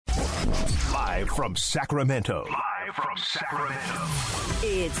Live from Sacramento.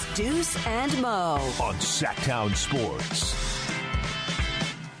 It's Deuce and Mo On Sacktown Sports.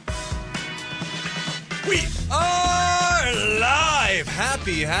 We are live.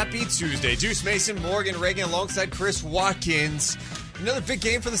 Happy Tuesday. Deuce Mason, Morgan Reagan alongside Chris Watkins. Another big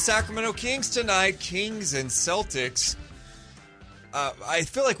game for the Sacramento Kings tonight. Kings and Celtics. I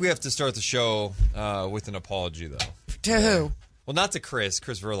feel like we have to start the show with an apology, though. To who? Well, not to Chris.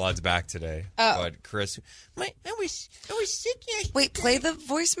 Chris Verlad's back today. Oh. But Chris, I was sick yesterday. Wait, play the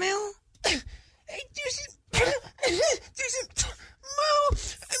voicemail? Hey, Deuce, Mo,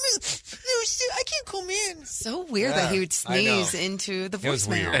 I can't come in. So weird that he would sneeze into the voicemail. It was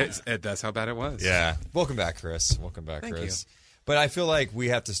weird. That's how bad it was. Yeah. Welcome back, Chris. Thank you. But I feel like we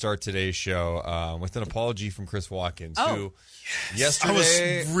have to start today's show with an apology from Chris Watkins, who yesterday...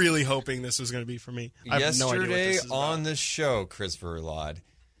 I was really hoping this was going to be for me. I have no idea what this is on the show, Chris Verlad,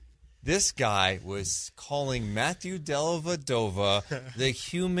 this guy was calling Matthew Dellavedova the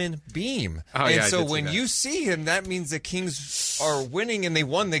human beam. Oh, and yeah, so I did see when that. you see him, that means the Kings are winning and they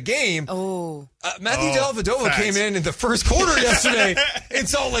won the game. Oh. Matthew Dellavedova came in the first quarter yesterday in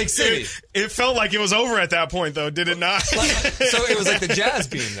Salt Lake City. It felt like it was over at that point, though, did it not? So it was like the Jazz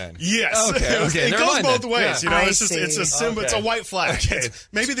beam then? Yes. Okay. It goes both ways. Yeah. It's a symbol. It's a white flag. Okay.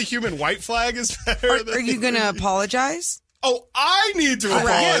 Maybe the human white flag is better. Are you going to apologize? Oh, I need to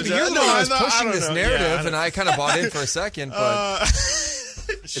apologize. Yeah, but you're the one who's I pushing don't this know. narrative, and I kind of bought in for a second. But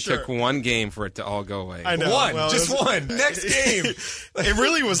It took one game for it to all go away. I know. one. Well, One. Next game. It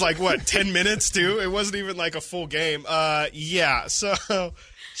really was like, 10 minutes, too? It wasn't even like a full game. Yeah, so,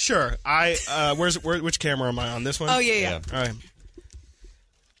 sure. Which camera am I on? This one? Oh, yeah. All right.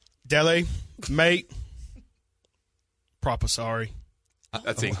 Dele, mate, proper sorry.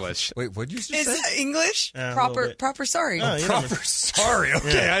 That's English. Wait, what did you just Is say? that English? Yeah, a little bit. Proper sorry. Oh, yeah. Proper sorry.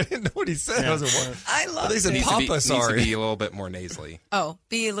 Okay, I didn't know what he said. I was like, what? I love They said it. Papa Needs sorry. to be a little bit more nasally. Oh,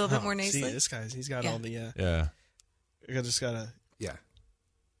 be a little bit more See, nasally. this guy's, he's got Yeah. all the, Yeah. I just gotta, Yeah.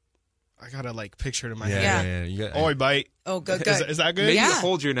 I gotta, picture it in my Yeah. head. You got, Oi, bite. Oh, good. Is that good? Maybe Yeah.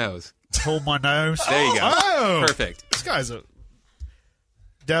 hold your nose. Hold my nose. There you go. Oh! Perfect. This guy's a...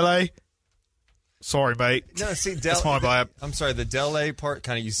 Dele, sorry, mate. no, see, That's my bad. I'm sorry, the Dele part,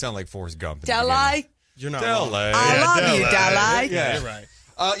 kind of, you sound like Forrest Gump. in the Deli. You're not beginning. wrong. Dele. I love you, Deli. Yeah. You're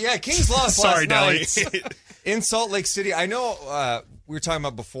right. Yeah, Kings lost Sorry, last Dele. night in Salt Lake City. I know we were talking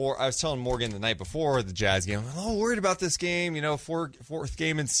about before. I was telling Morgan the night before the Jazz game, I'm worried about this game. Fourth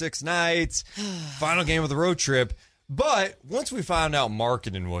game in 6 nights, final game of the road trip. But once we found out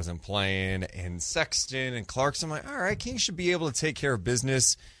Markkanen wasn't playing and Sexton and Clarkson, I'm like, all right, Kings should be able to take care of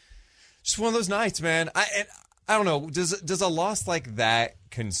business. Just one of those nights, man. I don't know. Does a loss like that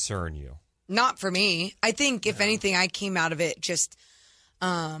concern you? Not for me. I think, if anything, I came out of it just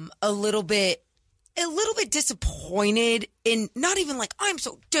a little bit disappointed in, not even like, I'm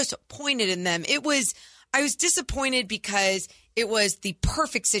so disappointed in them. I was disappointed because it was the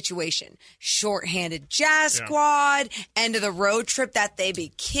perfect situation. Short-handed Jazz squad, end of the road trip that they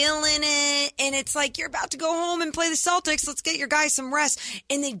be killing it. And it's like, you're about to go home and play the Celtics. Let's get your guys some rest.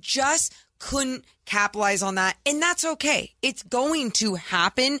 And they just couldn't capitalize on that. And that's okay. It's going to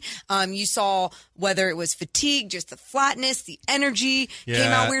happen. You saw whether it was fatigue, just the flatness, the energy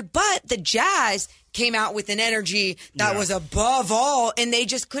came out weird. But the Jazz came out with an energy that was above all, and they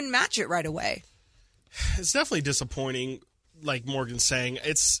just couldn't match it right away. It's definitely disappointing, like Morgan's saying.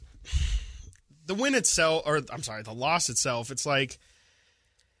 It's the win itself, or I'm sorry, the loss itself. It's like,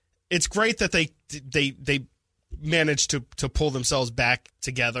 it's great that they managed to pull themselves back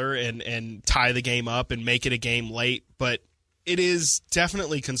together and tie the game up and make it a game late. But it is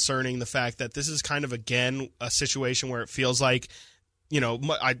definitely concerning, the fact that this is kind of, again, a situation where it feels like,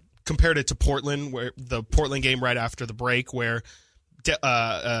 I compared it to Portland, where the Portland game right after the break, where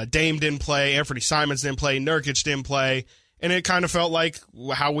Dame didn't play, Anthony Simons didn't play, Nurkic didn't play, and it kind of felt like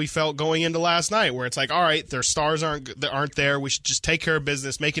how we felt going into last night, where it's like, all right, their stars aren't there. We should just take care of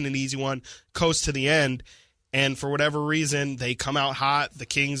business, make it an easy one, coast to the end. And for whatever reason, they come out hot. The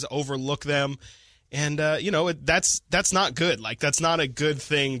Kings overlook them, and that's not good. Like, that's not a good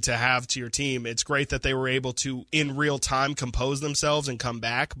thing to have to your team. It's great that they were able to, in real time, compose themselves and come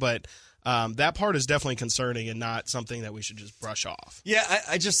back, but that part is definitely concerning and not something that we should just brush off. Yeah,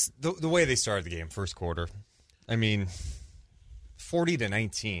 I just the way they started the game, first quarter. I mean,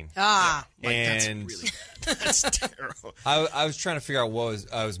 40-19. Ah. That's and really bad. That's terrible. I was trying to figure out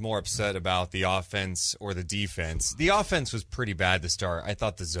I was more upset about, the offense or the defense. The offense was pretty bad to start. I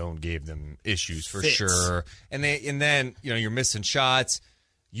thought the zone gave them issues for sure. And then you're missing shots.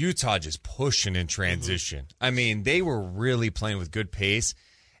 Utah just pushing in transition. I mean, they were really playing with good pace.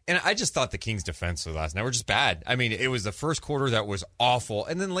 And I just thought the Kings' defense last night were just bad. I mean, it was the first quarter that was awful,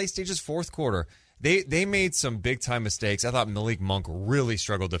 and then late stages fourth quarter. They made some big-time mistakes. I thought Malik Monk really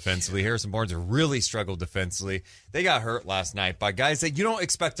struggled defensively. Harrison Barnes really struggled defensively. They got hurt last night by guys that you don't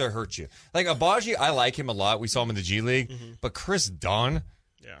expect to hurt you. Like Agbaji, I like him a lot. We saw him in the G League. But Chris Dunn...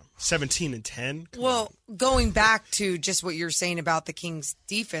 Yeah, 17 and 10. Well, going back to just what you're saying about the Kings'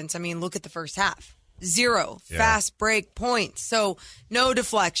 defense, I mean, look at the first half. 0 fast break points. So no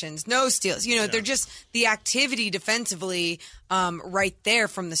deflections, no steals. They're just the activity defensively right there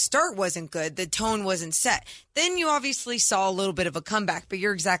from the start wasn't good. The tone wasn't set. Then you obviously saw a little bit of a comeback, but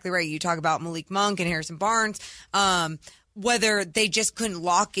you're exactly right. You talk about Malik Monk and Harrison Barnes. Whether they just couldn't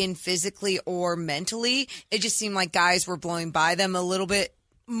lock in physically or mentally, it just seemed like guys were blowing by them a little bit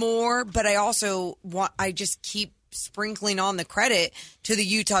more. But I just keep sprinkling on the credit to the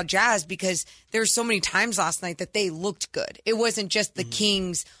Utah Jazz because there's so many times last night that they looked good. It wasn't just the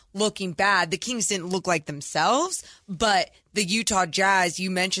Kings looking bad. The Kings didn't look like themselves, but the Utah Jazz,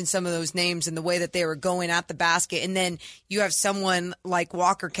 you mentioned some of those names and the way that they were going at the basket. And then you have someone like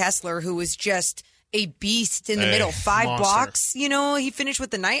Walker Kessler who was just a beast in the middle. 5 monster. blocks, he finished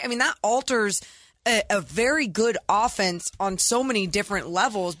with the night. I mean, that alters a very good offense on so many different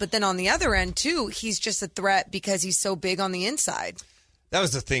levels. But then on the other end, too, he's just a threat because he's so big on the inside. That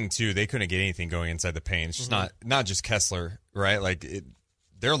was the thing, too. They couldn't get anything going inside the paint. It's just not just Kessler, right? Like,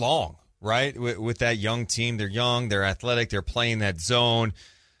 they're long, right? With that young team, they're young, they're athletic, they're playing that zone.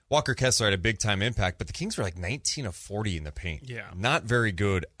 Walker Kessler had a big-time impact, but the Kings were like 19 of 40 in the paint. Yeah. Not very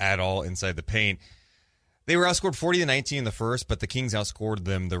good at all inside the paint. They were outscored 40-19 in the first, but the Kings outscored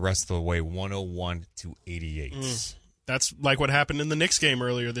them the rest of the way, 101-88. That's like what happened in the Knicks game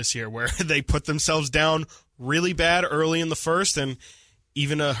earlier this year, where they put themselves down really bad early in the first, and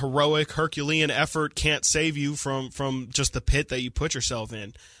even a heroic Herculean effort can't save you from just the pit that you put yourself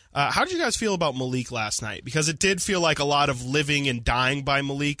in. How did you guys feel about Malik last night? Because it did feel like a lot of living and dying by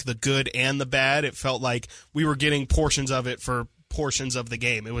Malik, the good and the bad. It felt like we were getting portions of it for portions of the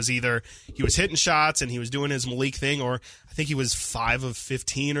game. It was either he was hitting shots and he was doing his Malik thing, or I think he was 5 of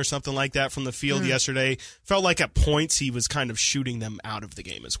 15 or something like that from the field yesterday. Felt like at points he was kind of shooting them out of the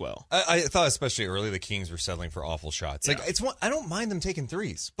game as well. I thought especially early the Kings were settling for awful shots. Like I don't mind them taking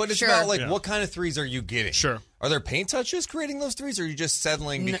threes, but it's about what kind of threes are you getting? Sure. Are there paint touches creating those threes, or are you just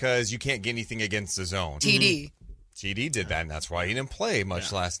settling because you can't get anything against the zone? TD did that, and that's why he didn't play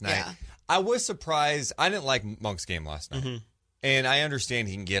much last night. Yeah. I was surprised. I didn't like Monk's game last night. And I understand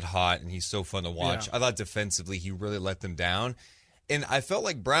he can get hot, and he's so fun to watch. Yeah. I thought defensively he really let them down. And I felt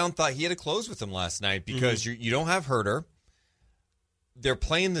like Brown thought he had to close with him last night because you don't have Herter. They're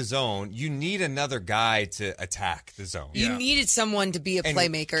playing the zone. You need another guy to attack the zone. You needed someone to be a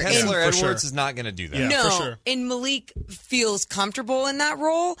playmaker. Kessler Edwards is not going to do that. Yeah, No, for sure. and Malik feels comfortable in that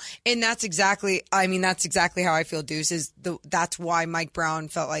role, and that's exactly how I feel, Deuce. That's why Mike Brown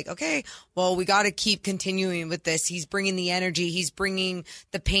felt like, okay, well, we got to keep continuing with this. He's bringing the energy. He's bringing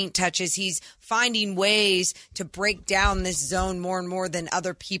the paint touches. He's finding ways to break down this zone more and more than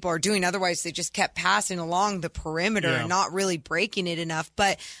other people are doing. Otherwise, they just kept passing along the perimeter and not really breaking it enough.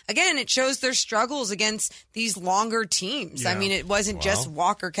 But again, it shows their struggles against these longer teams. Yeah. I mean, it wasn't just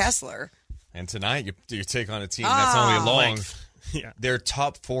Walker Kessler. And tonight you take on a team that's only long. Yeah. They're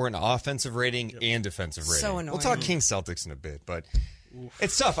top 4 in offensive rating and defensive rating. So annoying. We'll talk Kings Celtics in a bit, but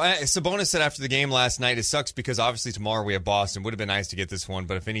it's tough. Sabonis said after the game last night, it sucks because obviously tomorrow we have Boston. Would have been nice to get this one,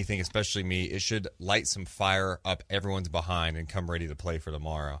 but if anything, especially me, it should light some fire up everyone's behind and come ready to play for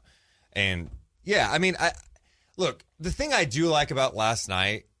tomorrow. And yeah, I mean, look, the thing I do like about last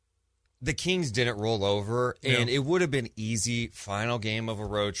night, the Kings didn't roll over, and it would have been easy. Final game of a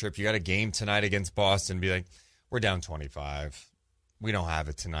road trip. You got a game tonight against Boston. Be like, we're down 25. We don't have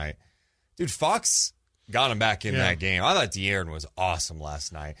it tonight. Dude, Fox got him back in that game. I thought De'Aaron was awesome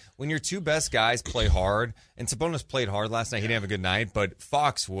last night. When your two best guys play hard, and Sabonis played hard last night, he didn't have a good night, but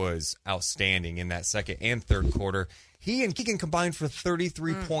Fox was outstanding in that second and third quarter. He and Keegan combined for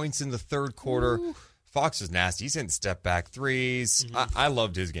 33 points in the third quarter. Ooh. Fox is nasty. He's hitting step-back threes. I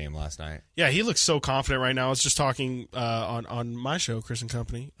loved his game last night. Yeah, he looks so confident right now. I was just talking on my show, Chris and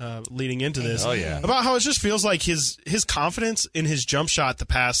Company, leading into this, about how it just feels like his confidence in his jump shot the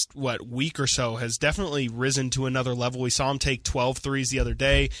past, week or so has definitely risen to another level. We saw him take 12 threes the other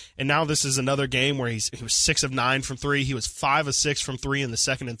day, and now this is another game where he was 6 of 9 from 3. He was 5 of 6 from 3 in the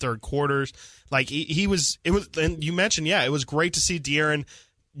second and third quarters. Like, he was, and you mentioned, it was great to see De'Aaron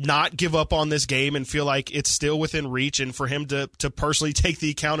not give up on this game and feel like it's still within reach, and for him to personally take the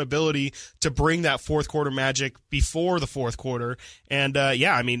accountability to bring that fourth quarter magic before the fourth quarter. And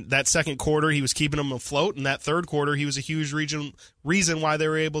that second quarter he was keeping them afloat, and that third quarter he was a huge reason why they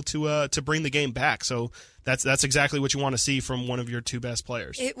were able to bring the game back. So that's exactly what you want to see from one of your two best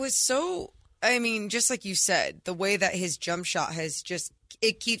players. It was so, just like you said, the way that his jump shot has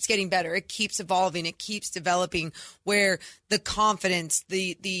it keeps getting better. It keeps evolving. It keeps developing, where the confidence,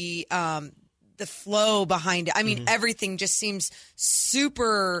 the flow behind it. Everything just seems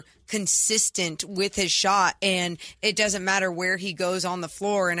super consistent with his shot, and it doesn't matter where he goes on the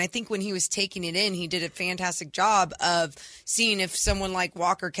floor. And I think when he was taking it in, he did a fantastic job of seeing if someone like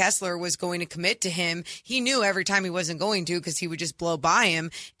Walker Kessler was going to commit to him. He knew every time he wasn't going to, because he would just blow by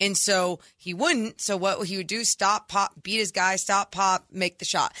him. And so he wouldn't. So what he would do, stop, pop, beat his guy, stop, pop, make the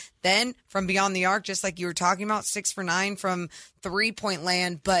shot. Then from beyond the arc, just like you were talking about, 6 for 9 from 3-point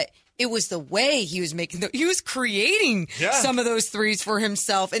land. But it was the way he was making he was creating some of those threes for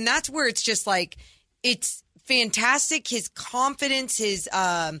himself. And that's where it's just like, it's fantastic. His confidence, his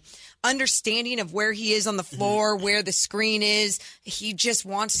understanding of where he is on the floor, where the screen is. He just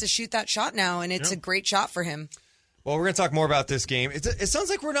wants to shoot that shot now, and it's a great shot for him. Well, we're going to talk more about this game. It sounds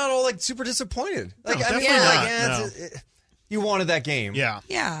like we're not all like super disappointed. Like, No, you wanted that game. Yeah.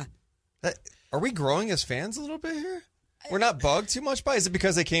 Yeah. Are we growing as fans a little bit here? We're not bugged too much by it? Is it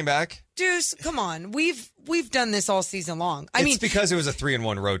because they came back? Deuce, come on. We've done this all season long. It's because it was a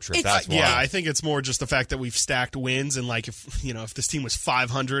 3-1 road trip. That's why. Yeah, I think it's more just the fact that we've stacked wins, and like if this team was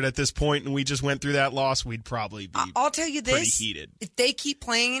 500 at this point and we just went through that loss, we'd probably be I'll tell you this, pretty heated. If they keep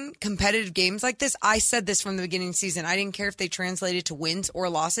playing competitive games like this, I said this from the beginning of the season, I didn't care if they translated to wins or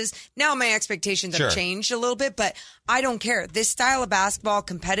losses. Now my expectations have changed a little bit, but I don't care. This style of basketball,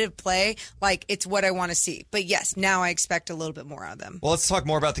 competitive play, like, it's what I want to see. But yes, now I expect a little bit more out of them. Well, let's talk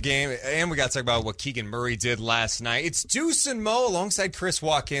more about the game, and we got to talk about what Keegan Murray did last night. It's Deuce and Mo alongside Chris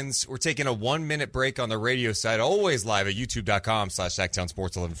Watkins. We're taking a 1-minute break on the radio side, always live at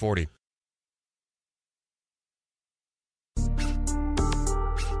youtube.com/SacktownSports 1140.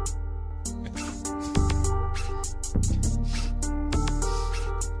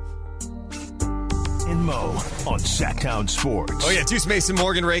 And Mo on Sacktown Sports. Oh, yeah, Deuce Mason,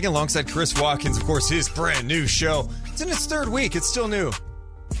 Morgan Reagan, alongside Chris Watkins, of course, his brand new show. It's in its third week. It's still new.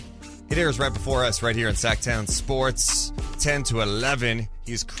 It airs right before us right here in Sacktown Sports, 10 to 11.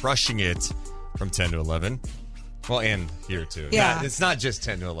 He's crushing it from 10 to 11. Well, and here, too. Yeah. It's not just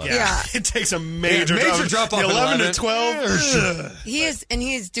 10 to 11. Yeah. It takes a major drop off 11 to 12. He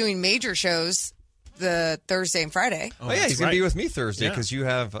is doing major shows the Thursday and Friday. Oh, yeah, he's going to be with me Thursday because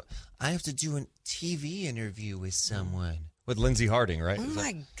I have to do a TV interview with someone. With Lindsay Harding, right? Oh,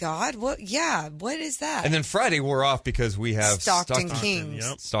 my God. What? Yeah. What is that? And then Friday, we're off because we have Stockton Kings.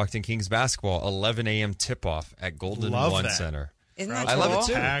 Yep. Stockton Kings basketball, 11 a.m. tip-off at Golden One Center. Isn't that I cool? love it,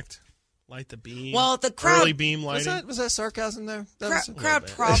 too. Packed. Light the beam. Well, the crowd... Early beam lighting. Was that sarcasm there? Crowd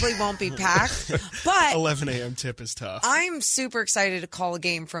probably won't be packed, but 11 a.m. tip is tough. I'm super excited to call a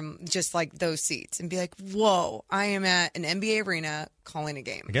game from just like those seats and be like, whoa, I am at an NBA arena calling a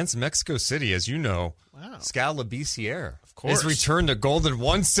game. Against Mexico City, as you know, Wow. Scala BCR. Of course. Is returned to Golden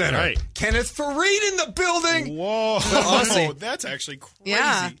One Center. Right. Kenneth Fareed in the building. Whoa. honestly- That's actually crazy.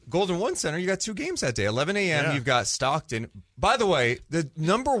 Yeah. Golden One Center, you got 2 games that day. 11 a.m., Yeah. you've got Stockton. By the way, the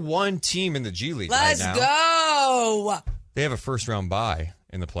number 1 team in the G League Let's right now. go. They have a first-round bye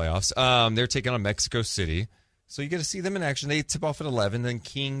in the playoffs. They're taking on Mexico City. So you get to see them in action. They tip off at 11, then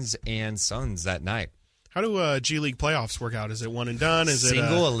Kings and Suns that night. How do G League playoffs work out? Is it one and done? Is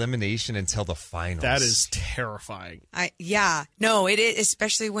Single it elimination until the finals. That is terrifying. No, it is,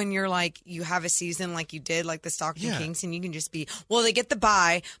 especially when you're like, you have a season like you did, like the Stockton Kings, and you can just be, well, they get the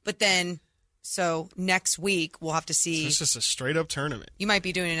bye, but then, so next week we'll have to see. So it's just a straight up tournament. You might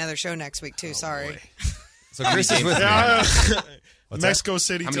be doing another show next week too. Sorry. Boy. So Chris is with me. What's Mexico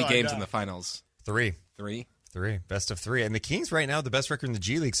City. How many till I games die. in the finals? 3. 3? 3. Best of 3. And the Kings right now, the best record in the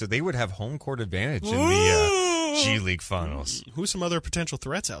G League, so they would have home court advantage in the G League finals. Who's some other potential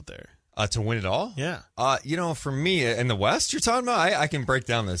threats out there? To win it all? Yeah. For me, in the West, you're talking about, I can break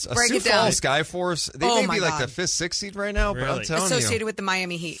down this. Break Sioux it down. Falls Skyforce, they Oh, may my be like God. the 5th, 6th seed right now, but I'm Really? telling Associated you. with the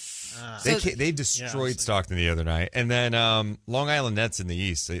Miami Heat. They destroyed Stockton the other night. And then Long Island Nets in the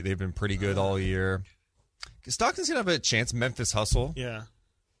East. They've been pretty good all year. Stockton's going to have a chance. Memphis Hustle. Yeah.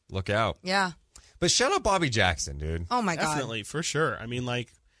 Look out. Yeah. But shout out Bobby Jackson, dude. Oh my God. Definitely, for sure. I mean,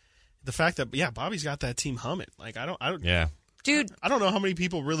 like, the fact that, Bobby's got that team humming. Like, I don't Yeah. Dude, I don't know how many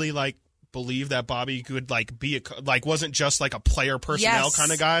people really, like, believe that Bobby could, like, wasn't just, like, a player personnel Yes.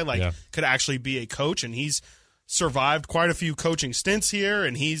 kind of guy. Like, Yeah. could actually be a coach, and he's survived quite a few coaching stints here,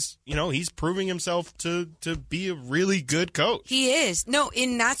 and he's proving himself to be a really good coach. He is. No,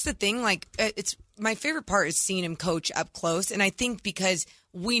 and that's the thing. Like, it's my favorite part is seeing him coach up close, and I think because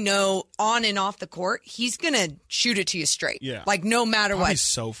we know on and off the court, he's gonna shoot it to you straight. Yeah, like no matter what. He's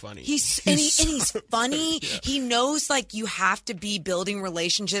so funny. He's funny. Yeah. He knows like you have to be building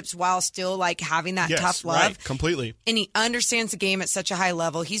relationships while still like having that tough love. Right, completely. And he understands the game at such a high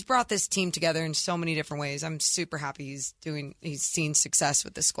level. He's brought this team together in so many different ways. I'm super happy he's seen success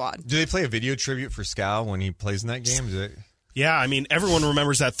with the squad. Do they play a video tribute for Scal when he plays in that game? Yeah, I mean, everyone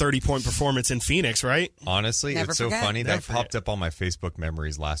remembers that 30-point performance in Phoenix, right? Honestly, Never it's so forget. funny. Never That popped up on my Facebook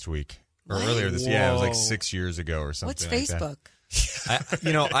memories last week. Or What? earlier this year. Yeah, it was like Whoa. 6 years ago or something. What's like Facebook?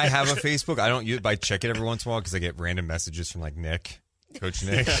 that. I have a Facebook. I don't use it, but I check it every once in a while because I get random messages from like Nick, Coach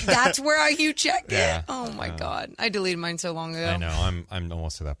Nick. That's where you check Yeah. it? Oh, my God. I deleted mine so long ago. I know. I'm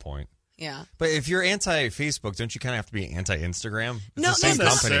almost to that point. Yeah. But if you're anti-Facebook, don't you kind of have to be anti-Instagram? It's No, the same not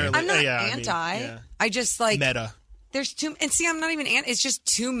company. necessarily. I'm not Yeah, I mean, anti. yeah. I just like Meta. there's too and see I'm not even it's just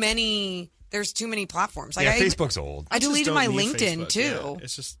too many. There's too many platforms. Like Yeah, I, Facebook's old. I just deleted don't my need LinkedIn Facebook. too. Yeah,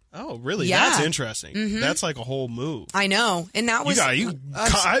 it's just really? Yeah. That's interesting. That's like a whole move. I know, and that was I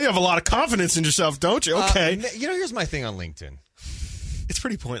have a lot of confidence in yourself, don't you? Okay, Here's my thing on LinkedIn. it's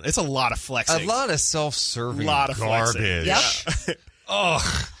pretty pointless. It's a lot of flexing. A lot of self-serving Lot of garbage. Yep.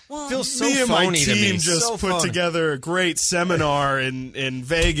 Ugh. Well, Feels so me and my phony to team me. just So put phony. together a great seminar in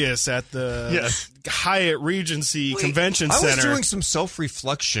Vegas at the Yes. Hyatt Regency Convention I Center. was doing some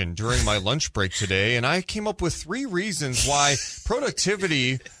self-reflection during my lunch break today, and I came up with 3 reasons why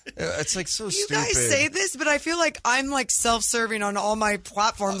productivity. It's like so you stupid. guys say this, but I feel like I'm like self-serving on all my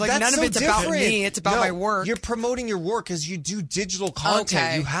platforms. Like That's none so of it's about different. me; it's about No, my work. You're promoting your work as you do digital content.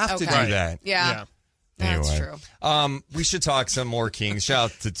 Okay. You have to do Okay. that. Yeah, Yeah. that's Anyway. true. We should talk some more Kings.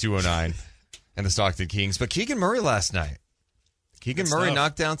 Shout out to 209 and the Stockton Kings. But Keegan Murray last night. Keegan Murray stuff.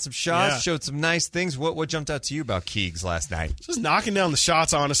 knocked down some shots, Yeah. showed some nice things. What jumped out to you about Keegs last night? Just knocking down the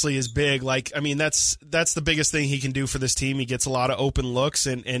shots, honestly, is big. Like, I mean, that's the biggest thing he can do for this team. He gets a lot of open looks,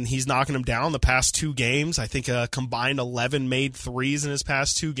 and he's knocking them down the past 2 games. I think combined 11 made threes in his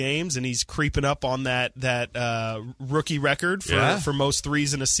past 2 games, and he's creeping up on that rookie record for most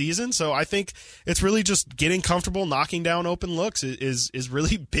threes in a season. So I think it's really just getting comfortable, knocking down open looks is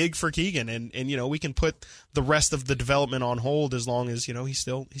really big for Keegan, and we can put the rest of the development on hold as long as he's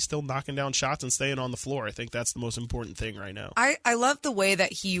still knocking down shots and staying on the floor. I think that's the most important thing right now. I love the way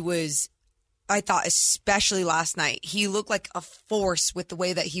that he was. I thought, especially last night, he looked like a force with the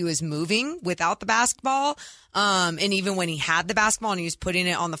way that he was moving without the basketball. And even when he had the basketball and he was putting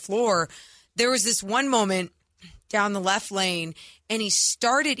it on the floor, there was this one moment down the left lane, and he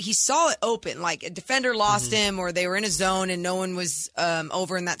saw it open, like a defender lost him, or they were in a zone and no one was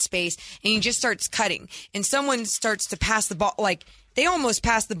over in that space, and he just starts cutting, and someone starts to pass the ball, like they almost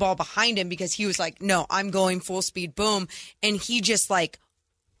passed the ball behind him because he was like, no, I'm going full speed, boom, and he just like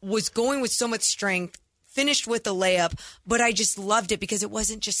was going with so much strength, finished with a layup, but I just loved it because it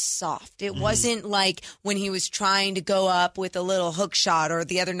wasn't just soft. It wasn't like when he was trying to go up with a little hook shot, or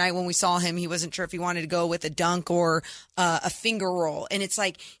the other night when we saw him, he wasn't sure if he wanted to go with a dunk or a finger roll. And it's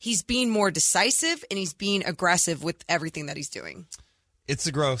like he's being more decisive and he's being aggressive with everything that he's doing. It's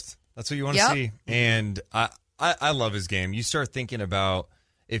the growth. That's what you want to see. And I love his game. You start thinking about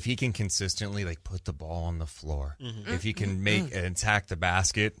if he can consistently like put the ball on the floor, if he can make and attack the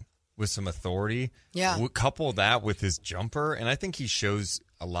basket with some authority. Yeah. Couple that with his jumper, and I think he shows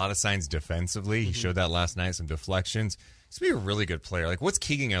a lot of signs defensively. He showed that last night, some deflections. He's going to be a really good player. Like, what's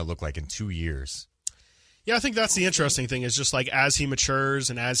Keegan going to look like in 2 years? Yeah, I think that's the interesting thing is just like as he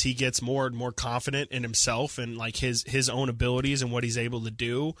matures and as he gets more and more confident in himself and like his own abilities and what he's able to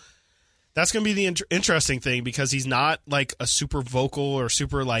do, that's going to be the interesting thing because he's not like a super vocal or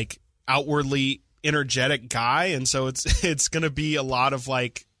super like outwardly energetic guy. And so it's going to be a lot of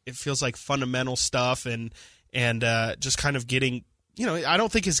like, it feels like fundamental stuff and just kind of getting, I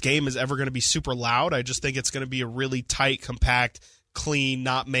don't think his game is ever going to be super loud. I just think it's going to be a really tight, compact, clean,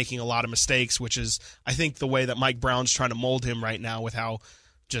 not making a lot of mistakes, which is, I think, the way that Mike Brown's trying to mold him right now with how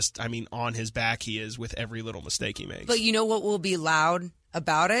on his back he is with every little mistake he makes. But you know what will be loud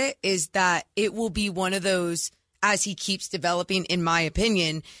about it is that it will be one of those, as he keeps developing, in my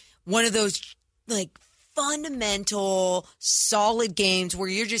opinion, one of those like fundamental, solid games where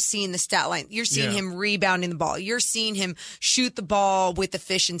you're just seeing the stat line. You're seeing him rebounding the ball. You're seeing him shoot the ball with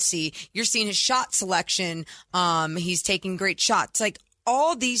efficiency. You're seeing his shot selection. He's taking great shots. Like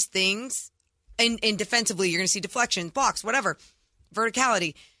all these things, and defensively, you're going to see deflections, blocks, whatever,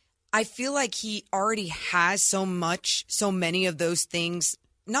 verticality. I feel like he already has so many of those things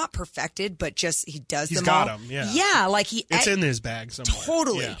not perfected, but just he does He's them got all. them, yeah. Yeah, like It's in his bag somewhere.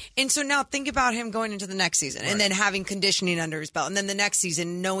 Totally. Yeah. And so now think about him going into the next season and then having conditioning under his belt. And then the next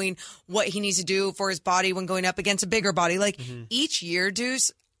season knowing what he needs to do for his body when going up against a bigger body. Like each year,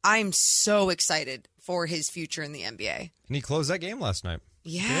 Deuce, I'm so excited for his future in the NBA. And he closed that game last night.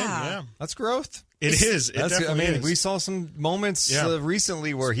 Yeah. That's growth. It is. It definitely is. We saw some moments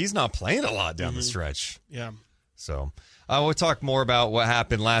recently where he's not playing a lot down the stretch. Yeah. So we'll talk more about what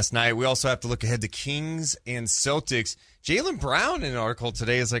happened last night. We also have to look ahead to Kings and Celtics. Jaylen Brown in an article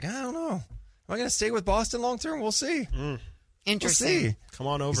today is like, I don't know. Am I going to stay with Boston long term? We'll see. Interesting. We'll see. Come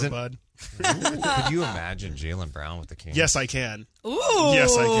on over, bud. Could you imagine Jaylen Brown with the Kings? Yes, I can. Ooh.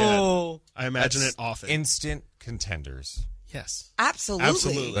 Yes, I can. I imagine it often. Instant contenders. Yes.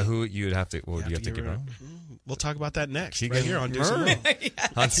 Absolutely. But who you'd have to? What would you have to give up? We'll talk about that next. Keegan Right here on Deuce and Mo.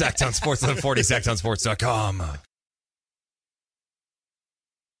 on Sacktown Sports 1140, SacktownSports.com.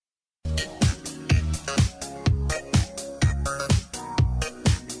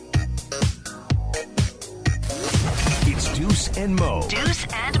 It's Deuce and Mo. Deuce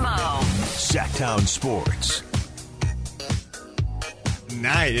and Mo. Sacktown Sports.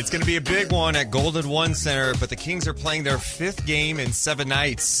 Night. It's going to be a big one at Golden One Center, but the Kings are playing their 5th game in 7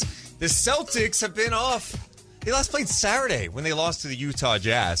 nights. The Celtics have been off. They last played Saturday when they lost to the Utah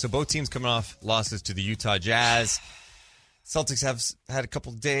Jazz. So both teams coming off losses to the Utah Jazz. Celtics have had a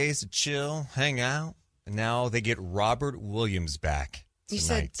couple days to chill, hang out, and now they get Robert Williams back. You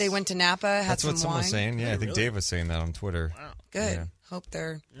said they went to Napa, had That's some what someone wine. was saying. Yeah, I think Dave was saying that on Twitter. Wow. Good. Yeah. Hope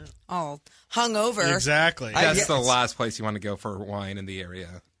they're all hungover. Exactly. That's the last place you want to go for wine in the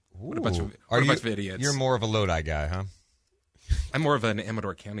area. What a bunch of idiots. You're more of a Lodi guy, huh? I'm more of an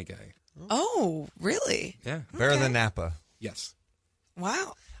Amador County guy. Oh, really? Yeah. Better than Napa. Yes.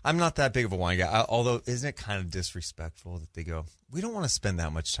 Wow. I'm not that big of a wine guy. Although, isn't it kind of disrespectful that they go, we don't want to spend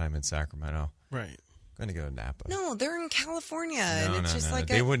that much time in Sacramento. Right. Going to go to Napa. No, they're in California, No, and it's just like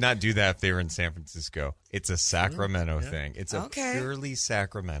they would not do that if they were in San Francisco. It's a Sacramento thing. It's a Okay. purely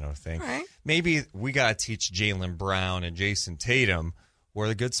Sacramento thing. All right. Maybe we got to teach Jaylen Brown and Jason Tatum where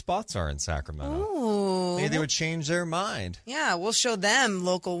the good spots are in Sacramento. Ooh. Maybe they would change their mind. Yeah, we'll show them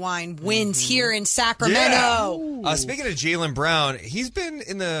local wine wins here in Sacramento. Speaking of Jaylen Brown, he's been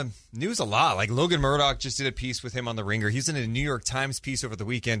in the news a lot. Like Logan Murdoch just did a piece with him on The Ringer. He's in a New York Times piece over the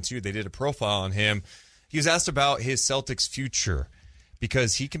weekend, too. They did a profile on him. He was asked about his Celtics future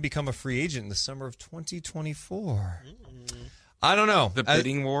because he can become a free agent in the summer of 2024. I don't know. The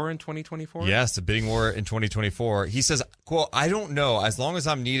bidding war in 2024? Yes, the bidding war in 2024. He says, quote, I don't know. As long as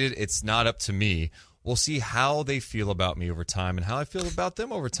I'm needed, it's not up to me. We'll see how they feel about me over time and how I feel about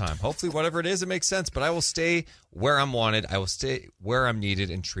them over time. Hopefully, whatever it is, it makes sense. But I will stay where I'm wanted. I will stay where I'm needed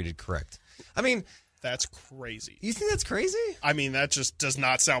and treated correct. I mean, That's crazy. you think that's crazy? I mean, that just does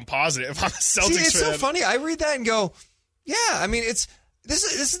not sound positive. I'm a Celtics See, it's fan. so funny. I read that and go, yeah. I mean, this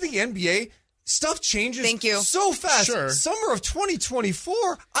is the NBA. Stuff changes Thank you. so fast. Sure. Summer of 2024.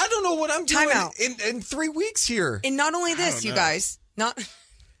 I don't know what I'm doing Time out. in 3 weeks here. And not only this, you guys, not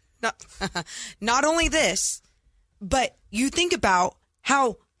only this, but you think about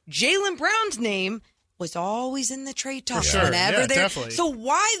how Jaylen Brown's name was always in the trade talks sure. whenever Yeah, they're. definitely. So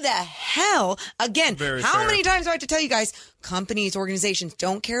why the hell? Again, Very how fair. many times do I have to tell you guys? Companies, organizations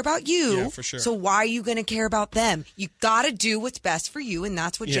don't care about you. Yeah, for sure. So why are you going to care about them? You got to do what's best for you, and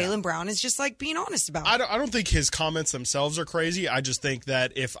that's what Yeah. Jaylen Brown is just like being honest about. I don't think his comments themselves are crazy. I just think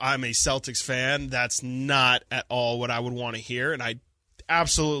that if I'm a Celtics fan, that's not at all what I would want to hear. And I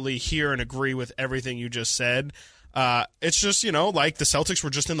absolutely hear and agree with everything you just said. It's just, like the Celtics were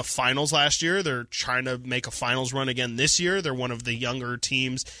just in the finals last year. They're trying to make a finals run again this year. They're one of the younger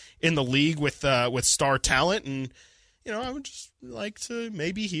teams in the league with star talent. And, I would just like to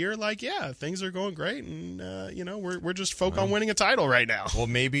maybe hear things are going great. And, we're just focused on winning a title right now. Well,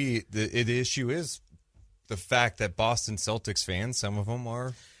 maybe the issue is the fact that Boston Celtics fans, some of them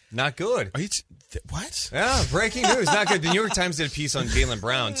are not good. Are you what? Yeah, breaking news. Not good. The New York Times did a piece on Jaylen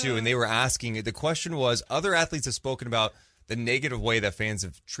Brown, too, and they were asking, the question was, other athletes have spoken about the negative way that fans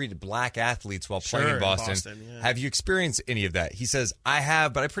have treated black athletes while playing Sure, in Boston. yeah. Have you experienced any of that? He says, I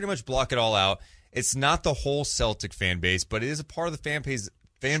have, but I pretty much block it all out. It's not the whole Celtic fan base, but it is a part of the fan base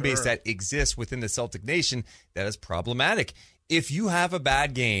that exists within the Celtic nation that is problematic. If you have a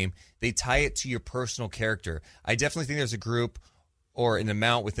bad game, they tie it to your personal character. I definitely think there's a group or an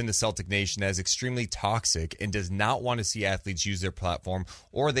amount within the Celtic nation that is extremely toxic and does not want to see athletes use their platform,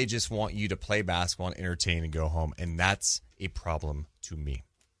 or they just want you to play basketball and entertain and go home. And that's a problem to me.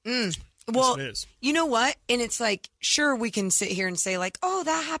 Well, it is. you know what? And it's like, sure, we can sit here and say like, oh,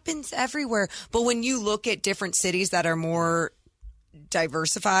 that happens everywhere. But when you look at different cities that are more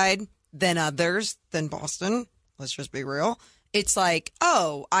diversified than others, than Boston. Let's just be real. It's like,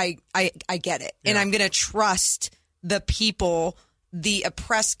 oh, I get it. And I'm going to trust the people, the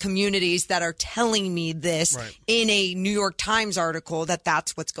oppressed communities that are telling me this in a New York Times article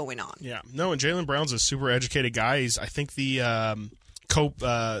that's what's going on. Yeah. No, and Jaylen Brown's a super educated guy. He's, I think, the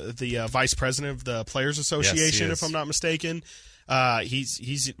vice president of the Players Association, if I'm not mistaken.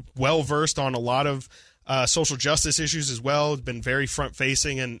 He's well versed on a lot of social justice issues as well. He's been very front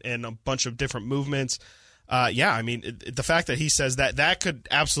facing and a bunch of different movements. I mean, the fact that he says that could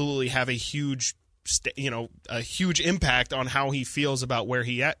absolutely have a huge impact on how he feels about where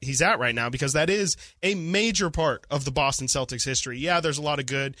he's at right now, because that is a major part of the Boston Celtics history. Yeah, there's a lot of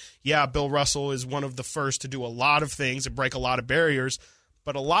good. Yeah, Bill Russell is one of the first to do a lot of things and break a lot of barriers,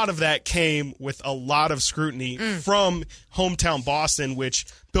 but a lot of that came with a lot of scrutiny from hometown Boston, which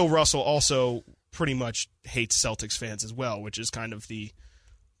Bill Russell also pretty much hates Celtics fans as well, which is kind of the,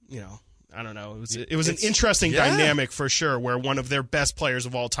 I don't know. It was an interesting dynamic for sure, where one of their best players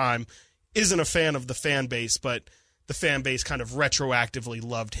of all time isn't a fan of the fan base, but the fan base kind of retroactively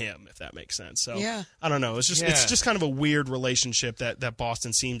loved him, if that makes sense. So I don't know. It's just kind of a weird relationship that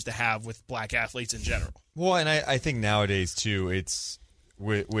Boston seems to have with black athletes in general. Well, and I think nowadays too, it's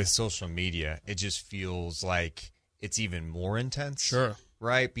with social media, it just feels like it's even more intense. Sure.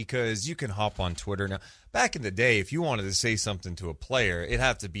 Right? Because you can hop on Twitter now. Back in the day, if you wanted to say something to a player, it'd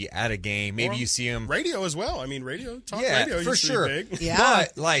have to be at a game. Maybe you see him. Radio as well. I mean, radio for sure. Big. Yeah.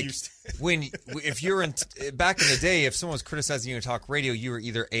 But if you're back in the day, if someone was criticizing you on talk radio, you were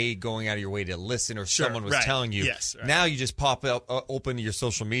either going out of your way to listen, or someone was telling you. Yes, right. Now you just pop up, open your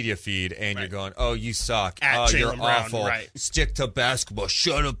social media feed, and you're going, "Oh, you suck. At You're Jaylen Brown, awful. right. Stick to basketball.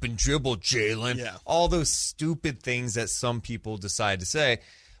 Shut up and dribble, Jalen." Yeah. All those stupid things that some people decide to say.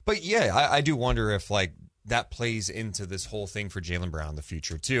 But I do wonder if that plays into this whole thing for Jaylen Brown in the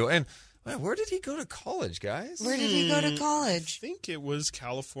future too. And where did he go to college, guys? Where did he go to college? I think it was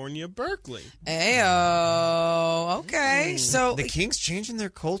California, Berkeley. Ayo. Okay. So the Kings changing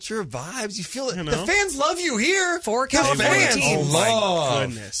their culture, vibes. You feel it. The fans love you here. 4 California teams. Oh my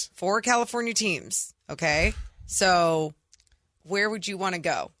goodness. 4 California teams. Okay. So where would you want to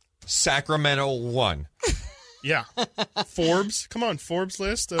go? Sacramento 1. Yeah. Forbes. Come on, Forbes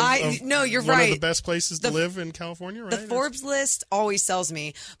list. No, you're one right. One of the best places to live in California, right? The Forbes list always sells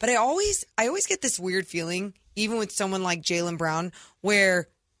me. But I always get this weird feeling, even with someone like Jaylen Brown, where,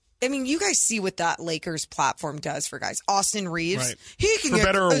 I mean, you guys see what that Lakers platform does for guys. Austin Reeves. Right. He can for get,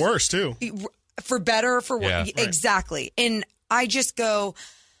 better or worse, too. For better or for worse. Yeah. Right. Exactly. And I just go,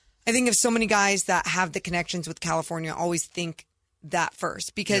 I think of so many guys that have the connections with California, always think that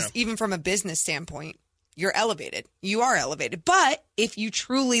first. Because even from a business standpoint, you're elevated. You are elevated. But if you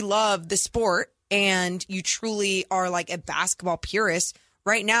truly love the sport and you truly are like a basketball purist,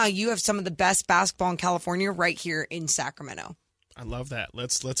 right now you have some of the best basketball in California right here in Sacramento. I love that.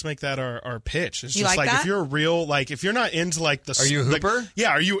 Let's make that our pitch. It's you just like if that? you're a real, if you're not into the... Are you a hooper?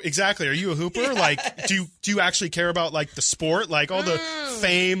 Are you a hooper? Yeah. Do you actually care about the sport? All the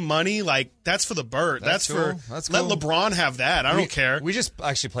fame, money, that's for the bird. That's cool. for... That's let cool. LeBron have that. I don't care. We just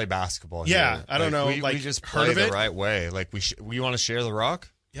actually play basketball Yeah, here. I don't know. We just heard play of the it? right way. We want to share the rock?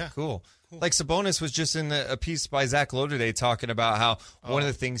 Yeah. Cool. Sabonis was just in a piece by Zach Lowe today talking about how one of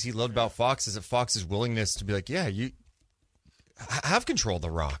the things he loved about Fox is that Fox's willingness to be you have control of the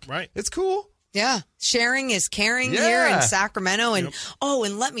rock. Right. It's cool. Yeah. Sharing is caring here in Sacramento. And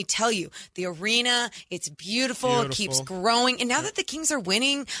and let me tell you, the arena, it's beautiful. It keeps growing. And now that the Kings are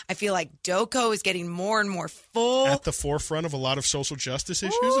winning, I feel like Doko is getting more and more full. At the forefront of a lot of social justice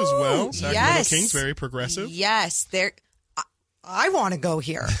issues as well. Sacramento Kings, very progressive. Yes. I want to go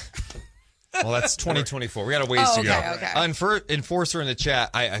here. Well, that's 2024. We got a ways to go. Okay. Enforcer in the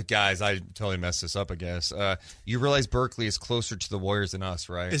chat. Guys, I totally messed this up, I guess. You realize Berkeley is closer to the Warriors than us,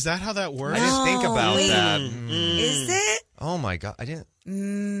 right? Is that how that works? I didn't think about that. Is it? Oh, my God. I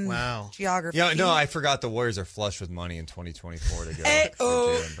didn't. Wow. Geography. Yeah, no, I forgot the Warriors are flush with money in 2024 to go for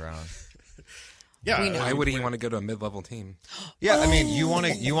Jaylen Brown. Yeah. Why would he want to go to a mid-level team? Yeah, I mean, you want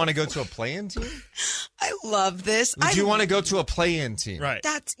to go to a play-in team? I love this. Do you want to go to a play-in team? Right.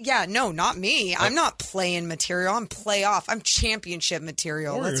 No, not me. I'm not play-in material. I'm playoff. I'm championship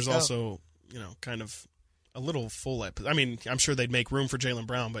material. Warriors Let's go. also, kind of a little full. I mean, I'm sure they'd make room for Jaylen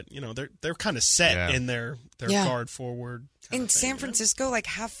Brown, but they're kind of set in their guard forward. In San Francisco,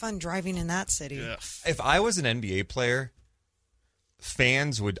 have fun driving in that city. Yeah. If I was an NBA player,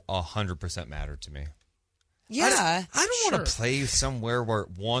 fans would 100% matter to me. Yeah. I don't want to play somewhere where,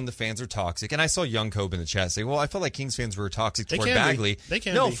 one, the fans are toxic. And I saw Young Kobe in the chat say, well, I felt like Kings fans were toxic toward Bagley. They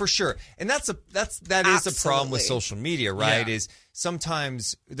can No, be. for sure. And that is a problem with social media, right? Yeah. Is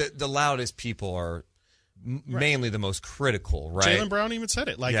sometimes the loudest people are mainly the most critical, right? Jaylen Brown even said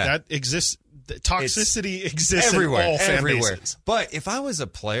it. Like that exists. Toxicity exists everywhere, in all fan everywhere. bases. But if I was a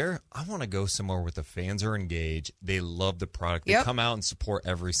player, I want to go somewhere where the fans are engaged. They love the product. They come out and support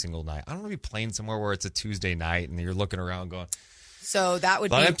every single night. I don't want to be playing somewhere where it's a Tuesday night and you're looking around going, so that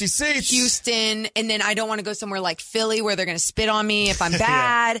would be empty seats. Houston, and then I don't want to go somewhere like Philly where they're going to spit on me if I'm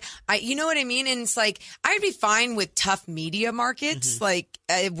bad. You know what I mean? And it's like I'd be fine with tough media markets. Like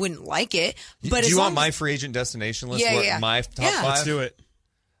I wouldn't like it. But do you want my free agent destination list? Yeah. My top 5? Let's do it.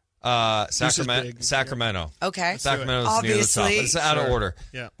 Sacramento. Okay. Sacramento's Obviously. near the top. It's out of order.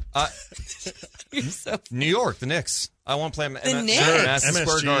 Yeah. New York, the Knicks. I want to play the Knicks? Madison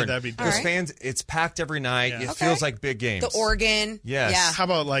Square MSG, Garden. that'd be Because right. fans, it's packed every night. Yeah. It feels like big games. The Oregon. Yes. Yeah. How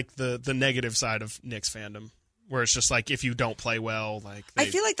about like the negative side of Knicks fandom, where it's just like if you don't play well, like I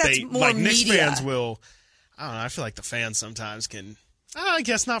feel like that's more like Knicks media. fans will. I don't know. I feel like the fans sometimes can. I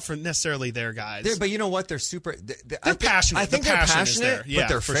guess not for necessarily their guys. But you know what? They're super. They're passionate. I think The they're passion is passionate, there. Yeah, but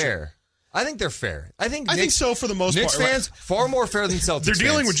they're for fair. sure. I think they're fair. I think so for the most Knicks part. fans far more fair than Celtics. They're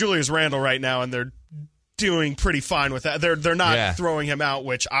dealing fans. with Julius Randle right now, and they're doing pretty fine with that. They're not throwing him out,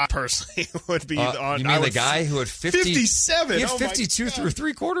 which I personally would be on. You mean the guy who had 57? He had 52 through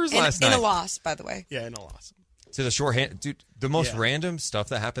 3 quarters last night. In a loss, by the way. Yeah, in a loss. To the shorthand, dude. The most random stuff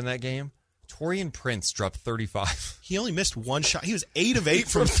that happened that game. Torian Prince dropped 35. He only missed one shot. He was 8 of 8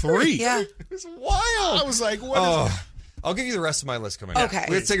 from 3. Yeah. It was wild. I was like, what is that? I'll give you the rest of my list coming up. Okay.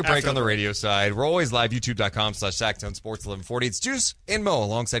 Let's take a break After on the the radio side. We're always live, youtube.com/Sacktown Sports 1140. It's Deuce and Mo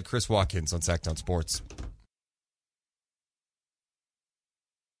alongside Chris Watkins on Sacktown Sports.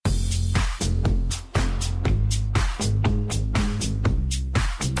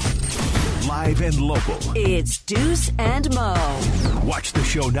 Live and local. It's Deuce and Mo. Watch the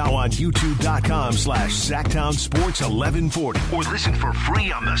show now on youtube.com/Sacktown Sports 1140. Or listen for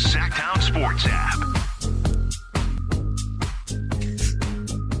free on the Sacktown Sports app.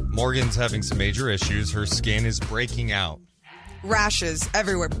 Morgan's having some major issues. Her skin is breaking out. Rashes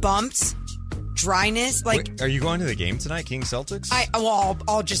everywhere. Bumps. Dryness. Like, Wait, are you going to the game tonight, King Celtics?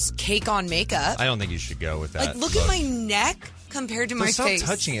 I'll just cake on makeup. I don't think you should go with that. Like, look at my neck compared to my stop face.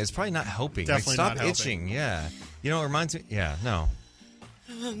 touching it. It's probably not helping. Definitely stop not helping. itching. Yeah. You know, it reminds me. Yeah, no.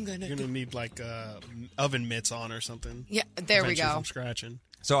 You're gonna need like oven mitts on or something. Yeah, there we Prevent you go. From scratching.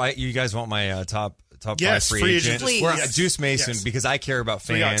 So you guys want my top Yes, 5 free agent? agent. Please. We're Yes. Deuce Mason Yes. because I care about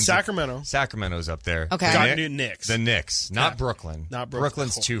We got fans. Sacramento. Sacramento's up there. Okay. The Got Knick- Knicks. The Knicks, not Yeah. Brooklyn. Not Brooklyn.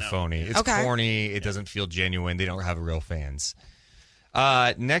 Brooklyn's too No. phony. It's Okay. corny. It doesn't feel genuine. They don't have real fans.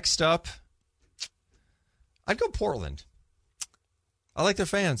 Next up, I'd go Portland. I like their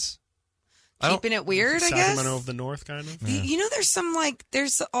fans. Keeping it weird, I guess. Sacramento of the North, kind of. You know,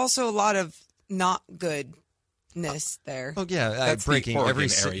 there's also a lot of not goodness there. Oh yeah, That's the breaking every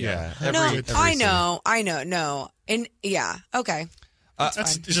Oregon area. every, No, every I city. know, no. And yeah, okay.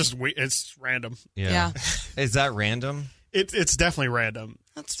 It's just it's random. Yeah. Is that random? It's definitely random.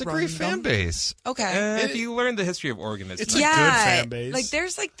 That's It's a great fan base. Okay. If you learn the history of Oregon, it's It's nice. a yeah. good fan base. Like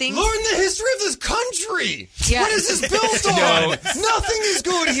there's like things. Learn the history of this country. Yeah. What is this built on? Nothing is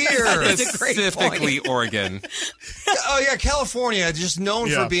good here. That's a great Specifically Oregon. Oh yeah, California, just known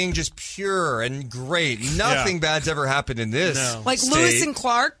Yeah. for being just pure and great. Nothing bad's ever happened in this. No. Like state. Lewis and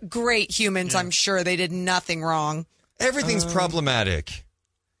Clark, great humans. I'm sure they did nothing wrong. Everything's problematic.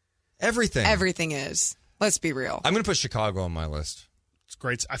 Everything. Everything is. Let's be real. I'm going to put Chicago on my list. It's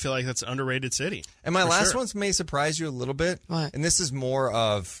great. I feel like that's an underrated city. And my For last sure. ones may surprise you a little bit. What? And this is more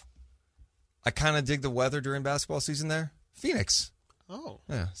of, I kind of dig the weather during basketball season there. Phoenix. Oh,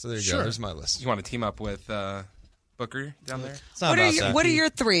 Yeah, so there you Sure. go. There's my list. You want to team up with Booker down there? It's not about that. What are your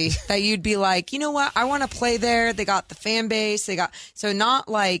 3 that you'd be like, you know what? I want to play there. They got the fan base. They got so not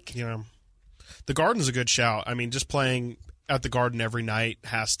like you know, the Garden's a good shout. I mean, just playing at the Garden every night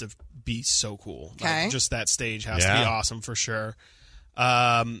has to be so cool. Okay. Like, just that stage has to be Yeah. awesome for sure.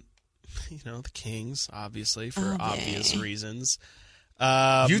 You know, the Kings, obviously, for obvious reasons.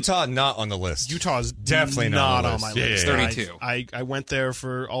 Utah not on the list. Utah's Definitely not on on the my list. list. Yeah, yeah, yeah. 32. I went there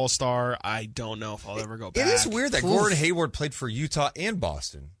for All-Star. I don't know if I'll ever go back. It is weird that Gordon Hayward played for Utah and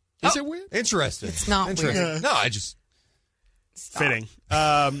Boston. Is it weird? Interesting. It's not Interesting. weird. No, I just Fitting.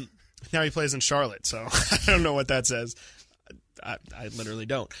 Now he plays in Charlotte, so I don't know what that says. I literally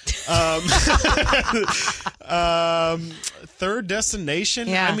don't. Third destination.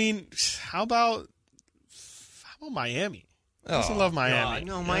 Yeah. I mean, how about Miami? Doesn't love Miami.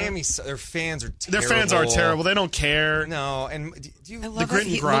 No, Miami. Their fans are terrible. Their fans are terrible. They don't care. No, and do you? I love The grit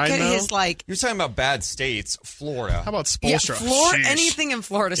that and grind, look at though. his like. You're talking about bad states, Florida. How about Yeah, Spoelstra? Florida. Sheesh. Anything in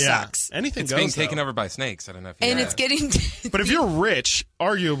Florida Yeah. sucks. Anything It's goes. being taken though. over by snakes. I don't know if you And know it's that. getting. But if you're rich,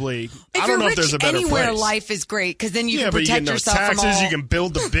 arguably, I If don't you're know rich if there's a better anywhere, place. life is great because then you Yeah, can but you get protect no yourself from taxes. all. You can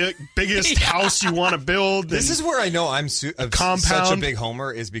build the biggest house you want to build. This is where I know I'm such a compound. big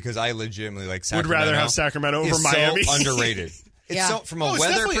homer is because I legitimately like would Sacramento. rather have Sacramento over is Miami. So underrated. It's Yeah. so from a Oh, it's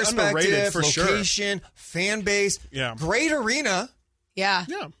weather definitely underrated perspective, for sure. location, fan base, Yeah. great arena. Yeah.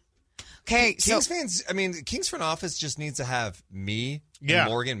 Yeah. Okay. So Kings fans, I mean, Kings front office just needs to have me Yeah. and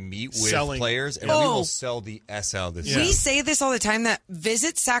Morgan meet with Selling. players, and we Oh. will sell the S out of this. Yeah. we say this all the time that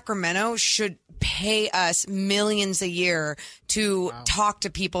Visit Sacramento should pay us millions a year to talk to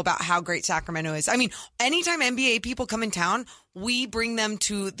people about how great Sacramento is. I mean, anytime NBA people come in town, we bring them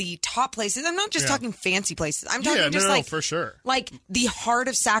to the top places. I'm not just Yeah. talking fancy places. I'm talking Yeah, just no, like for sure. like the heart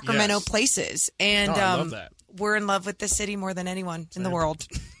of Sacramento Yes. places. And No, I love that. we're in love with this city more than anyone in the world.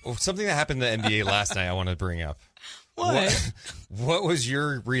 Well, something that happened in the NBA last night I want to bring up. What was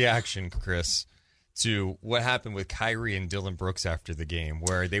your reaction, Chris, to what happened with Kyrie and Dylan Brooks after the game,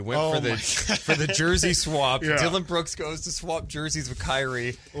 where they went Oh for the jersey swap? Yeah. Dylan Brooks goes to swap jerseys with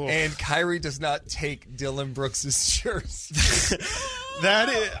Kyrie, and Kyrie does not take Dylan Brooks' jersey. That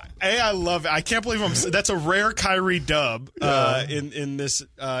is, I love it. I can't believe that's a rare Kyrie dub in this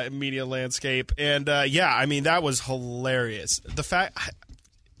media landscape. And yeah, I mean that was hilarious. The fact,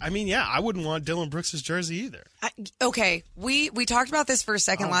 I mean, yeah, I wouldn't want Dylan Brooks' jersey either. Okay, we talked about this for a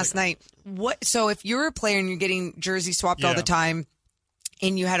second last night. What? So if you're a player and you're getting jersey swapped all Yeah. the time,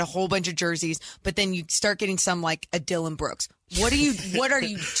 and you had a whole bunch of jerseys, but then you start getting some like a Dylan Brooks, what are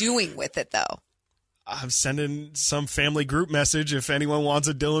you doing with it though? I'm sending some family group message if anyone wants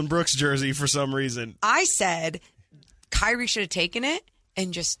a Dylan Brooks jersey for some reason. I said Kyrie should have taken it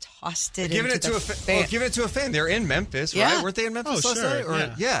and just tossed it Giving into it to the a fan. giving it to a fan. They're in Memphis, Yeah. right? Weren't they in Memphis Oh, last sure,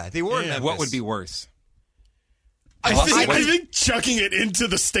 night? Or, yeah. they were in Yeah. Memphis. What would be worse? I think chucking it into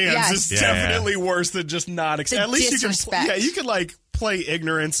the stands Yes. is Yeah, definitely worse than just not. At least you can. disrespect. Yeah, you could like play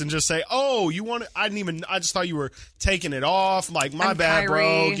ignorance and just say, "Oh, you want it? I didn't even. I just thought you were taking it off. Like my I'm bad,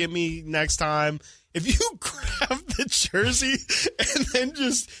 bro. Kyrie. Get me next time." If you grab the jersey and then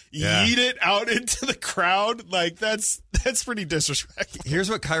just yeet it out into the crowd, like that's pretty disrespectful. Here's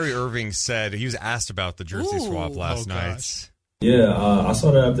what Kyrie Irving said. He was asked about the jersey swap last Oh, night. gosh. Yeah, I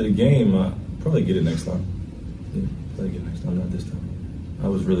saw that after the game. Probably get it next time. Yeah, probably get it next time, not this time. I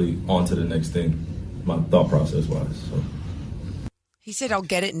was really on to the next thing, my thought process wise. So. He said, "I'll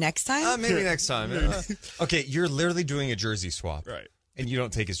get it next time." Maybe next time. Okay, you're literally doing a jersey swap. Right. And you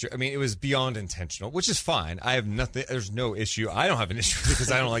don't take his jersey. I mean, it was beyond intentional, which is fine. I have nothing. There's no issue. I don't have an issue because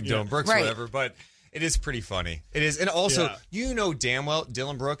I don't like Dylan Brooks or Right. whatever, but it is pretty funny. It is. And also, Yeah. you know damn well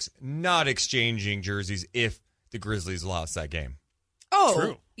Dylan Brooks not exchanging jerseys if the Grizzlies lost that game. Oh,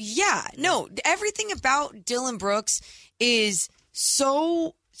 True. yeah. No, everything about Dylan Brooks is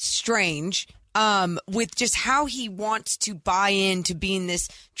so strange with just how he wants to buy into being this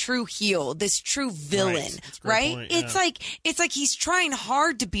true heel, this true villain, That's a great right? point, It's like he's trying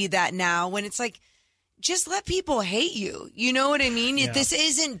hard to be that now when it's like, just let people hate you. You know what I mean? Yeah. This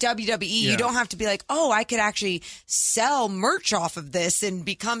isn't WWE. Yeah. You don't have to be like, oh, I could actually sell merch off of this and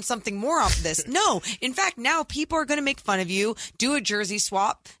become something more off of this. No. In fact, now people are going to make fun of you, do a jersey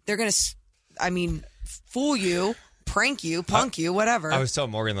swap. They're going to, fool you, prank you, punk you, whatever. I was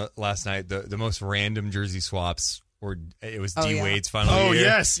telling Morgan last night the most random jersey swaps were it was D yeah. Wade's final Oh year.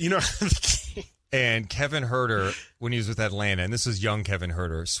 yes, you know. And Kevin Herter, when he was with Atlanta, and this was young Kevin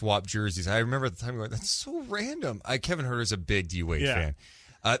Herter, swapped jerseys. I remember at the time going, that's so random. Kevin Herter's a big D Wade Yeah.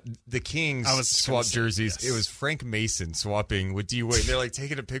 fan. The Kings I was gonna swapped say, jerseys. yes. It was Frank Mason swapping with D Wade. They're like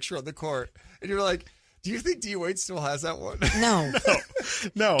taking a picture on the court. And you're like, do you think D Wade still has that one? no.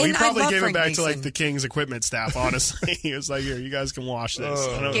 No, he And I probably love gave Frank it back to like Mason. the Kings equipment staff, honestly. He was like, here, you guys can wash this.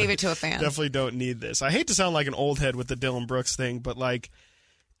 I don't- Gave it to a fan. Definitely don't need this. I hate to sound like an old head with the Dylan Brooks thing, but like,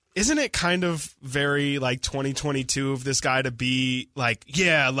 isn't it kind of very like 2022 of this guy to be like,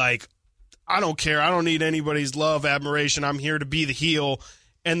 yeah, like, I don't care. I don't need anybody's love, admiration. I'm here to be the heel.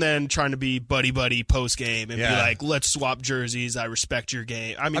 And then trying to be buddy post game and be Yeah. like, let's swap jerseys. I respect your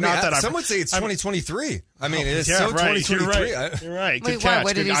game. I mean, I mean, not that some would say it's 2023. I mean, it is yeah, so right. 2023. You're right. You're right. Good Wait, catch.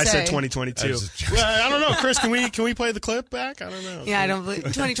 what did Good- he I say? said 2022. I was just joking. Well, I don't know, Chris. Can we play the clip back? I don't know. Yeah, I don't believe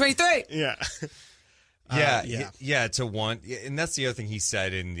 2023. Yeah. Yeah, to one. And that's the other thing he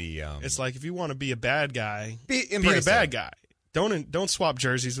said in the. It's like if you want to be a bad guy, be the embrace bad it. guy. Don't swap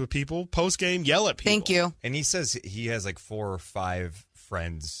jerseys with people. Post game, yell at people. Thank you. And he says he has like 4 or 5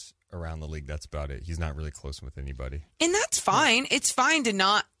 friends around the league. That's about it. He's not really close with anybody. And that's fine. It's fine to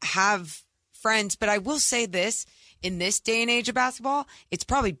not have friends, but I will say this. In this day and age of basketball, it's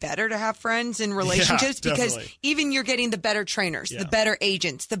probably better to have friends and relationships because even you're getting the better trainers, the better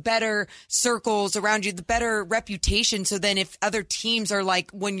agents, the better circles around you, the better reputation. So then if other teams are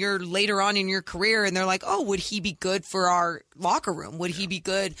like, when you're later on in your career and they're like, oh, would he be good for our locker room? Would he be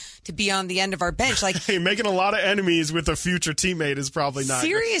good to be on the end of our bench? Like, hey, making a lot of enemies with a future teammate is probably not.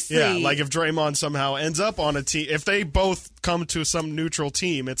 Seriously. Yeah, like if Draymond somehow ends up on a team, if they both come to some neutral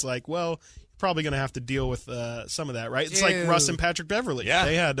team, it's like, well, probably going to have to deal with some of that, right? It's like Russ and Patrick Beverly. Yeah.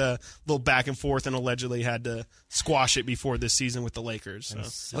 They had a little back and forth and allegedly had to squash it before this season with the Lakers.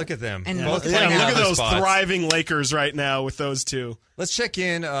 So. Look at them. And Both look playing Look in at other those spots. thriving Lakers right now with those two. Let's check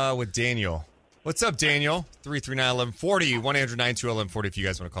in with Daniel. What's up, Daniel? 339-1140, 1-800-922-1140 if you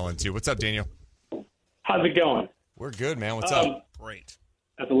guys want to call in too. What's up, Daniel? How's it going? We're good, man. What's up? Great.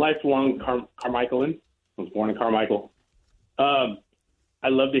 As a lifelong Carmichaelan, I was born in Carmichael. I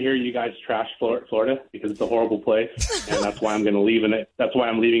love to hear you guys trash Florida because it's a horrible place, and that's why I'm going to leave in it. That's why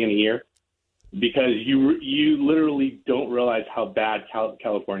I'm leaving in a year, because you literally don't realize how bad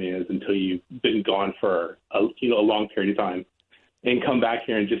California is until you've been gone for a long period of time, and come back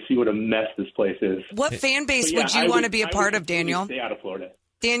here and just see what a mess this place is. what fan base would you want to be a part of, Daniel? Stay out of Florida.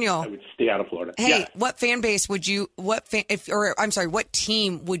 Daniel. I would stay out of Florida. Hey, Yeah. what fan base would you? What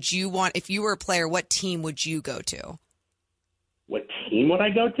team would you want if you were a player? What team would you go to? What team would I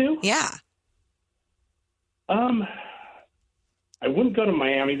go to? Yeah. I wouldn't go to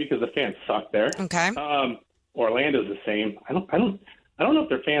Miami because the fans suck there. Okay. Orlando's the same. I don't know if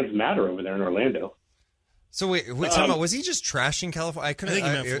their fans matter over there in Orlando. So wait, talking about, was he just trashing California? I think he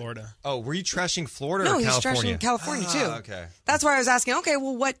meant Florida. Oh, were you trashing Florida No, or he's California? trashing California too. Okay. That's why I was asking. Okay,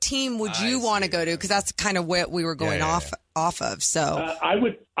 well, what team would you want to go to? Because that's kind of what we were going off of. So I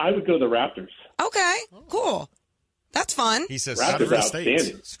would go to the Raptors. okay, cool. That's fun. He says, Raptors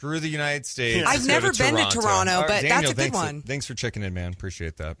outstanding. screw the United States. I've Let's go never been to Toronto, All right, but Daniel, that's a good one. Thanks for checking in, man.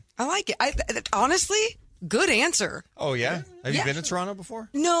 Appreciate that. I like it. Honestly, good answer. Oh, yeah? Have you Yeah. been to Toronto before?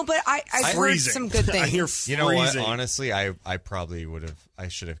 No, but I've heard Freezing. some good I things. hear You know what? freezing. Honestly, I probably would have. I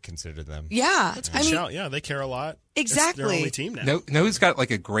should have considered them. Yeah, I mean, Shout. Yeah, they care a lot. Exactly. It's their only team now. Know who's got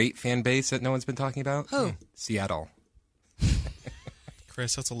like a great fan base that no one's been talking about? Who? Seattle.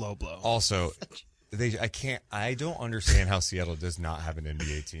 Chris, that's a low blow. Also, I don't understand how Seattle does not have an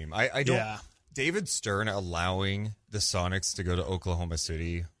NBA team. I don't. Yeah. David Stern allowing the Sonics to go to Oklahoma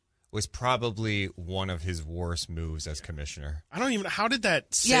City was probably one of his worst moves as commissioner. I don't even. How did that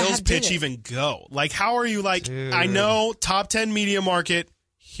Yeah, sales how did pitch it? even go? Like, how are you like? Dude. I know top 10 media market.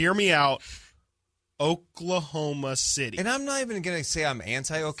 Hear me out. Oklahoma City. And I'm not even going to say I'm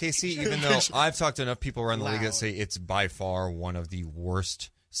anti-OKC, even though I've talked to enough people around the league that say it's by far one of the worst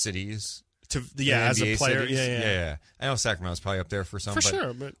cities. As a NBA player, cities. yeah. I know Sacramento's probably up there for some, For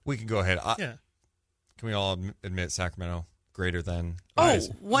sure, but we can go ahead. yeah. Can we all admit Sacramento greater than? Oh,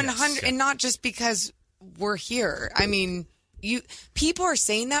 100, and not just because we're here. I mean, people are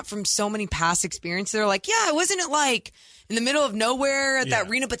saying that from so many past experiences. They're like, yeah, wasn't it like in the middle of nowhere at that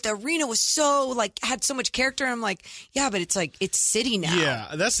arena? But the arena was so like had so much character. And I'm like, yeah, but it's like it's city now.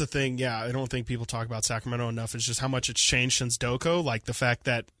 Yeah, that's the thing. Yeah, I don't think people talk about Sacramento enough. It's just how much it's changed since Doco. Like the fact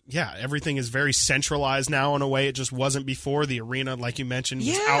that everything is very centralized now in a way it just wasn't before. The arena, like you mentioned,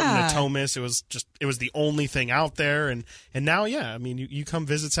 was out in Natomas. It was the only thing out there, and now, I mean, you come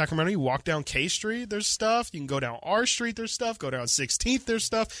visit Sacramento, you walk down K Street, there's stuff. You can go down R Street, there's stuff. Go down 16th, there's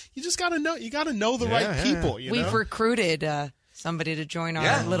stuff. You just gotta know. You gotta know the right people. You We've know? recruited somebody to join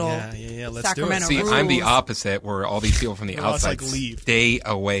our little let's Sacramento do it. See, rules. I'm the opposite, where all these people from the Well, it's outside like leave. stay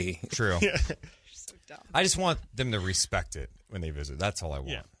away. True. I just want them to respect it when they visit. That's all I want.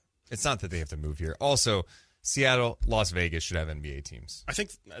 Yeah. It's not that they have to move here. Also, Seattle, Las Vegas should have NBA teams. I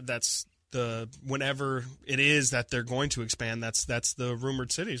think that's whenever it is that they're going to expand. That's the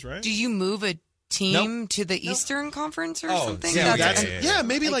rumored cities, right? Do you move a team to the Eastern Conference or something?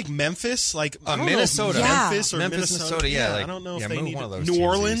 Maybe like Memphis, like I don't Minnesota. know if Memphis or Memphis, Minnesota. Yeah, I don't know if they move need one of those New teams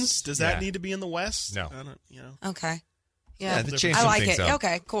Orleans. east. Does that need to be in the West? No. I don't. Okay. Yeah, they changed I some like things it. up.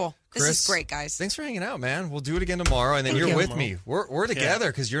 Okay, cool. This Chris, is great, guys. Thanks for hanging out, man. We'll do it again tomorrow, and then you're with me. We're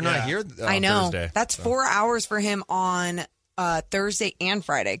together because you're not here on I know. Thursday. That's 4 hours for him on Thursday and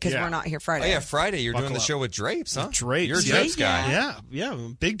Friday because we're not here Friday. Oh, yeah, Friday. You're doing the up. show with Drapes, huh? Drapes. You're a Drapes guy. Yeah,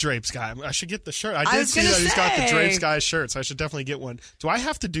 big Drapes guy. I should get the shirt. I I did was see gonna that he's got the say. Drapes guy shirt, so I should definitely get one. Do I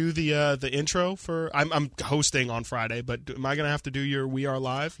have to do the intro for? I'm hosting on Friday, but am I going to have to do your We Are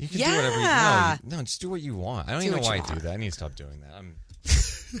Live? You can do whatever you No, just do what you want. I don't even know why I do that. I need to stop doing that.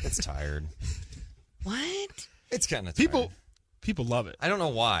 It's tired. What? It's kind of People People love it. I don't know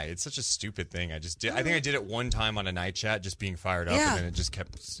why. It's such a stupid thing. I think I did it one time on a night chat, just being fired up, and then it just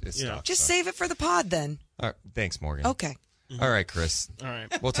kept stuck. Just save it for the pod then. All right, thanks, Morgan. Okay. All right, Chris. All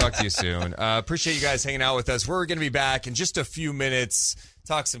right. We'll talk to you soon. Appreciate you guys hanging out with us. We're going to be back in just a few minutes.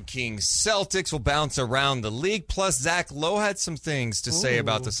 Talk some Kings. Celtics will bounce around the league. Plus, Zach Lowe had some things to say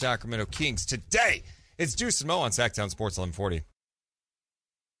about the Sacramento Kings today. It's Deuce and Mo on Sacktown Sports 1140.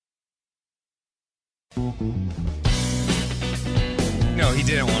 No, he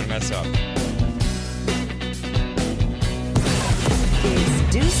didn't want to mess up.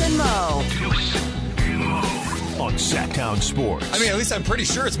 It's Deuce and Mo. On Sacktown Sports. I mean, at least I'm pretty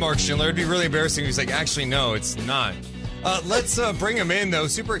sure it's Mark Schindler. It'd be really embarrassing if he's like, actually, no, it's not. Let's bring him in, though.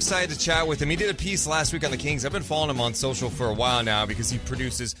 Super excited to chat with him. He did a piece last week on the Kings. I've been following him on social for a while now because he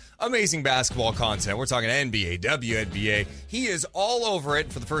produces amazing basketball content. We're talking NBA, WNBA. He is all over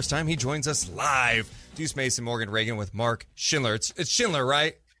it. For the first time, he joins us live. Deuce Mason, Morgan Reagan with Mark Schindler. It's Schindler,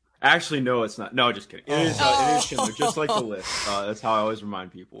 right? Actually, no, it's not. No, just kidding. It is Schindler, just like the list. That's how I always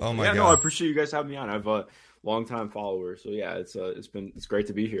remind people. Oh, my God. No, I appreciate you guys having me on. I've a longtime follower, so yeah, it's great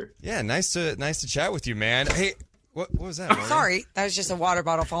to be here. Yeah, nice to chat with you, man. Hey, what was that, Morgan? Sorry, that was just a water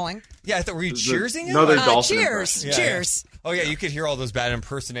bottle falling. Yeah, I thought, were you cheersing it? Another dolphin cheers. impression. Cheers. Yeah. Oh, yeah, you could hear all those bad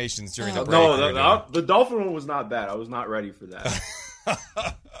impersonations during the break. No, the dolphin one was not bad. I was not ready for that.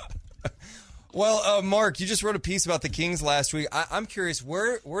 Well, Mark, you just wrote a piece about the Kings last week. I'm curious,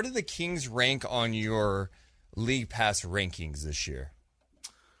 where did the Kings rank on your League Pass rankings this year?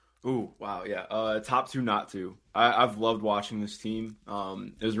 Ooh, wow, yeah. Top two, not two. I've loved watching this team.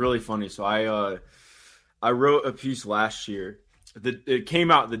 It was really funny. So I wrote a piece last year. It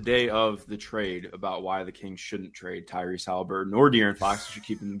came out the day of the trade about why the Kings shouldn't trade Tyrese Haliburton or De'Aaron Fox. They should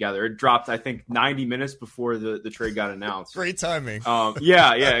keep them together. It dropped, I think, 90 minutes before the trade got announced. Great timing.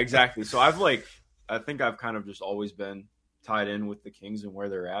 Yeah, exactly. So I think I've kind of just always been tied in with the Kings and where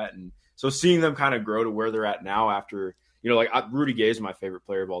they're at. And so seeing them kind of grow to where they're at now after, Rudy Gay is my favorite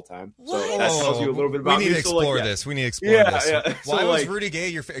player of all time. So that tells you a little bit about me. We need to explore this. Yeah. Why was Rudy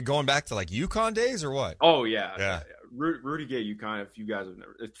Gay going back to UConn days or what? Oh, yeah. Rudy Gay, UConn, if you guys have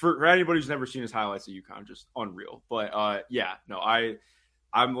never, for anybody who's never seen his highlights at UConn, just unreal. But I'm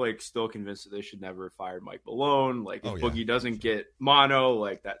still convinced that they should never have fired Mike Malone. If Boogie doesn't get mono,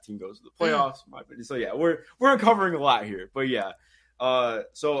 that team goes to the playoffs. In my opinion. So yeah, we're uncovering a lot here. But yeah, I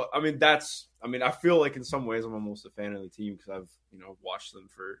feel like in some ways I'm almost a fan of the team because I've watched them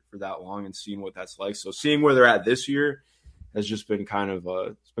for that long and seen what that's like. So seeing where they're at this year has just been kind of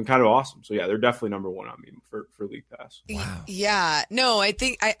awesome. So yeah, they're definitely number one on me for League Pass. Wow. Yeah. No, I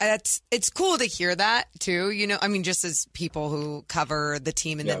think it's cool to hear that too. Just as people who cover the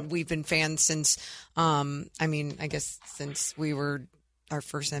team and then we've been fans since, I guess since we were our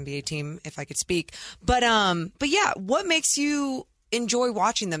first NBA team, if I could speak. But yeah, what makes you enjoy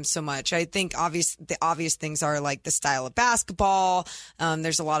watching them so much? I think the obvious things are like the style of basketball.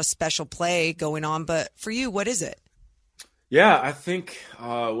 There's a lot of special play going on, but for you, what is it? Yeah, I think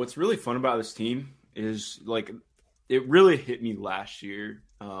what's really fun about this team is it really hit me last year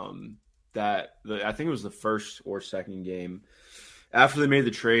I think it was the first or second game after they made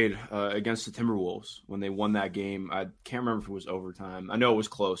the trade against the Timberwolves when they won that game. I can't remember if it was overtime. I know it was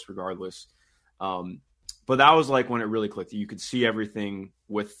close regardless. But that was when it really clicked. You could see everything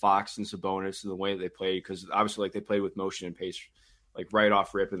with Fox and Sabonis and the way they played because obviously they played with motion and pace right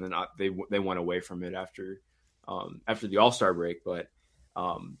off rip, and then they went away from it after the All-Star break. But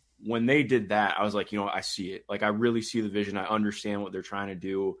when they did that, I was I see it. I really see the vision. I understand what they're trying to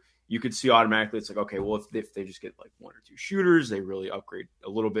do. You could see automatically it's okay, well, if they just get one or two shooters, they really upgrade a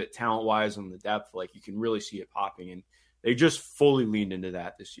little bit talent-wise on the depth. You can really see it popping. And they just fully leaned into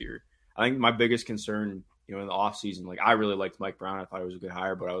that this year. I think my biggest concern, in the offseason, I really liked Mike Brown. I thought it was a good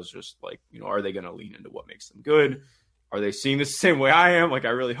hire, but I was just are they going to lean into what makes them good? Are they seeing this the same way I am? I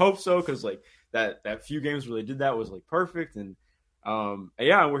really hope so because that few games where they did that was perfect. And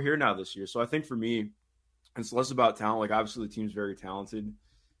we're here now this year. So I think for me, it's less about talent. Obviously the team's very talented,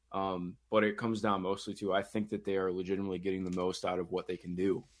 but it comes down mostly to I think that they are legitimately getting the most out of what they can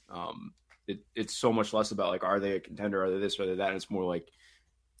do. It's so much less about are they a contender? Are they this? Are they that? And it's more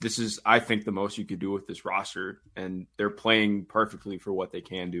this is, I think, the most you could do with this roster, and they're playing perfectly for what they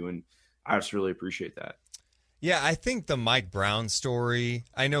can do, and I just really appreciate that. Yeah, I think the Mike Brown story,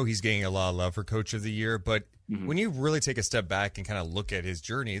 I know he's getting a lot of love for Coach of the Year, but when you really take a step back and kind of look at his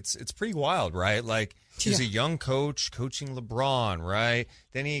journey, it's pretty wild, right? He's a young coach coaching LeBron, right?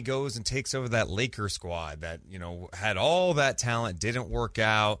 Then he goes and takes over that Lakers squad that, had all that talent, didn't work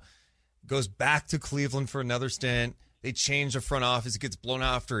out, goes back to Cleveland for another stint. They change the front office. It gets blown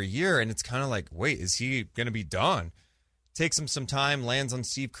out after a year, and it's kind of wait, is he going to be done? takes him some time, lands on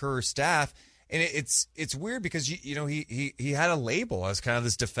Steve Kerr's staff. And it's weird because, he had a label as kind of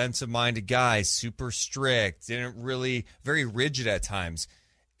this defensive-minded guy, super strict, very rigid at times.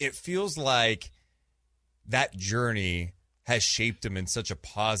 It feels like that journey has shaped him in such a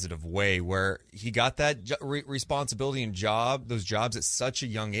positive way where he got that responsibility and those jobs at such a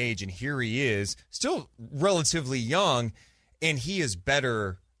young age. And here he is, still relatively young, and he is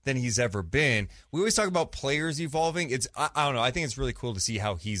better than he's ever been. We always talk about players evolving. I don't know. I think it's really cool to see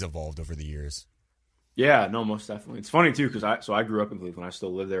how he's evolved over the years. Yeah, no, most definitely. It's funny too because I grew up in Cleveland. I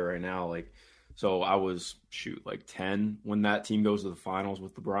still live there right now. So I was 10 when that team goes to the finals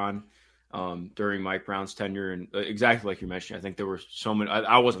with LeBron during Mike Brown's tenure, and exactly like you mentioned, I think there were so many.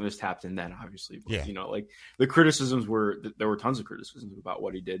 I wasn't as tapped in then, obviously, but the criticisms there were tons of criticisms about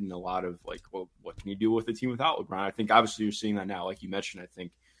what he did, and a lot of well, what can you do with a team without LeBron? I think obviously you're seeing that now, like you mentioned. I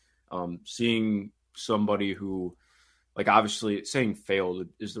think seeing somebody who, obviously saying failed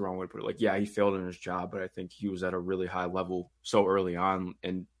is the wrong way to put it. He failed in his job, but I think he was at a really high level so early on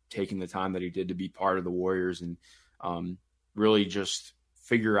and taking the time that he did to be part of the Warriors and really just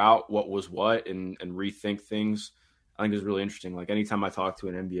figure out what was what and rethink things. I think is really interesting. Anytime I talk to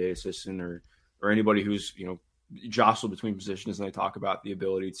an NBA assistant or anybody who's, jostled between positions, and they talk about the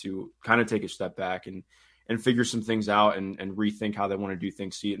ability to kind of take a step back and figure some things out and rethink how they want to do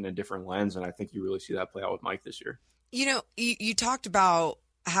things, see it in a different lens. And I think you really see that play out with Mike this year. You talked about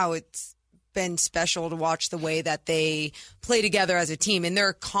how it's been special to watch the way that they play together as a team, and they're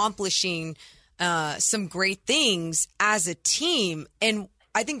accomplishing some great things as a team. And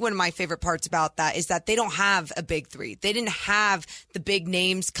I think one of my favorite parts about that is that they don't have a big three. They didn't have the big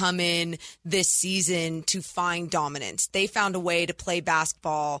names come in this season to find dominance. They found a way to play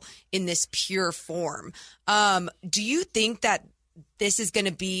basketball in this pure form. Do you think that this is going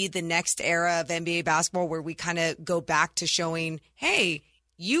to be the next era of NBA basketball where we kind of go back to showing, hey,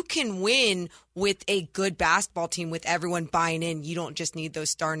 you can win with a good basketball team with everyone buying in. You don't just need those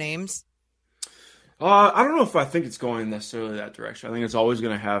star names? I don't know if I think it's going necessarily that direction. I think it's always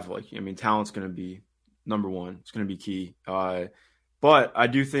going to have, talent's going to be number one. It's going to be key. But I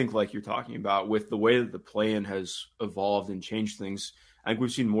do think, like you're talking about, with the way that the play-in has evolved and changed things, I think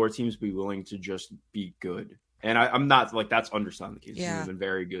we've seen more teams be willing to just be good. And I'm not that's underselling the case. Yeah. They've been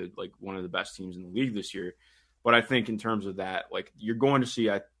very good, one of the best teams in the league this year. But I think in terms of that, you're going to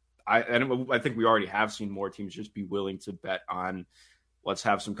see, I think we already have seen more teams just be willing to bet on, let's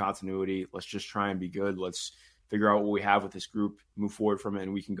have some continuity. Let's just try and be good. Let's figure out what we have with this group, move forward from it,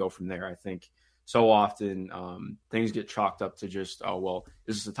 and we can go from there. I think so often things get chalked up to just,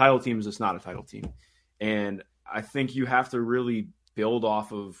 is this a title team? Is this not a title team? And I think you have to really build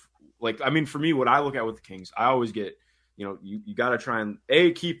off of, for me, what I look at with the Kings, I always get, you got to try and,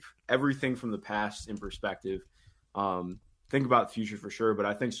 keep everything from the past in perspective. Think about the future for sure, but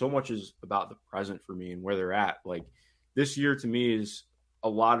I think so much is about the present for me and where they're at. This year to me is a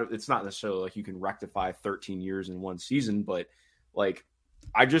lot of, it's not necessarily you can rectify 13 years in one season, but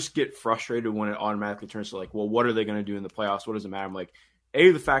I just get frustrated when it automatically turns to what are they going to do in the playoffs? What does it matter?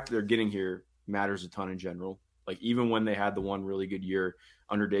 I'm the fact that they're getting here matters a ton in general. Even when they had the one really good year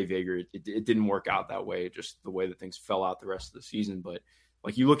under Dave Yeager, it didn't work out that way. Just the way that things fell out the rest of the season. But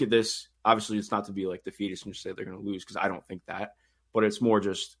you look at this, obviously it's not to be defeatist and just say they're going to lose, because I don't think that. But it's more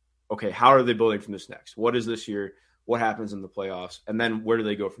just, okay, how are they building from this next? What is this year? What happens in the playoffs? And then where do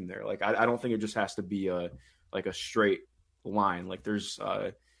they go from there? I don't think it just has to be a straight line. There's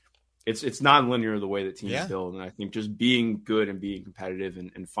it's non-linear the way that teams build. And I think just being good and being competitive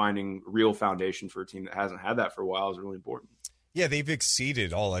and finding real foundation for a team that hasn't had that for a while is really important. Yeah, they've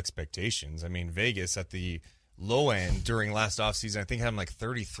exceeded all expectations. Vegas at the low end during last offseason, I think had them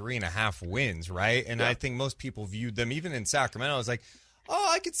 33.5 wins, right? And I think most people viewed them, even in Sacramento, as I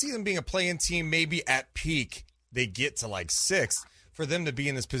could see them being a play-in team. Maybe at peak they get to 6th. For them to be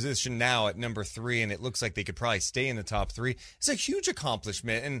in this position now at number 3, and it looks like they could probably stay in the top 3, it's a huge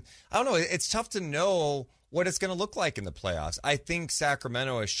accomplishment. And I don't know, it's tough to know what it's going to look like in the playoffs. I think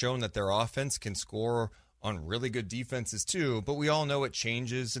Sacramento has shown that their offense can score on really good defenses too, but we all know it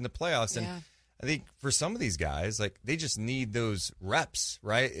changes in the playoffs. And I think for some of these guys, they just need those reps,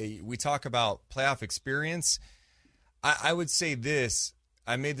 right? We talk about playoff experience. I would say this.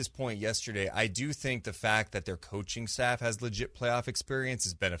 I made this point yesterday. I do think the fact that their coaching staff has legit playoff experience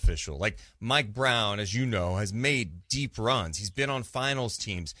is beneficial. Mike Brown, as you know, has made deep runs. He's been on finals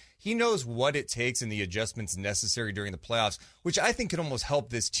teams. He knows what it takes and the adjustments necessary during the playoffs, which I think could almost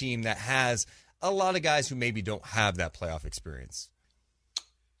help this team that has a lot of guys who maybe don't have that playoff experience.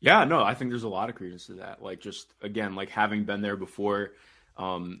 Yeah, no, I think there's a lot of credence to that. Just, again, having been there before,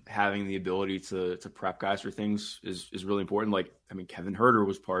 having the ability to prep guys for things is really important. Like, I mean, Kevin Huerter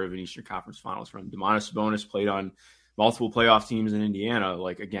was part of an Eastern Conference Finals run. Domantas Sabonis played on multiple playoff teams in Indiana.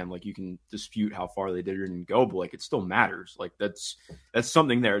 Like, again, like you can dispute how far they didn't go, but like it still matters. Like that's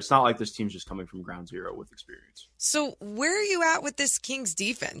something there. It's not like this team's just coming from ground zero with experience. So where are you at with this Kings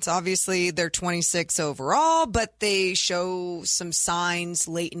defense? Obviously they're 26 overall, but they show some signs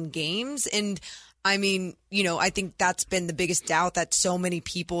late in games. And I mean, you know, I think that's been the biggest doubt that so many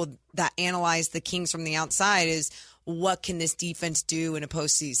people that analyze the Kings from the outside is, what can this defense do in a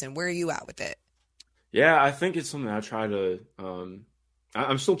postseason? Where are you at with it? Yeah, I think it's something I try to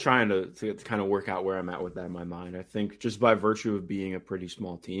I'm still trying to kind of work out where I'm at with that in my mind. I think just by virtue of being a pretty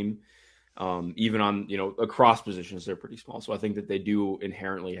small team, even on, you know, across positions, they're pretty small. So I think that they do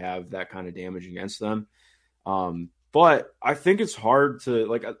inherently have that kind of damage against them. But I think it's hard to,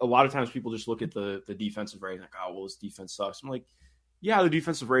 like, a lot of times people just look at the defensive rating like, oh, well, this defense sucks. I'm like, yeah, the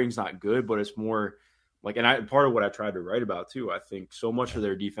defensive rating's not good, but it's more like, and part of what I tried to write about too, I think so much of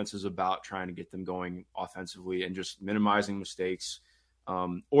their defense is about trying to get them going offensively and just minimizing mistakes,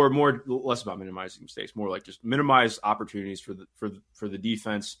 or less about minimizing mistakes, more like just minimize opportunities for the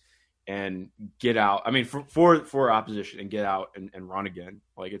defense and get out. I mean, for opposition, and get out and run again.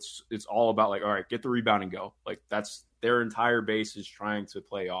 Like it's all about like, all right, get the rebound and go. Like that's their entire base is trying to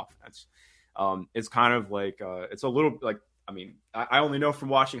play offense. It's kind of like it's a little like, I mean, I only know from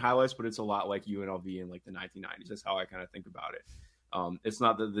watching highlights, but it's a lot like UNLV in like the 1990s. That's how I kind of think about it. It's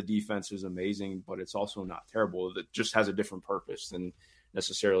not that the defense is amazing, but it's also not terrible. It just has a different purpose than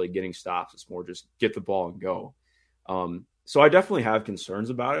necessarily getting stops. It's more just get the ball and go. So I definitely have concerns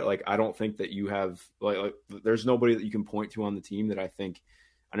about it. Like, I don't think that you have like there's nobody that you can point to on the team that I think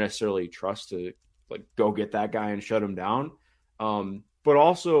I necessarily trust to like go get that guy and shut him down. But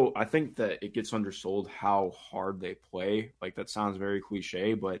also, I think that it gets undersold how hard they play. Like, that sounds very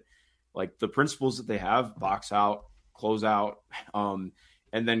cliche, but like the principles that they have, box out, close out, and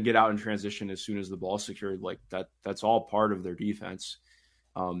then get out in transition as soon as the ball's secured, like that's all part of their defense.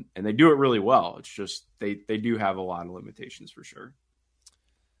 And they do it really well. It's just they do have a lot of limitations for sure.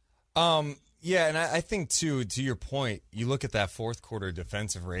 Yeah, and I think, too, to your point, you look at that fourth quarter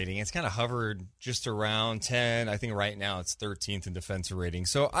defensive rating, it's kind of hovered just around 10. I think right now it's 13th in defensive rating.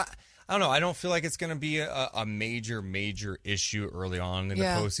 So, I don't know. I don't feel like it's going to be a major issue early on in the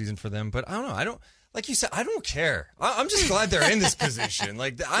postseason for them. But I don't know. Like you said, I don't care. I'm just glad they're in this position.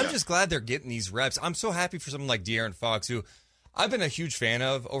 Like, I'm just glad they're getting these reps. I'm so happy for someone like De'Aaron Fox, who I've been a huge fan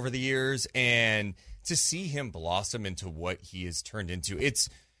of over the years. And to see him blossom into what he has turned into,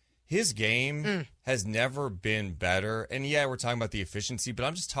 his game has never been better. And yeah, we're talking about the efficiency, but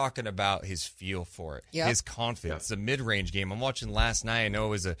I'm just talking about his feel for it, his confidence, the mid-range game. I'm watching last night. I know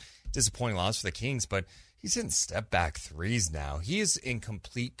it was a disappointing loss for the Kings, but he's hitting step-back threes now. He is in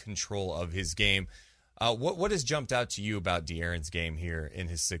complete control of his game. What has jumped out to you about De'Aaron's game here in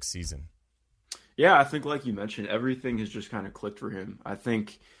his sixth season? Yeah, I think like you mentioned, everything has just kind of clicked for him. I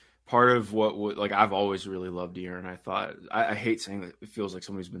think part of what like I've always really loved De'Aaron. I thought I hate saying that it feels like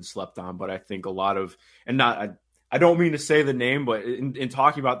somebody's been slept on, but I think a lot of, and not I don't mean to say the name, but in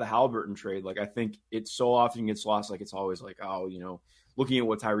talking about the Halliburton trade, like I think it so often gets lost. Like it's always like, oh, you know, looking at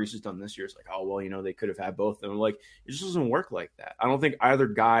what Tyrese has done this year, it's like, oh well, you know, they could have had both of them. Like it just doesn't work like that. I don't think either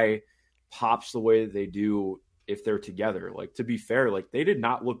guy pops the way that they do if they're together. Like, to be fair, like they did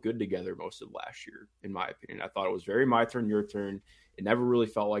not look good together most of last year, in my opinion. I thought it was very my turn, your turn. It never really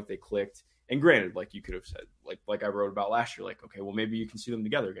felt like they clicked. And granted, like you could have said, like I wrote about last year, like, okay, well, maybe you can see them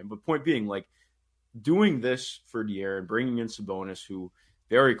together again. But point being, like, doing this for De'Aaron, bringing in Sabonis, who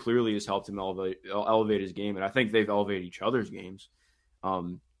very clearly has helped him elevate his game, and I think they've elevated each other's games.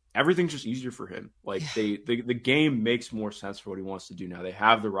 Everything's just easier for him. Like the game makes more sense for what he wants to do now. They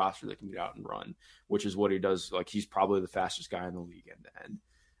have the roster that can get out and run, which is what he does. Like he's probably the fastest guy in the league end to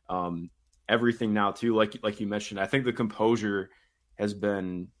end. Everything now too, like you mentioned, I think the composure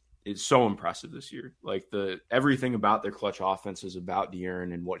it's so impressive this year. Like everything about their clutch offense is about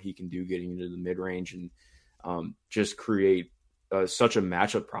De'Aaron and what he can do getting into the mid range and just create such a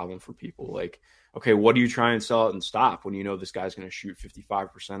matchup problem for people. Like, okay, what do you try and sell it and stop when you know this guy's going to shoot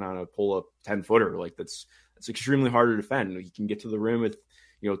 55% on a pull-up 10-footer? Like that's extremely hard to defend. He can get to the rim with,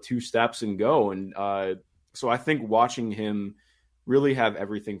 you know, 2 steps and go. And so I think watching him really have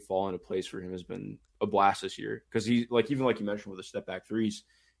everything fall into place for him has been a blast this year, because he, like, even like you mentioned with the step back threes,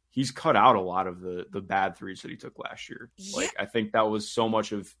 he's cut out a lot of the bad threes that he took last year. Yeah. Like I think that was so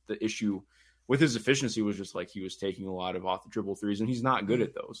much of the issue with his efficiency was just like he was taking a lot of off the dribble threes, and he's not good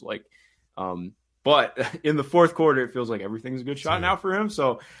at those. Like But in the fourth quarter, it feels like everything's a good shot now for him.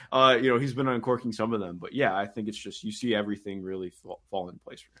 So, he's been uncorking some of them. But yeah, I think it's just you see everything really fall in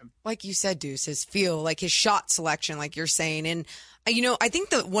place for him. Like you said, Deuce, his feel, like his shot selection, like you're saying. And, I think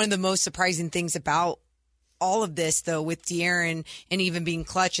that one of the most surprising things about all of this, though, with De'Aaron and even being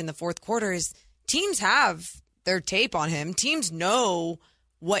clutch in the fourth quarter is teams have their tape on him. Teams know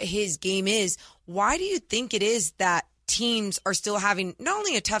what his game is. Why do you think it is that teams are still having not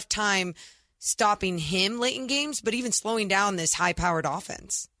only a tough time stopping him late in games, but even slowing down this high-powered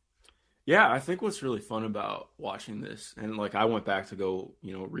offense? Yeah, I think what's really fun about watching this, and I went back to go,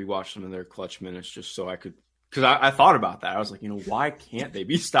 rewatch some of their clutch minutes just so I could, because I thought about that. I was like, why can't they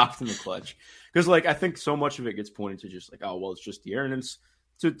be stopped in the clutch? Because I think so much of it gets pointed to just it's just De'Aaron. And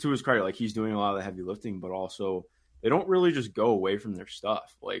to his credit, he's doing a lot of the heavy lifting, but also they don't really just go away from their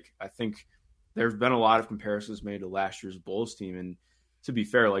stuff. I think there's been a lot of comparisons made to last year's Bulls team, and to be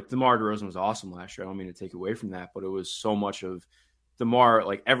fair, DeMar DeRozan was awesome last year. I don't mean to take away from that, but it was so much of DeMar,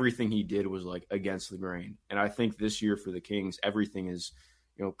 everything he did was against the grain. And I think this year for the Kings, everything is,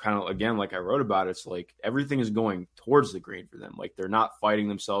 kind of again, I wrote about, it's everything is going towards the grain for them. They're not fighting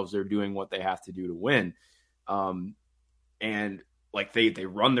themselves. They're doing what they have to do to win. And they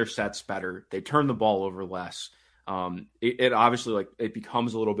run their sets better. They turn the ball over less. It obviously it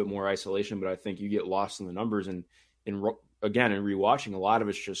becomes a little bit more isolation, but I think you get lost in the numbers and again, in rewatching, a lot of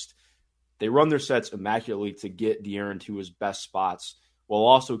it's just they run their sets immaculately to get De'Aaron to his best spots while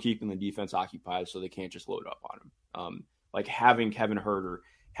also keeping the defense occupied so they can't just load up on him. Having Kevin Huerter,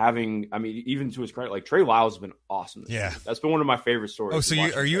 even to his credit, Trey Lyles has been awesome. Yeah. That's been one of my favorite stories. Oh, so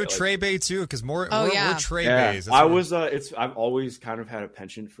are you a Trey Bay too? Because we're Trey Bays. I've always kind of had a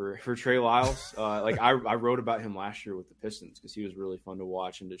penchant for Trey Lyles. I wrote about him last year with the Pistons because he was really fun to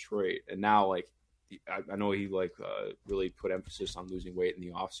watch in Detroit. And now I know he really put emphasis on losing weight in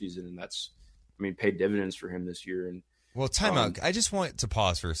the offseason, and that's paid dividends for him this year. And well, time out. I just want to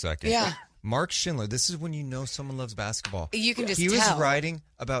pause for a second. Yeah. Mark Schindler, this is when someone loves basketball. You can just He tell. was writing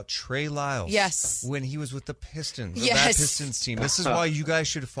about Trey Lyles. Yes. When he was with the Pistons. Yes. That Pistons team. This is why you guys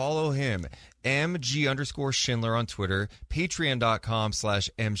should follow him. MG_Schindler on Twitter.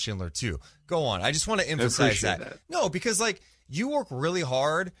 Patreon.com/MSchindler2. Go on. I just want to emphasize that. No, because you work really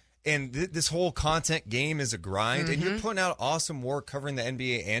hard. And this whole content game is a grind, and you're putting out awesome work covering the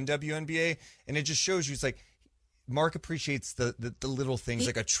NBA and WNBA, and it just shows you Mark appreciates the little things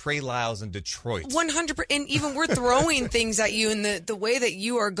like a Trey Lyles in Detroit. 100%. And even we're throwing things at you, and the way that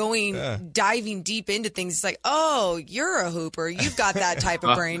you are diving deep into things, it's oh, you're a hooper. You've got that type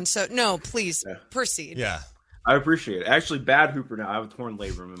of brain. So, no, please proceed. Yeah. I appreciate it. Actually, bad hooper now. I have a torn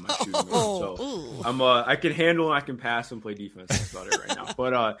labrum in my shoe. So I can handle and I can pass and play defense. That's about it right now.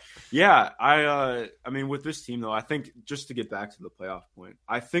 But with this team though, I think just to get back to the playoff point,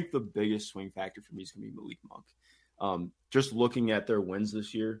 I think the biggest swing factor for me is going to be Malik Monk. Just looking at their wins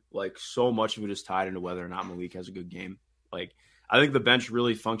this year, so much of it is tied into whether or not Malik has a good game. I think the bench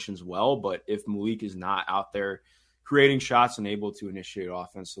really functions well, but if Malik is not out there creating shots and able to initiate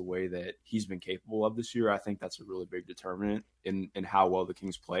offense the way that he's been capable of this year, I think that's a really big determinant in how well the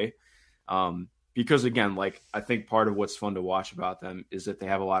Kings play. Because again, I think part of what's fun to watch about them is that they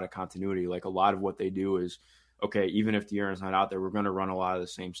have a lot of continuity. A lot of what they do is, okay, even if De'Aaron's not out there, we're going to run a lot of the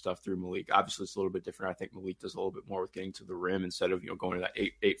same stuff through Malik. Obviously, it's a little bit different. I think Malik does a little bit more with getting to the rim instead of going to that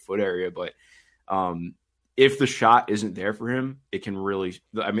 8-foot area. But if the shot isn't there for him, it can really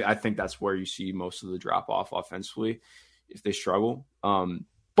 – I think that's where you see most of the drop-off offensively if they struggle.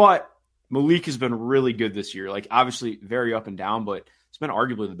 But Malik has been really good this year. Obviously, very up and down, but it's been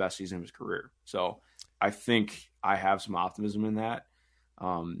arguably the best season of his career. So I think I have some optimism in that.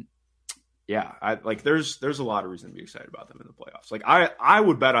 There's a lot of reason to be excited about them in the playoffs. I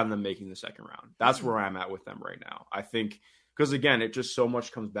would bet on them making the second round. That's where I'm at with them right now. I think because again, it just so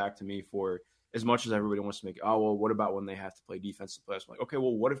much comes back to me for as much as everybody wants to make. Oh well, what about when they have to play defense in the playoffs? I'm okay,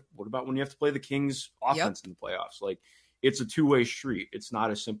 well, what about when you have to play the Kings offense in the playoffs? It's a two-way street. It's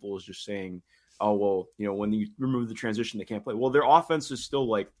not as simple as just saying, oh well, when you remove the transition, they can't play. Well, their offense is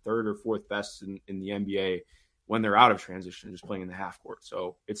still third or fourth best in the NBA. When they're out of transition, just playing in the half court.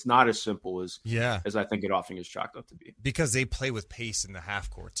 So it's not as simple as I think it often is chalked up to be. Because they play with pace in the half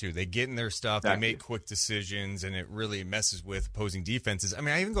court too. They get in their stuff, They make quick decisions, and it really messes with opposing defenses.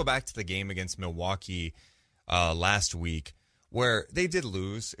 I even go back to the game against Milwaukee last week where they did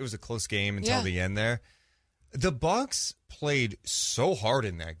lose. It was a close game until the end there. The Bucks played so hard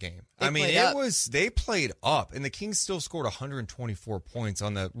in that game. They played up, and the Kings still scored 124 points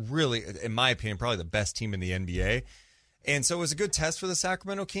on the really, in my opinion, probably the best team in the NBA. And so it was a good test for the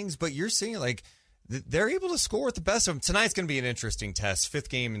Sacramento Kings, but you're seeing they're able to score with the best of them. Tonight's going to be an interesting test. 5th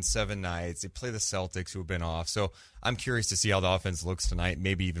game in 7 nights. They play the Celtics, who have been off. So I'm curious to see how the offense looks tonight,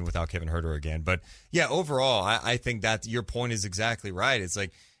 maybe even without Kevin Huerter again. But, yeah, overall, I think that your point is exactly right. It's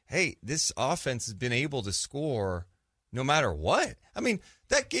like, hey, this offense has been able to score no matter what. I mean,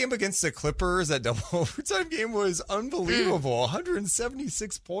 that game against the Clippers, that double overtime game was unbelievable.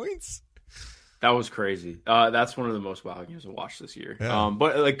 176 points. That was crazy. That's one of the most wild games I've watched this year. Yeah.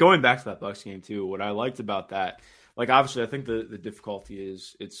 But like going back to that Bucks game too, what I liked about that, like obviously I think the difficulty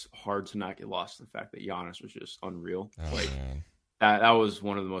is it's hard to not get lost in the fact that Giannis was just unreal. Man. That was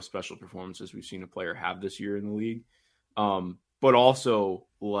one of the most special performances we've seen a player have this year in the league. But also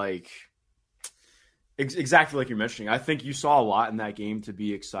like exactly like you're mentioning, I think you saw a lot in that game to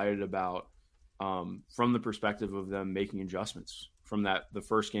be excited about from the perspective of them making adjustments from the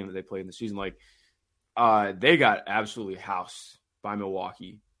first game that they played in the season. Like they got absolutely housed by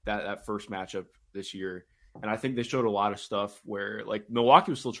Milwaukee that first matchup this year. And I think they showed a lot of stuff where like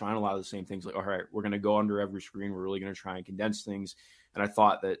Milwaukee was still trying a lot of the same things. Like, all right, we're going to go under every screen. We're really going to try and condense things. And I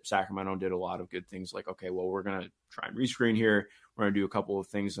thought that Sacramento did a lot of good things. Like, okay, well, we're going to try and rescreen here. We're going to do a couple of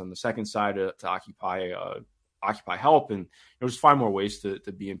things on the second side to occupy help. And there's find more ways to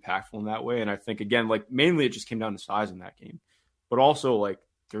be impactful in that way. And I think, again, like mainly it just came down to size in that game. But also, like,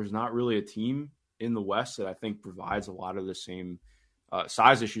 there's not really a team in the West that I think provides a lot of the same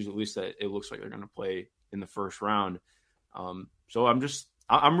size issues, at least that it looks like they're going to play in the first round. So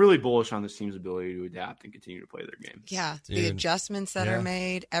I'm really bullish on this team's ability to adapt and continue to play their game. Yeah, the adjustments that are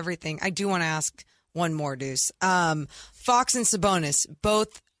made, everything. I do want to ask one more, Deuce. Fox and Sabonis,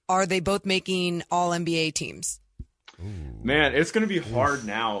 are they both making All-NBA teams? Ooh. Man, it's going to be hard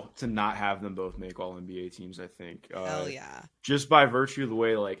now to not have them both make All-NBA teams, I think. Hell yeah. Just by virtue of the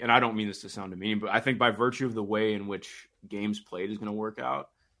way, like, and I don't mean this to sound mean, but I think by virtue of the way in which games played is going to work out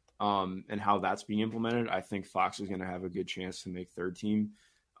and how that's being implemented, I think Fox is going to have a good chance to make third team.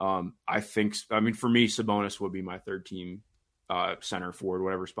 For me, Sabonis would be my third team center forward,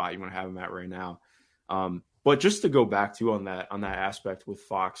 whatever spot you want to have him at right now. But just to go back to on that aspect with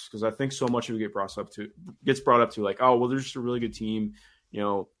Fox, because I think so much of it gets brought up to like, oh, well, they're just a really good team. You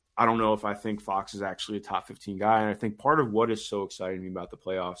know, I don't know if I think Fox is actually a top 15 guy. And I think part of what is so exciting to me about the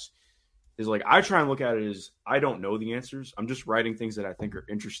playoffs is like, I try and look at it as I don't know the answers. I'm just writing things that I think are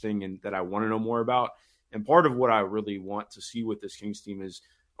interesting and that I want to know more about. And part of what I really want to see with this Kings team is,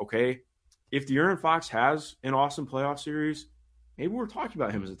 okay, if De'Aaron Fox has an awesome playoff series, maybe we're talking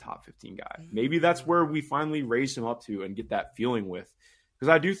about him as a top 15 guy. Maybe that's where we finally raise him up to and get that feeling with. Because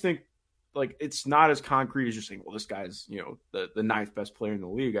I do think, like, it's not as concrete as just saying, well, this guy's, you know, the ninth best player in the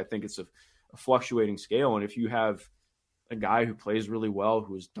league. I think it's a fluctuating scale. And if you have a guy who plays really well,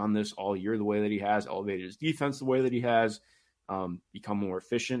 who has done this all year the way that he has, elevated his defense the way that he has, become more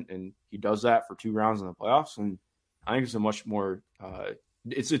efficient, and he does that for 2 rounds in the playoffs, and I think it's a much more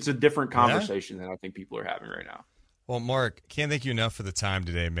it's a different conversation than I think people are having right now. Well, Mark, can't thank you enough for the time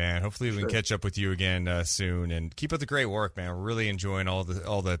today, man. Hopefully we can catch up with you again soon, and keep up the great work, man. We're really enjoying all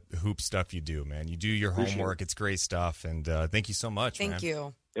the hoop stuff you do, man. You do your homework. It's great stuff, and thank you so much, man. Thank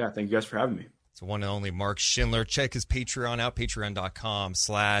you. Yeah, thank you guys for having me. It's the one and only Mark Schindler. Check his Patreon out,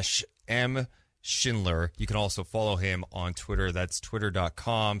 patreon.com/mschindler. You can also follow him on Twitter. That's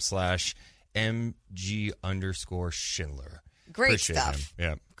twitter.com/MG_Schindler. Great Appreciate stuff. him.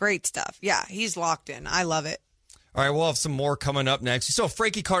 Yeah. Great stuff. Yeah, he's locked in. I love it. All right, we'll have some more coming up next. You saw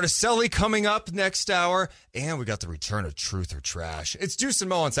Frankie Cardicelli coming up next hour, and we got the return of Truth or Trash. It's Deuce and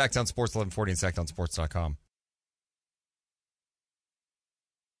Mo on Sacktown Sports 1140 and SacktownSports.com.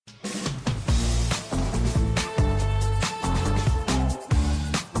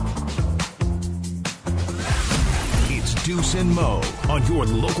 It's Deuce and Mo on your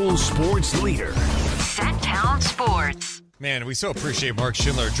local sports leader. Sacktown Sports. Man, we so appreciate Mark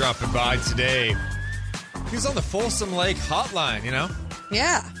Schindler dropping by today. He's on the Folsom Lake hotline, you know?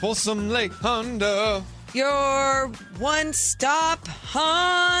 Yeah. Folsom Lake Honda. Your one-stop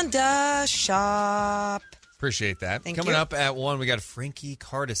Honda shop. Appreciate that. Coming up at 1, we got Frankie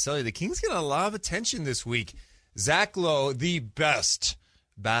Cardicelli. The Kings get a lot of attention this week. Zach Lowe, the best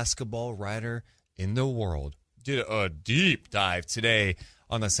basketball writer in the world, did a deep dive today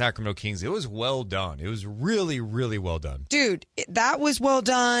on the Sacramento Kings. It was well done. It was really, really well done. Dude, that was well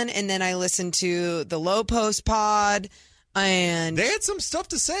done. And then I listened to the Low Post pod, and they had some stuff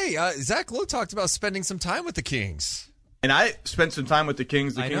to say. Zach Lowe talked about spending some time with the Kings. And I spent some time with the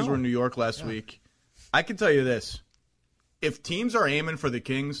Kings. The Kings were in New York last week. I can tell you this. If teams are aiming for the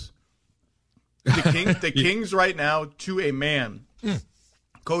Kings, the Kings right now, to a man,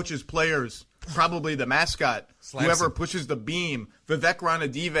 coaches, players, probably the mascot, whoever pushes the beam, Vivek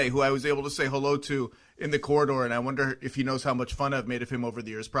Ranadive, who I was able to say hello to in the corridor, and I wonder if he knows how much fun I've made of him over the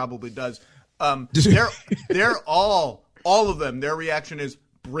years. Probably does. They're all of them. Their reaction is,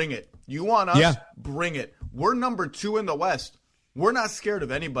 bring it. You want us? Yeah. Bring it. We're number 2 in the West. We're not scared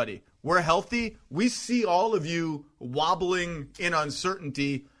of anybody. We're healthy. We see all of you wobbling in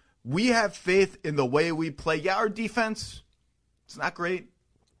uncertainty. We have faith in the way we play. Yeah, our defense, it's not great.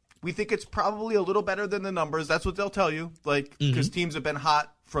 We think it's probably a little better than the numbers. That's what they'll tell you, because teams have been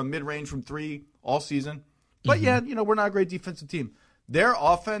hot from mid-range from 3 all season. But we're not a great defensive team. Their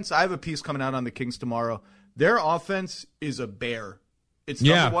offense, I have a piece coming out on the Kings tomorrow. Their offense is a bear. It's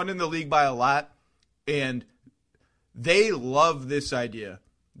number 1 in the league by a lot, and they love this idea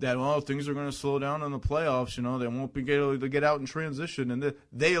that, things are going to slow down in the playoffs. They won't be able to get out in transition, and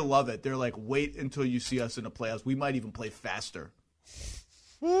they love it. They're like, wait until you see us in the playoffs. We might even play faster.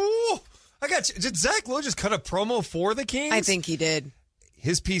 Ooh, I got you. Did Zach Lowe just cut a promo for the Kings? I think he did.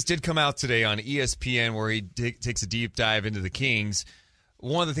 His piece did come out today on ESPN where he takes a deep dive into the Kings.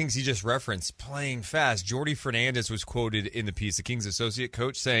 One of the things he just referenced, playing fast. Jordy Fernandez was quoted in the piece, the Kings associate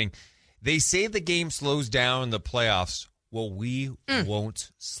coach, saying, they say the game slows down in the playoffs. Well, we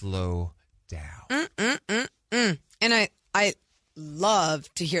won't slow down. And I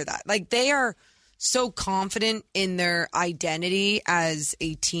love to hear that. Like, they are so confident in their identity as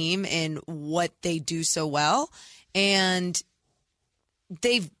a team and what they do so well. And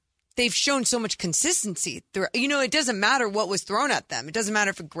they've shown so much consistency. It doesn't matter what was thrown at them. It doesn't matter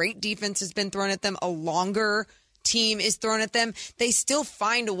if a great defense has been thrown at them, a longer team is thrown at them. They still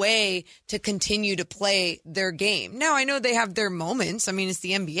find a way to continue to play their game. Now, I know they have their moments. I mean, it's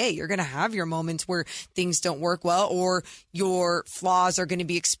the NBA. You're going to have your moments where things don't work well or your flaws are going to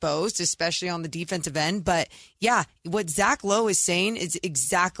be exposed, especially on the defensive end. But yeah, what Zach Lowe is saying is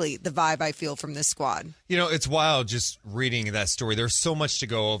exactly the vibe I feel from this squad. It's wild just reading that story. There's so much to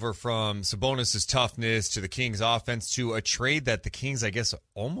go over, from Sabonis' toughness to the Kings' offense to a trade that the Kings, I guess,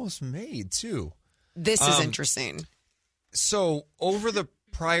 almost made too. This is interesting. So, over the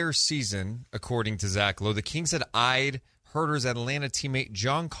prior season, according to Zach Lowe, the Kings had eyed Herter's Atlanta teammate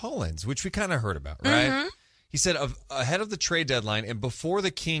John Collins, which we kind of heard about, right? Mm-hmm. He said ahead of the trade deadline and before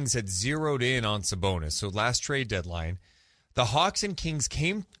the Kings had zeroed in on Sabonis, so last trade deadline, the Hawks and Kings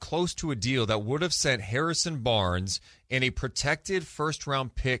came close to a deal that would have sent Harrison Barnes and a protected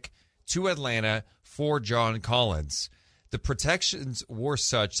first-round pick to Atlanta for John Collins. The protections were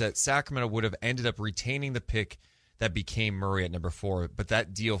such that Sacramento would have ended up retaining the pick that became Murray at number 4, but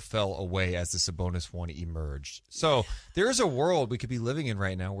that deal fell away as the Sabonis one emerged. So there is a world we could be living in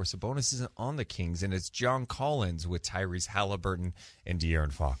right now where Sabonis isn't on the Kings, and it's John Collins with Tyrese Halliburton and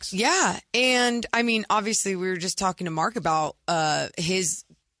De'Aaron Fox. Yeah, and I mean, obviously we were just talking to Mark about his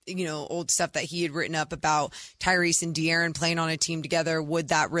old stuff that he had written up about Tyrese and De'Aaron playing on a team together. Would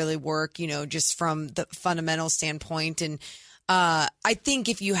that really work, just from the fundamental standpoint? And I think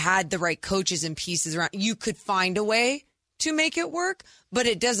if you had the right coaches and pieces around, you could find a way to make it work. But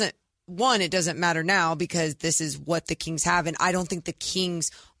it doesn't matter now because this is what the Kings have. And I don't think the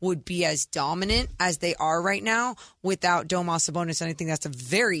Kings would be as dominant as they are right now without Domas Sabonis. And I think that's a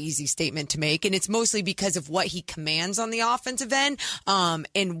very easy statement to make. And it's mostly because of what he commands on the offensive end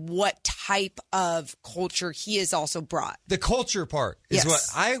and what type of culture he has also brought. The culture part is what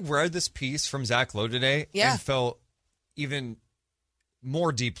I read this piece from Zach Lowe today and felt even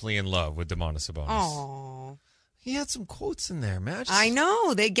more deeply in love with Domantas Sabonis. Aww. He had some quotes in there, man. I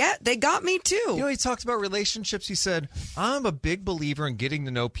know. They got me too. He talks about relationships. He said, I'm a big believer in getting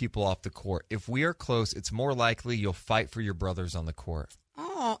to know people off the court. If we are close, it's more likely you'll fight for your brothers on the court.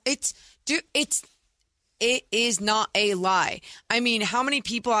 Oh, it is not a lie. I mean, how many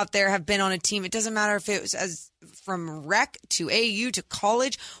people out there have been on a team? It doesn't matter if it was from rec to AU to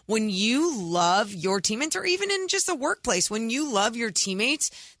college. When you love your teammates, or even in just the workplace, when you love your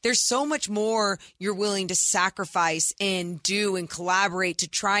teammates, there's so much more you're willing to sacrifice and do and collaborate to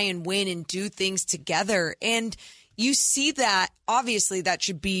try and win and do things together. And you see that, obviously, that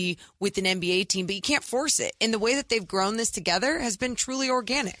should be with an NBA team, but you can't force it. And the way that they've grown this together has been truly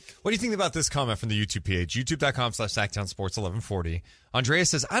organic. What do you think about this comment from the YouTube page? YouTube.com/SacktownSports1140. Andrea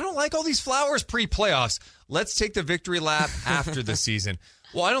says, I don't like all these flowers pre-playoffs. Let's take the victory lap after the season.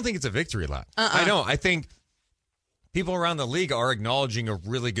 Well, I don't think it's a victory lap. I don't. I think people around the league are acknowledging a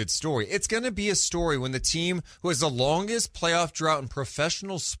really good story. It's going to be a story when the team who has the longest playoff drought in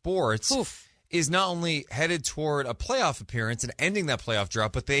professional sports is not only headed toward a playoff appearance and ending that playoff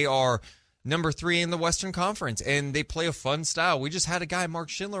drought, but they are number 3 in the Western Conference, and they play a fun style. We just had a guy, Mark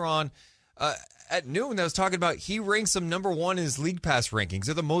Schindler, on at noon that was talking about he ranks them number 1 in his league pass rankings.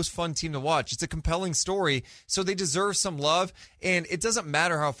 They're the most fun team to watch. It's a compelling story, so they deserve some love. And it doesn't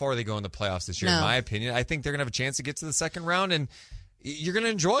matter how far they go in the playoffs this year, in my opinion. I think they're going to have a chance to get to the second round, and you're going to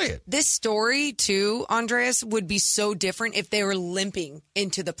enjoy it. This story, too, Andreas, would be so different if they were limping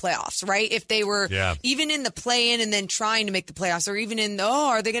into the playoffs, right? If they were even in the play-in and then trying to make the playoffs, or even in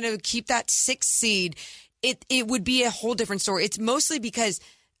are they going to keep that 6th seed? It would be a whole different story. It's mostly because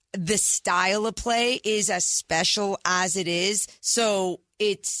the style of play is as special as it is. So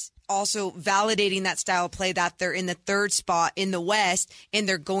it's also validating that style of play that they're in the 3rd spot in the West and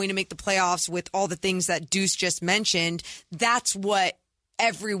they're going to make the playoffs with all the things that Deuce just mentioned. That's what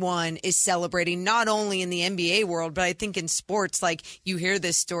everyone is celebrating, not only in the NBA world, but I think in sports. Like, you hear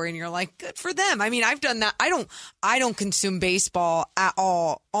this story and you're like, good for them. I mean, I've done that. I don't consume baseball at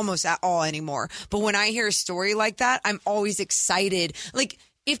all, almost at all anymore. But when I hear a story like that, I'm always excited. Like,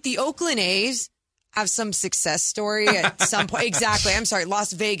 if the Oakland A's have some success story at some point. Exactly. I'm sorry,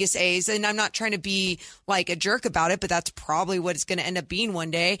 Las Vegas A's. And I'm not trying to be like a jerk about it, but that's probably what it's going to end up being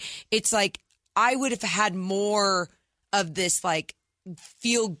one day. It's like, I would have had more of this like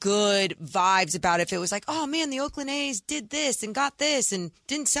feel good vibes about it if it was like, oh man, the Oakland A's did this and got this and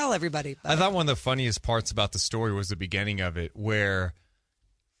didn't sell everybody. But I thought one of the funniest parts about the story was the beginning of it, where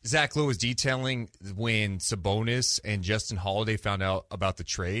Zach Lowe was detailing when Sabonis and Justin Holiday found out about the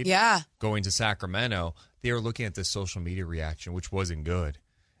trade going to Sacramento. They were looking at the social media reaction, which wasn't good.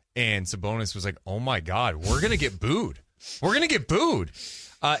 And Sabonis was like, oh, my God, we're going to get booed. We're going to get booed.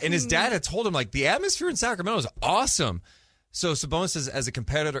 And his dad had told him, like, the atmosphere in Sacramento is awesome. So Sabonis says, as a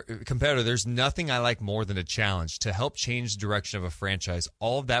competitor, there's nothing I like more than a challenge to help change the direction of a franchise.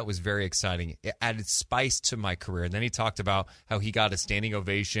 All of that was very exciting. It added spice to my career. And then he talked about how he got a standing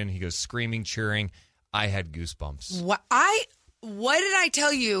ovation. He goes screaming, cheering. I had goosebumps. What did I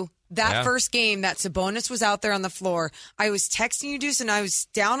tell you that first game that Sabonis was out there on the floor? I was texting you, Deuce, and I was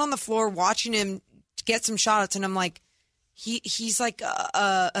down on the floor watching him get some shots, and I'm like, He's like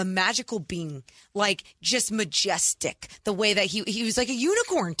a magical being, like just majestic. The way that he was like a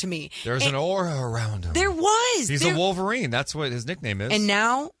unicorn to me. There's an aura around him. There was. He's a Wolverine. That's what his nickname is. And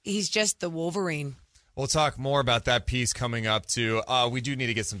now he's just the Wolverine. We'll talk more about that piece coming up, too. We do need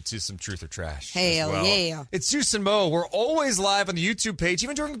to get to some truth or trash. Hell yeah. It's Deuce and Mo. We're always live on the YouTube page,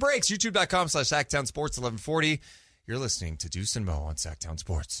 even during the breaks. YouTube.com/SacktownSports 1140. You're listening to Deuce and Mo on Sacktown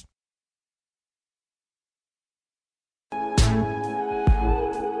Sports.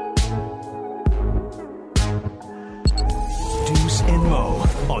 Deuce and Mo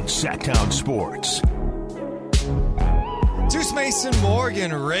on Sacktown Sports. Deuce, Mason,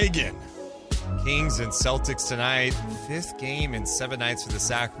 Morgan, Reagan. Kings and Celtics tonight. 5th game in 7 nights for the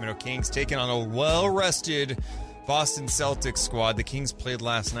Sacramento Kings, taking on a well-rested Boston Celtics squad. The Kings played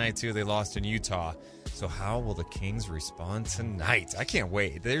last night, too. They lost in Utah. So how will the Kings respond tonight? I can't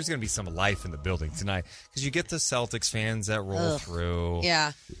wait. There's going to be some life in the building tonight because you get the Celtics fans that roll through.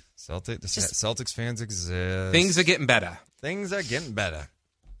 Yeah. Celtics fans exist. Things are getting better. Things are getting better.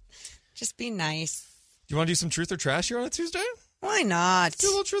 Just be nice. Do you want to do some truth or trash here on a Tuesday? Why not? Do a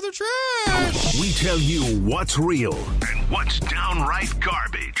little truth or trash. We tell you what's real and what's downright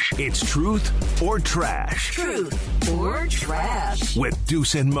garbage. It's truth or trash. Truth or trash. With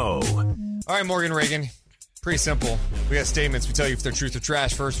Deuce and Mo. All right, Morgan, Reagan. Pretty simple. We got statements. We tell you if they're truth or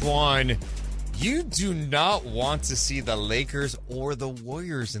trash. First one. You do not want to see the Lakers or the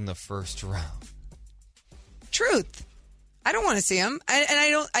Warriors in the first round. Truth. I don't want to see them.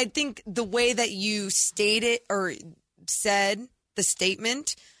 I think the way that you stated or said the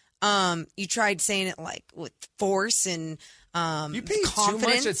statement, you tried saying it like with force and you pay confidence. too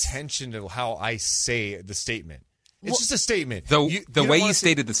much attention to how I say the statement. It's just a statement. The way you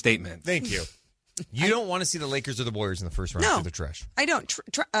stated the statement. Thank you. You don't want to see the Lakers or the Warriors in the first round for the trash. I don't.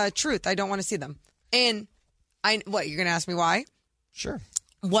 Truth. I don't want to see them. And what, you're going to ask me why? Sure.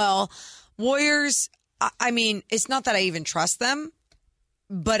 Well, Warriors, I mean, it's not that I even trust them,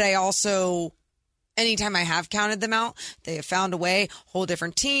 but I also, anytime I have counted them out, they have found a way, whole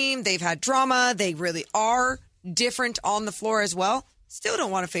different team. They've had drama. They really are different on the floor as well. Still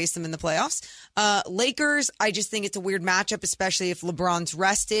don't want to face them in the playoffs. Lakers, I just think it's a weird matchup, especially if LeBron's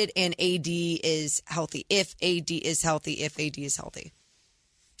rested and AD is healthy. If AD is healthy.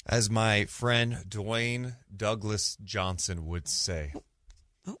 As my friend Dwayne Douglas Johnson would say,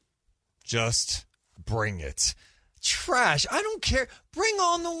 just bring it. Trash. I don't care. Bring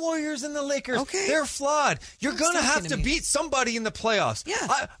on the Warriors and the Lakers. Okay. They're flawed. You're going to have to beat somebody in the playoffs.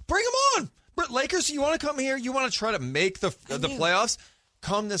 Yeah. Bring them on. But Lakers, you want to come here? You want to try to make the playoffs?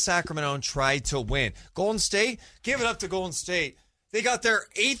 Come to Sacramento and try to win. Golden State, give it up to Golden State. They got their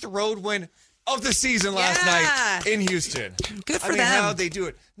 8th road win. of the season last night in Houston. Good for them. how'd they do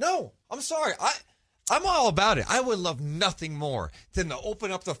it? No, I'm sorry. I'm all about it. I would love nothing more than to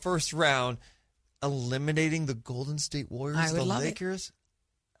open up the first round, eliminating the Golden State Warriors, the Lakers.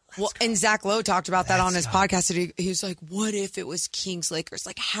 Well, and Zach Lowe talked about that on his podcast. He was like, what if it was Kings Lakers?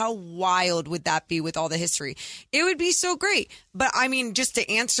 Like, how wild would that be with all the history? It would be so great. But, I mean, just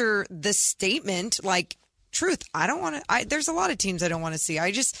to answer the statement, like, truth, I don't want to. There's a lot of teams I don't want to see.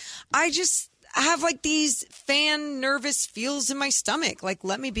 I just have, like, these fan nervous feels in my stomach. Like,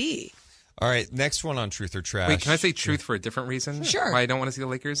 let me be. All right, next one on Truth or Trash. Wait, can I say truth for a different reason? Sure. Why I don't want to see the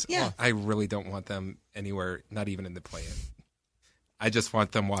Lakers? Yeah. Well, I really don't want them anywhere, not even in the play-in. I just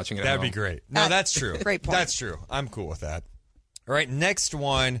want them watching it. That'd be great. No, that's true. Great point. That's true. I'm cool with that. All right, next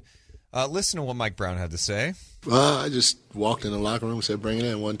one. Listen to what Mike Brown had to say. I just walked in the locker room and said, bring it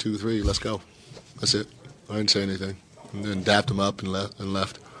in. 1, 2, 3, let's go. That's it. I didn't say anything. And then dapped him up and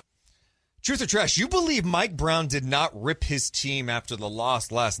left. Truth or Trash, you believe Mike Brown did not rip his team after the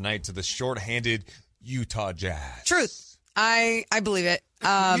loss last night to the shorthanded Utah Jazz? Truth. I believe it.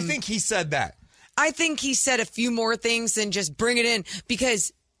 You think he said that? I think he said a few more things than just bring it in,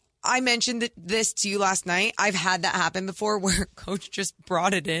 because I mentioned this to you last night. I've had that happen before where coach just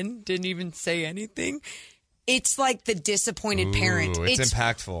brought it in, didn't even say anything. It's like the disappointed parent. It's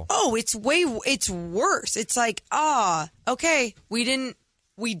impactful. Oh, it's worse. It's like, okay, we didn't,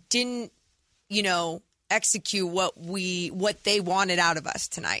 execute what they wanted out of us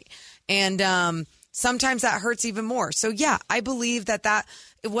tonight. And sometimes that hurts even more. So yeah, I believe that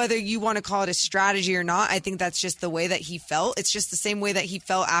whether you want to call it a strategy or not, I think that's just the way that he felt. It's just the same way that he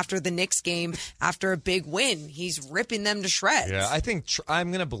felt after the Knicks game, after a big win. He's ripping them to shreds. Yeah, I think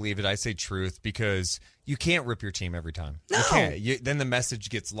I'm going to believe it. I say truth because you can't rip your team every time. No. You can't. Then the message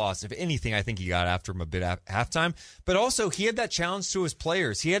gets lost. If anything, I think he got after him a bit at halftime. But also, he had that challenge to his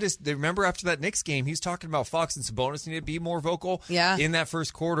players. Remember after that Knicks game, he was talking about Fox and Sabonis needed to be more vocal. Yeah. In that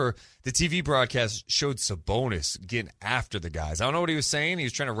first quarter, the TV broadcast showed Sabonis getting after the guys. I don't know what he was saying. He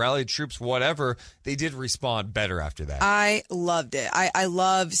was trying to rally the troops, whatever. They did respond better after that. I loved it. I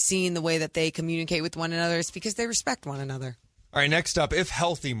love seeing the way that they communicate with one another. It's because they respect one another. All right, next up, if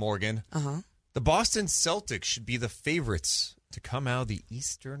healthy, Morgan. The Boston Celtics should be the favorites to come out of the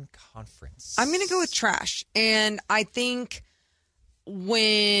Eastern Conference. I'm going to go with trash. And I think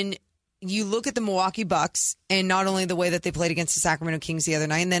when you look at the Milwaukee Bucks and not only the way that they played against the Sacramento Kings the other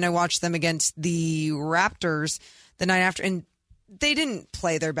night, and then I watched them against the Raptors the night after, and they didn't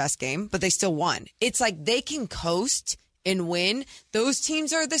play their best game, but they still won. It's like they can coast and win. Those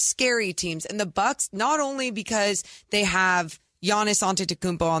teams are the scary teams. And the Bucks, not only because they have Giannis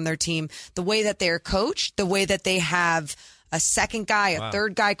Antetokounmpo on their team, the way that they're coached, the way that they have a second guy, a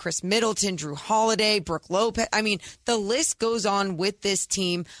third guy, Chris Middleton, Drew Holiday, Brooke Lopez. I mean, the list goes on with this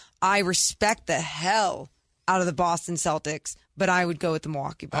team. I respect the hell out of the Boston Celtics, but I would go with the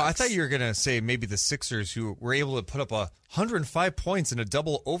Milwaukee Bucks. Oh, I thought you were going to say maybe the Sixers, who were able to put up 105 points in a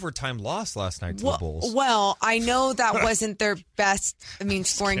double overtime loss last night to the Bulls. Well, I know that wasn't their best,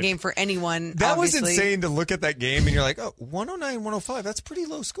 scoring game for anyone. That obviously. was insane to look at that game and you're like, 109, 105, that's pretty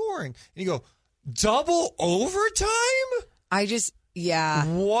low scoring. And you go, double overtime? Yeah.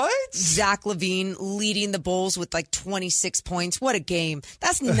 What? Zach LaVine leading the Bulls with like 26 points. What a game.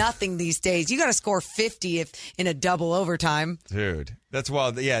 That's nothing these days. You got to score 50 if in a double overtime. Dude, that's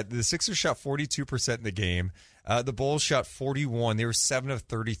wild. Yeah, the Sixers shot 42% in the game. The Bulls shot 41. They were 7 of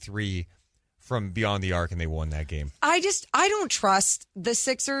 33 from beyond the arc, and they won that game. I don't trust the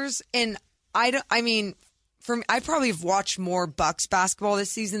Sixers, and I probably have watched more Bucks basketball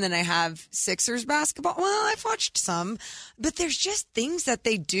this season than I have Sixers basketball. Well, I've watched some, but there's just things that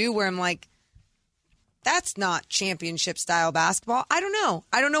they do where I'm like, that's not championship style basketball. I don't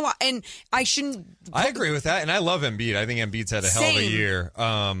know why. And I shouldn't. I agree with that. And I love Embiid. I think Embiid's had a hell of a Same. year.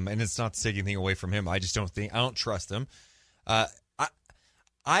 And it's not to take anything away from him. I don't trust him.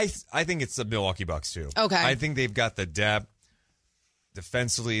 I think it's the Milwaukee Bucks too. Okay. I think they've got the depth.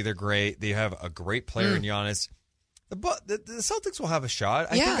 Defensively, they're great. They have a great player in Giannis. The Celtics will have a shot.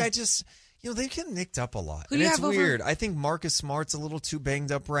 I think they get nicked up a lot. Who and do you it's have over? weird. I think Marcus Smart's a little too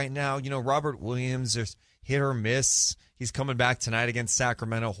banged up right now. Robert Williams is hit or miss. He's coming back tonight against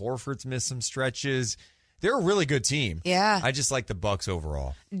Sacramento. Horford's missed some stretches. They're a really good team. Yeah. I just like the Bucks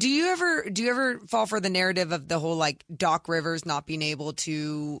overall. Do you ever fall for the narrative of the whole like Doc Rivers not being able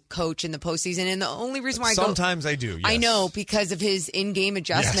to coach in the postseason? And the only reason why sometimes I do. Yes. I know, because of his in-game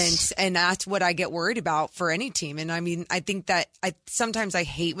adjustments, Yes. and that's what I get worried about for any team. And I think that sometimes I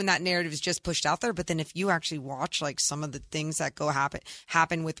hate when that narrative is just pushed out there. But then if you actually watch like some of the things that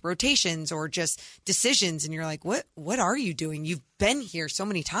happen with rotations or just decisions, and you're like, what are you doing? You've been here so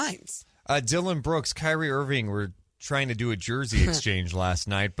many times. Dylan Brooks, Kyrie Irving were trying to do a jersey exchange last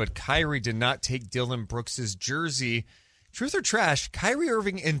night, but Kyrie did not take Dylan Brooks's jersey. Truth or trash, Kyrie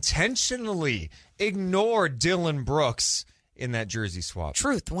Irving intentionally ignored Dylan Brooks in that jersey swap.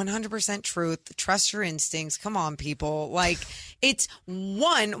 Truth, 100% truth. Trust your instincts. Come on, people. Like, it's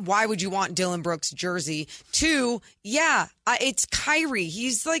one, why would you want Dylan Brooks' jersey? Two, it's Kyrie.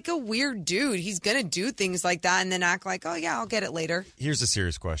 He's like a weird dude. He's going to do things like that and then act like, oh, yeah, I'll get it later. Here's a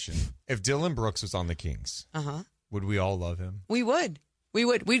serious question. If Dylan Brooks was on the Kings, would we all love him? We would.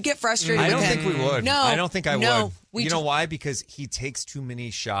 We'd get frustrated I with don't him. think we would. No. I don't think I no, would. You know why? Because he takes too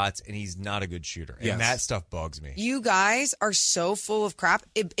many shots and he's not a good shooter. Yes. And that stuff bugs me. You guys are so full of crap.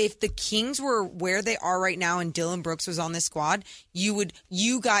 If the Kings were where they are right now and Dylan Brooks was on this squad,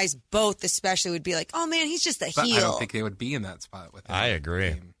 you guys both especially would be like, oh man, he's just a But heel. I don't think they would be in that spot with him. I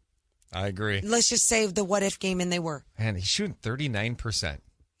agree. Let's just say the what if game, and they were. Man, he's shooting 39%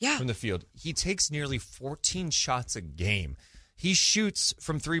 Yeah. from the field. He takes nearly 14 shots a game. He shoots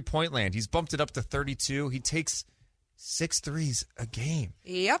from three-point land. He's bumped it up to 32. He takes 6 threes a game.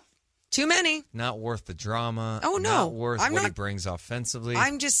 Yep. Too many. Not worth the drama. Oh, no. Not worth what he brings offensively.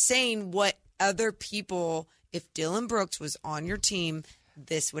 I'm just saying what other people, if Dylan Brooks was on your team,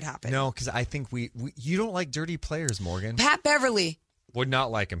 this would happen. No, because I think you don't like dirty players, Morgan. Pat Beverly. Would not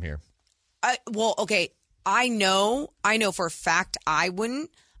like him here. Well, okay. I know for a fact I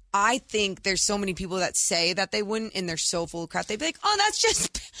wouldn't. I think there's so many people that say that they wouldn't, and they're so full of crap. They'd be like, "Oh, that's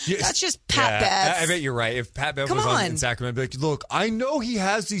just Pat Bev." I bet you're right. If Pat Bev was on in Sacramento, I'd be like, "Look, I know he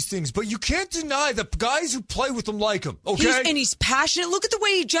has these things, but you can't deny the guys who play with him like him." Okay, he's passionate. Look at the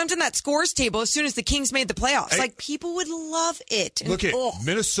way he jumped on that scores table as soon as the Kings made the playoffs. Like, people would love it. And, look at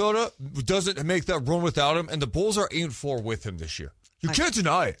Minnesota doesn't make that run without him, and the Bulls are 8-4 with him this year. You can't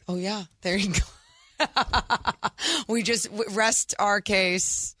deny it. Oh yeah, there you go. We just rest our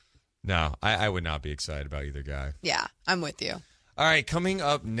case. No, I would not be excited about either guy. Yeah, I'm with you. All right, coming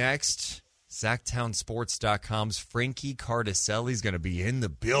up next, SacktownSports.com's Frankie Cardicelli is going to be in the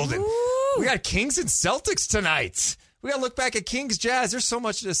building. Ooh. We got Kings and Celtics tonight. We got to look back at Kings Jazz. There's so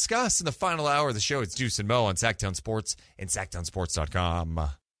much to discuss in the final hour of the show. It's Deuce and Mo on Sacktown Sports and SacktownSports.com.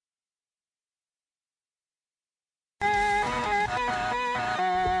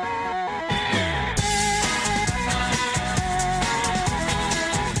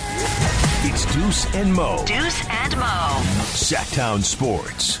 It's Deuce and Mo. Deuce and Mo. Sacktown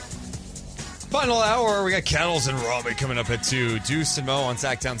Sports. Final hour, we got Kettles and Robbie coming up at 2. Deuce and Mo on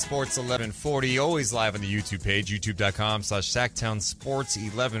Sacktown Sports 1140. Always live on the YouTube page, youtube.com/Sacktown Sports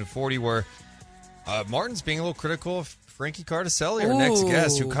 1140, where Martin's being a little critical of Frankie Cardicelli, our next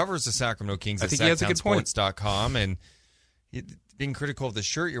guest, who covers the Sacramento Kings at SacktownSports.com. And being critical of the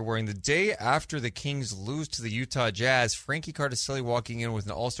shirt you're wearing. The day after the Kings lose to the Utah Jazz, Frankie Cardicelli walking in with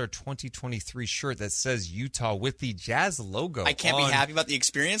an All-Star 2023 shirt that says Utah with the Jazz logo. I can't be happy about the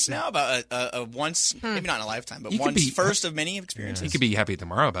experience now, about a once, maybe not in a lifetime, but first of many experiences. You could be happy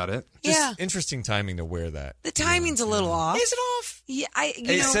tomorrow about it. Just interesting timing to wear that. The timing's a little off. Is it off? Yeah,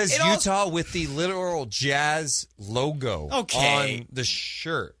 it says Utah with the literal Jazz logo on the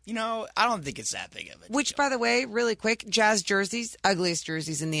shirt. You know, I don't think it's that big of it. Which, by the way, really quick, Jazz jerseys, ugliest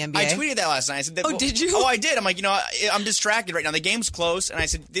jerseys in the NBA. I tweeted that last night. I said, did you? Oh, I did. I'm like, I'm distracted right now. The game's close, and I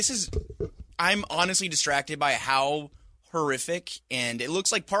said, I'm honestly distracted by how horrific, and it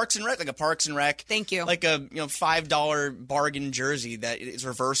looks like Parks and Rec, like a Parks and Rec. Thank you. Like a $5 bargain jersey that is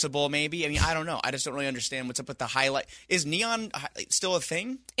reversible, maybe. I mean, I don't know. I just don't really understand what's up with the highlight. Is neon still a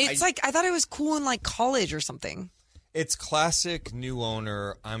thing? It's I thought it was cool in like college or something. It's classic new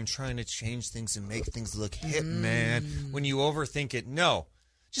owner. I'm trying to change things and make things look hip, man. When you overthink it, no.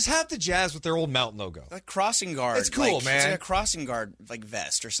 Just have the Jazz with their old mountain logo. Like crossing guard. It's cool, man. It's like a crossing guard like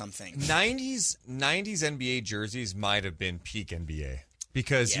vest or something. 90s NBA jerseys might have been peak NBA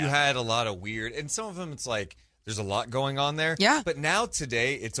because you had a lot of weird, and some of them it's like there's a lot going on there. Yeah. But now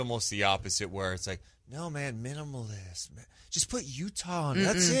today it's almost the opposite where it's like, no, man, minimalist. Man. Just put Utah on.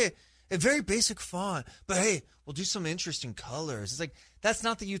 That's it. A very basic font. But hey, we'll do some interesting colors. It's like, that's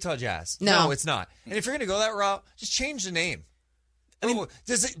not the Utah Jazz. No, it's not. And if you're going to go that route, just change the name. I mean,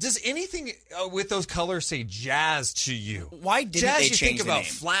 does anything with those colors say Jazz to you? Why didn't Jazz, they you change think the about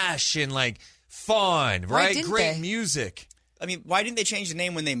name? flash and like fun, right? Great music. I mean, why didn't they change the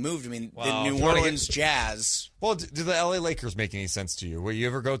name when they moved? I mean, Wow. the New Orleans Jazz. Well, do the LA Lakers make any sense to you? Will you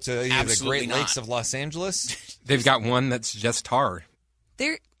ever go to either Absolutely the Great not. Lakes of Los Angeles? They've got one that's just tar.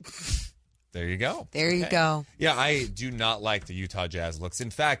 There you go. There you go. Yeah, I do not like the Utah Jazz looks.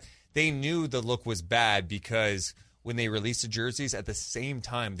 In fact, they knew the look was bad because when they released the jerseys, at the same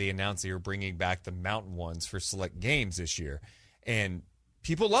time they announced they were bringing back the mountain ones for select games this year. And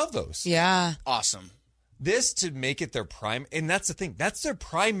People love those. Yeah. Awesome. This to make it their prime, and that's the thing. That's their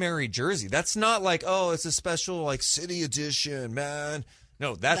primary jersey. That's not like, oh, it's a special like city edition, man.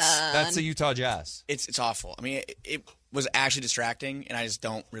 No, that's the Utah Jazz. It's awful. I mean, it was actually distracting, and I just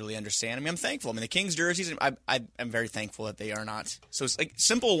don't really understand. I mean, I'm thankful. I mean, the Kings jerseys, I'm very thankful that they are not. So it's like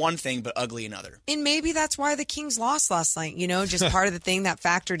simple one thing, but ugly another. And maybe that's why the Kings lost last night. You know, just part of the thing that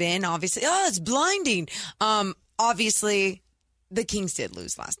factored in. Obviously, it's blinding. Obviously, the Kings did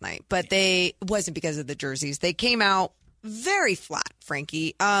lose last night, but it wasn't because of the jerseys. They came out very flat,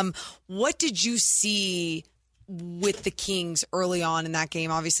 Frankie. What did you see with the Kings early on in that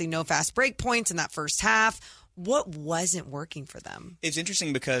game? Obviously, no fast break points in that first half. What wasn't working for them? It's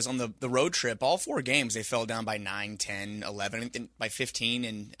interesting because on the road trip, all 4 games, they fell down by 9, 10, 11, and by 15.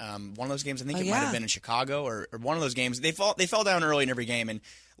 And one of those games, I think might have been in Chicago or one of those games. They fell down early in every game. And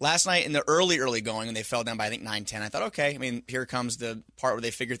last night in the early going, and they fell down by, I think, 9, 10. I thought, okay, I mean, here comes the part where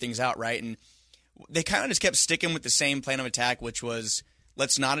they figure things out, right? And they kind of just kept sticking with the same plan of attack, which was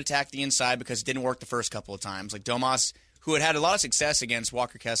let's not attack the inside because it didn't work the first couple of times. Like Domas, who had a lot of success against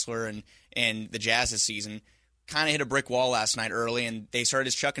Walker Kessler and the Jazz this season, kind of hit a brick wall last night early, and they started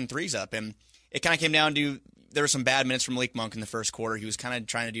just chucking threes up. And it kind of came down to there were some bad minutes from Malik Monk in the first quarter. He was kind of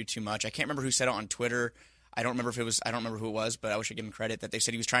trying to do too much. I can't remember who said it on Twitter. I don't remember who it was, but I wish I'd give him credit that they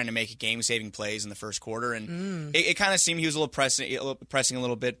said he was trying to make game-saving plays in the first quarter, and it kind of seemed he was a little pressing a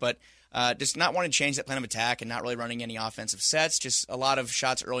little bit, but just not wanting to change that plan of attack and not really running any offensive sets. Just a lot of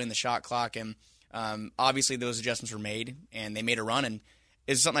shots early in the shot clock, and obviously those adjustments were made, and they made a run. And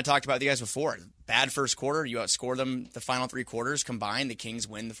it's something I talked about with you guys before. Bad first quarter, you outscore them the final 3 quarters combined. The Kings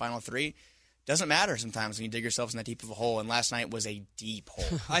win the final 3. Doesn't matter sometimes when you dig yourselves in that deep of a hole, and last night was a deep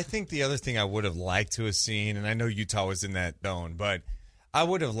hole. I think the other thing I would have liked to have seen, and I know Utah was in that zone, but I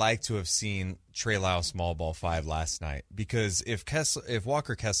would have liked to have seen Trey Lyles small ball 5 last night, because if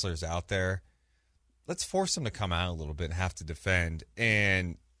Walker Kessler's out there, let's force him to come out a little bit and have to defend.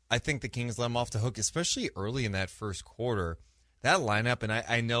 And I think the Kings let him off the hook, especially early in that first quarter. That lineup, and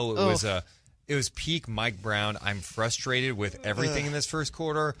I know it was peak Mike Brown. I'm frustrated with everything in this first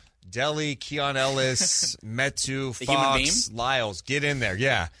quarter. Deli, Keon Ellis, Metu, Fox, Lyles, get in there.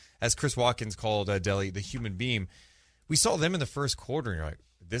 Yeah, as Chris Watkins called Deli, the human beam. We saw them in the first quarter, and you're like,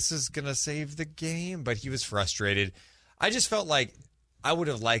 this is going to save the game. But he was frustrated. I just felt like I would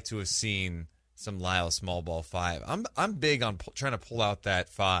have liked to have seen some Lyles small ball 5. I'm big on trying to pull out that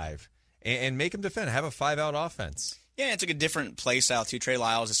 5 and make him defend, have a 5-out offense. Yeah, it's like a different play style, too. Trey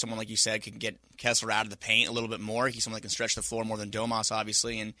Lyles is someone, like you said, can get Kessler out of the paint a little bit more. He's someone that can stretch the floor more than Domas,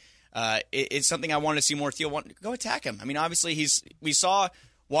 obviously. And it's something I wanted to see more. Theo, go attack him. I mean, obviously, we saw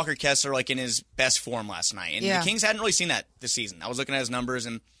Walker Kessler like in his best form last night. And the Kings hadn't really seen that this season. I was looking at his numbers,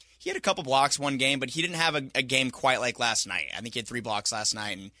 and he had a couple blocks one game, but he didn't have a game quite like last night. I think he had 3 blocks last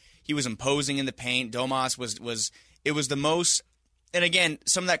night, and he was imposing in the paint. Domas was the most. And again,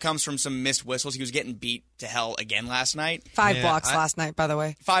 some of that comes from some missed whistles. He was getting beat to hell again last night. 5 blocks last night, by the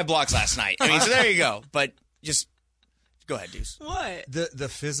way. 5 blocks last night. I mean, so there you go. But just go ahead, Deuce. What? The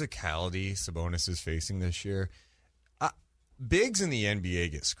physicality Sabonis is facing this year, bigs in the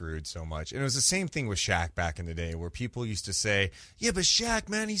NBA get screwed so much. And it was the same thing with Shaq back in the day, where people used to say, yeah, but Shaq,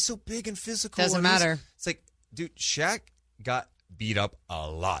 man, he's so big and physical. Doesn't matter. It's like, dude, Shaq got beat up a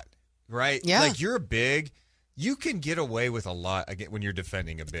lot, right? Yeah. Like, you're big. You can get away with a lot when you're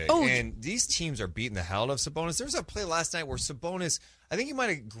defending a big. Oh. And these teams are beating the hell out of Sabonis. There was a play last night where Sabonis, I think he might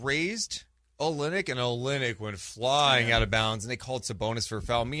have grazed Olynyk, and Olynyk went flying out of bounds, and they called Sabonis for a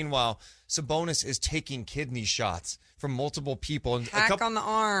foul. Meanwhile, Sabonis is taking kidney shots from multiple people. And on the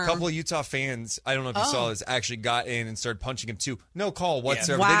arm. A couple of Utah fans, I don't know if you saw this, actually got in and started punching him too. No call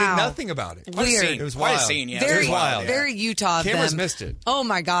whatsoever. Wow. They did nothing about it. Weird. It was wild. Quite a scene, yeah. It was wild. Very Utah of Cameras them. missed it. Oh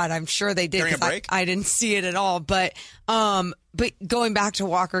my God, I'm sure they did. During a 'cause break? I didn't see it at all. But going back to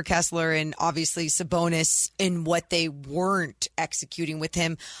Walker Kessler and obviously Sabonis and what they weren't executing with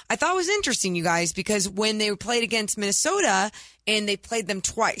him, I thought it was interesting, you guys, because when they played against Minnesota and they played them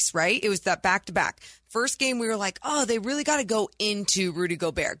twice, right? It was that back-to-back. First game, we were like, oh, they really got to go into Rudy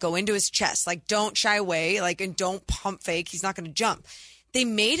Gobert, go into his chest. Like, don't shy away, and don't pump fake. He's not going to jump. They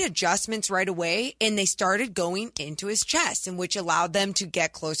made adjustments right away, and they started going into his chest, and which allowed them to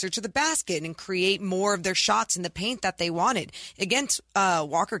get closer to the basket and create more of their shots in the paint that they wanted. Against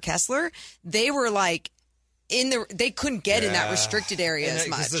Walker Kessler, they were like they couldn't get in that restricted area as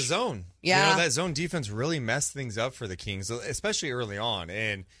much. Because the zone. Yeah. That zone defense really messed things up for the Kings, especially early on.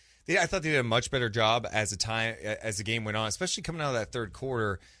 And I thought they did a much better job as the game went on, especially coming out of that third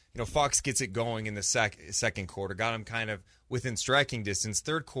quarter. Fox gets it going in the second quarter, got him kind of within striking distance.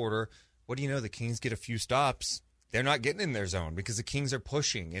 Third quarter, what do you know? The Kings get a few stops, they're not getting in their zone because the Kings are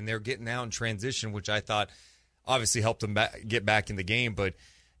pushing and they're getting out in transition, which I thought obviously helped them get back in the game. But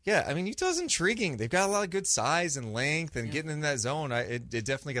yeah, I mean, Utah's intriguing. They've got a lot of good size and length, and getting in that zone, it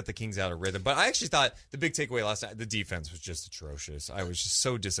definitely got the Kings out of rhythm. But I actually thought the big takeaway last night, the defense was just atrocious. I was just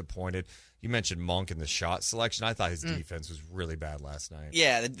so disappointed. You mentioned Monk in the shot selection. I thought his defense was really bad last night.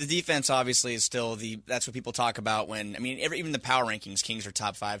 Yeah, the defense obviously is still that's what people talk about when, I mean, even the power rankings, Kings are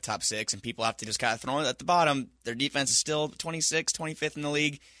top 5, top 6, and people have to just kind of throw it at the bottom. Their defense is still 26th, 25th in the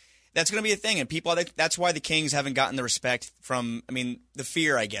league. That's going to be a thing, and that's why the Kings haven't gotten the respect from, I mean, the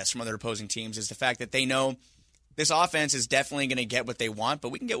fear, I guess, from other opposing teams is the fact that they know this offense is definitely going to get what they want,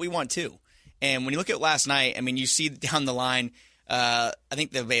 but we can get what we want too. And when you look at last night, I mean, you see down the line, I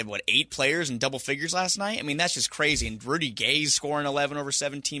think they had, 8 players in double figures last night? I mean, that's just crazy. And Rudy Gay's scoring 11 over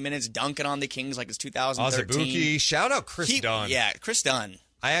 17 minutes, dunking on the Kings like it's 2013. Azubuike. Shout out Chris Dunn. Yeah, Chris Dunn.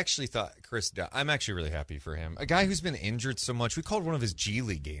 I actually thought Chris Dunn, I'm actually really happy for him. A guy who's been injured so much. We called one of his G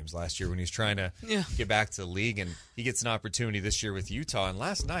League games last year when he was trying to get back to the league, and he gets an opportunity this year with Utah. And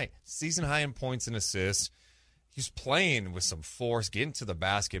last night, season high in points and assists. He's playing with some force, getting to the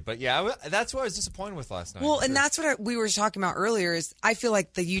basket. But, yeah, that's what I was disappointed with last night. Well, and that's what we were talking about earlier is I feel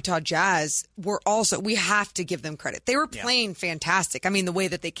like the Utah Jazz we have to give them credit. They were playing fantastic. I mean, the way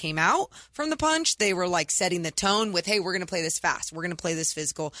that they came out from the punch, they were like setting the tone with, hey, we're going to play this fast. We're going to play this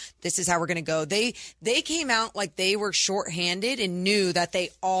physical. This is how we're going to go. They came out like they were shorthanded and knew that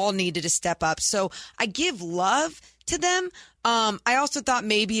they all needed to step up. So I give love to them. I also thought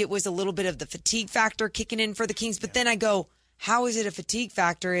maybe it was a little bit of the fatigue factor kicking in for the Kings, but then I go, how is it a fatigue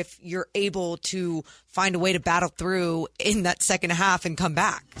factor if you're able to find a way to battle through in that second half and come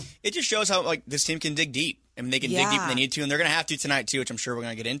back? It just shows how this team can dig deep. I mean, they can dig deep when they need to, and they're going to have to tonight too, which I'm sure we're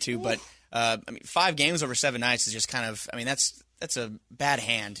going to get into. But I mean, 5 games over 7 nights is just kind of, I mean, that's a bad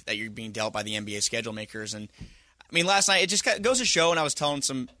hand that you're being dealt by the NBA schedule makers. And I mean, last night it just goes to show, and I was telling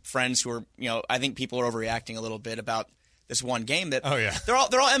some friends who are, I think people are overreacting a little bit about this one game that they're all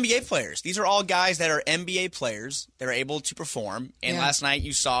NBA players. These are all guys that are NBA players that are able to perform. And last night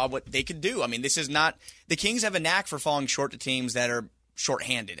you saw what they could do. I mean, this is not the Kings have a knack for falling short to teams that are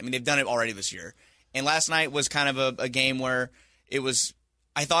shorthanded. I mean, they've done it already this year. And last night was kind of a game where it was.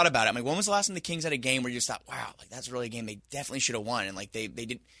 I thought about it. I mean, when was the last time the Kings had a game where you just thought, wow, that's really a game they definitely should have won? And they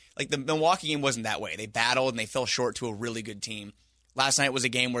did. Like the Milwaukee game wasn't that way. They battled and they fell short to a really good team. Last night was a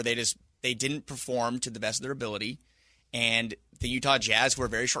game where they didn't perform to the best of their ability. And the Utah Jazz, who were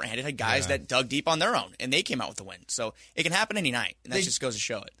very shorthanded, had guys that dug deep on their own, and they came out with the win. So it can happen any night, and that just goes to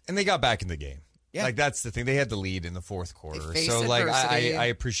show it. And they got back in the game. Yeah. That's the thing. They had the lead in the fourth quarter. So, I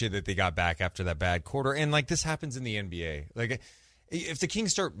appreciate that they got back after that bad quarter. And, this happens in the NBA. If the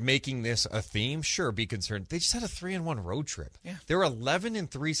Kings start making this a theme, sure, be concerned. They just had a 3-1 road trip. Yeah. They were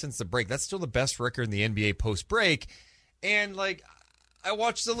 11-3 since the break. That's still the best record in the NBA post-break. And, I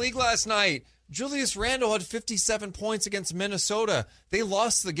watched the league last night. Julius Randle had 57 points against Minnesota. They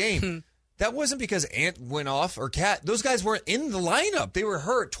lost the game. That wasn't because Ant went off or Cat. Those guys weren't in the lineup. They were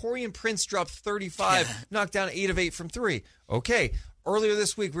hurt. Torian Prince dropped 35, knocked down 8 of 8 from 3. Okay. Earlier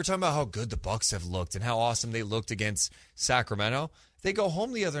this week, we were talking about how good the Bucks have looked and how awesome they looked against Sacramento. They go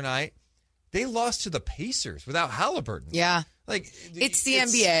home the other night. They lost to the Pacers without Halliburton. Yeah. It's the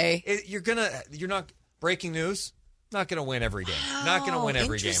NBA. You're not breaking news. Not going to win every game. Not going to win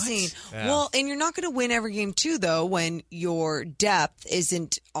every game. Yeah. Well, and you're not going to win every game, too, though, when your depth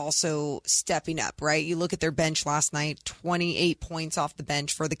isn't also stepping up, right? You look at their bench last night, 28 points off the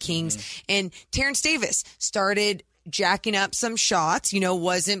bench for the Kings. And Terrence Davis started jacking up some shots,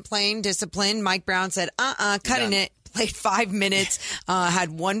 wasn't playing disciplined. Mike Brown said, cutting it. Played 5 minutes, had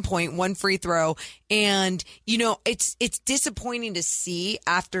 1 point, 1 free throw. And, it's disappointing to see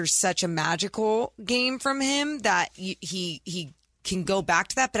after such a magical game from him that he can go back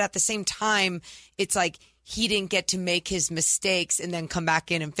to that. But at the same time, it's like he didn't get to make his mistakes and then come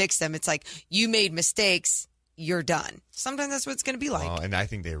back in and fix them. It's like you made mistakes, you're done. Sometimes that's what it's going to be like. Oh, and I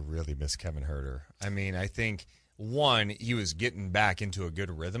think they really miss Kevin Huerter. I mean, I think, one, he was getting back into a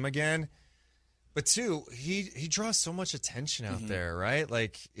good rhythm again. But 2, he draws so much attention out there, right?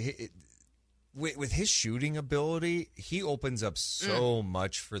 With his shooting ability, he opens up so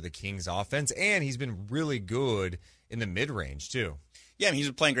much for the Kings offense, and he's been really good in the mid-range, too. Yeah, I mean, he's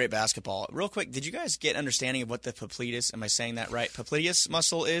been playing great basketball. Real quick, did you guys get understanding of what the popliteus, am I saying that right, popliteus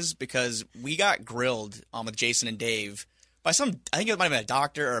muscle is? Because we got grilled with Jason and Dave by I think it might have been a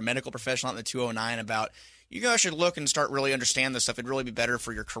doctor or a medical professional out in the 209 about, you guys should look and start really understand this stuff. It'd really be better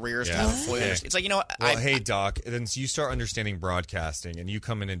for your careers to have a fully understand. It's like, well, hey, Doc, then you start understanding broadcasting, and you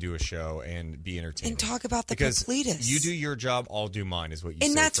come in and do a show and be entertaining. And talk about the because Poplitas. You do your job, I'll do mine, is what you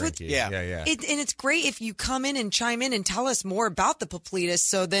and say, that's Frankie. what, Yeah. And it's great if you come in and chime in and tell us more about the Poplitas,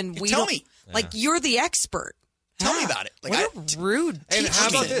 so then we tell don't, me. like, you're the expert. Tell me about it. Like, what a rude And how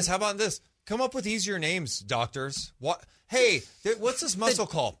about teacher. this? How about this? Come up with easier names, doctors. What? Hey, what's this muscle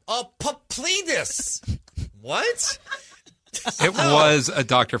called? A Poplitas. What? It was a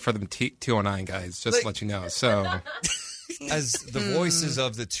doctor for them 209 guys, just to let you know. So, as the voices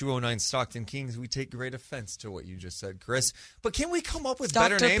of the 209 Stockton Kings, we take great offense to what you just said, Chris. But can we come up with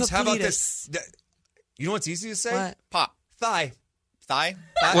better names? How about this? You know what's easy to say? What? Pop. Thigh. Thigh?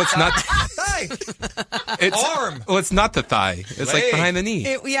 well, it's not. Thigh. It's arm. Well, it's not the thigh. It's Leg. like behind the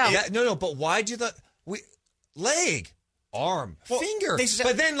knee. No. But why'd you leg? Arm, finger,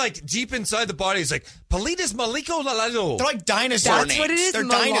 but then like deep inside the body is like Politas Maliko Lalado. They're like dinosaur names. That's what it is. They're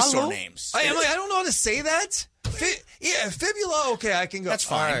dinosaur names. I don't know how to say that. Fibula. Okay, I can go. That's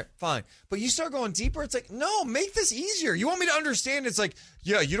fine. All right, fine. But you start going deeper. It's like, no, make this easier. You want me to understand? It's like,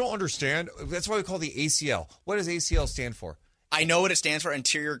 yeah, you don't understand. That's why we call the ACL. What does ACL stand for? I know what it stands for.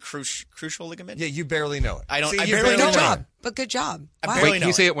 Anterior crucial ligament. Yeah, you barely know it. I don't. See, I you barely know Good it. job. But good job. Wow. Wait, can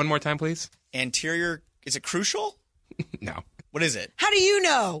you say it one more time, please? Anterior. Is it crucial? No. What is it? How do you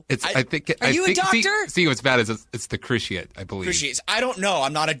know? It's. I think. Are you a doctor? See, what's bad is it's the cruciate, I believe. Cruciate. I don't know.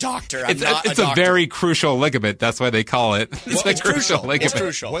 I'm not a doctor. I'm It's not a a doctor. very crucial ligament. That's why they call it. It's a crucial ligament. It's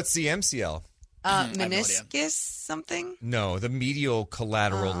crucial. What's the MCL? Meniscus something? No, the medial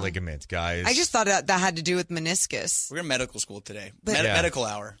collateral ligament, guys. I just thought that had to do with meniscus. We're in medical school today. But- Medical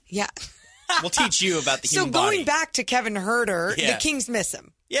hour. Yeah. We'll teach you about the So human going body. back to Kevin Herter, Yeah. the Kings miss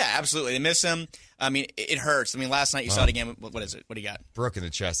him. Yeah, absolutely. They miss him. I mean, it hurts. I mean, last night you saw it again. What is it? What do you got? Brooke in the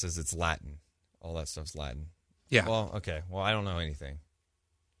chest says it's Latin. All that stuff's Latin. Yeah. Well, okay. Well, I don't know anything.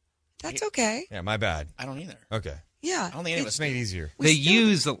 That's okay. Yeah, my bad. I don't either. Okay. Yeah. I don't think any of It's us made easier. They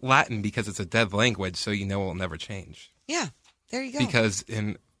use Latin because it's a dead language, so you know it will never change. Yeah. There you go. Because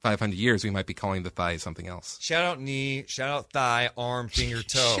in 500 years, we might be calling the thigh something else. Shout out knee, shout out thigh, arm, finger,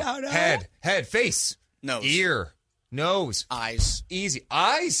 toe. Shout out. Head, face, Nose. ear, nose, eyes. easy.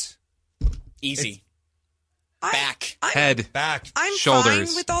 Eyes, Easy. I- Back. Head, back. I'm shoulders,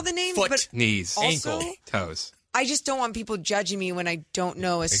 fine with all the names, foot, but knees, also, ankle, toes. I just don't want people judging me when I don't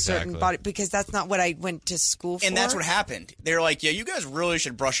know a certain Exactly. body, because that's not what I went to school for. And that's what happened. They're like, yeah, you guys really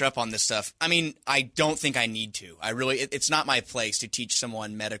should brush up on this stuff. I mean, I don't think I need to. I really, it's not my place to teach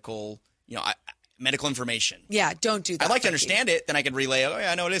someone medical, medical information. Yeah, don't do that. I'd like to Frankie. understand it, then I could relay. Oh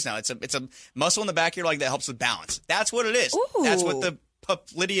yeah, I know it is now. It's a muscle in the back of your leg that helps with balance. That's what it is. Ooh. That's what the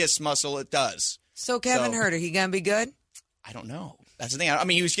popliteus muscle it does. So Kevin So- Herter, he gonna be good? I don't know. That's the thing. I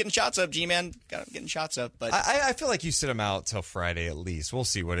mean, he was getting shots up. G-Man getting shots up, but I feel like you sit him out till Friday at least. We'll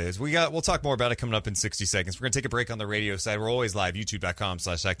see what it is. We'll talk more about it coming up in 60 seconds. We're going to take a break on the radio side. We're always live,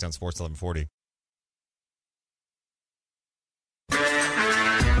 youtube.com/SacktownSports 1140.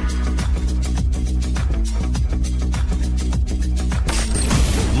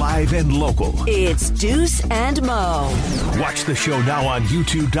 Live and local. It's Deuce and Mo. Watch the show now on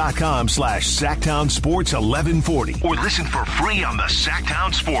youtube.com/SacktownSports 1140. Or listen for free on the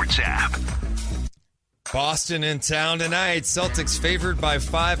Sacktown Sports app. Boston in town tonight. Celtics favored by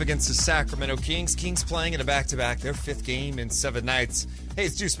 5 against the Sacramento Kings. Kings playing in a back-to-back, their 5th game in 7 nights. Hey,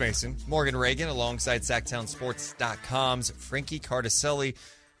 it's Deuce Mason, Morgan Reagan, alongside SacktownSports.com's Frankie Cardicelli,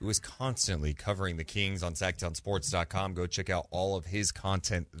 who is constantly covering the Kings on SacktownSports.com. Go check out all of his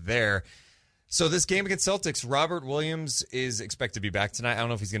content there. So this game against Celtics, Robert Williams is expected to be back tonight. I don't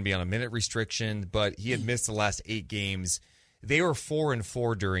know if he's going to be on a minute restriction, but he had missed the last 8 games. They were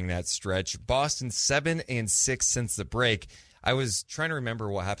 4-4 during that stretch. Boston 7-6 since the break. I was trying to remember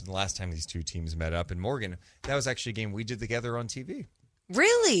what happened the last time these two teams met up. And Morgan, that was actually a game we did together on TV.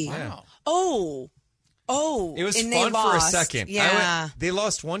 Really? Wow. Oh, it was and fun they for a lost. second. Yeah. They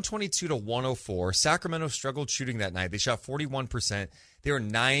lost 122-104. Sacramento struggled shooting that night. They shot 41%. They were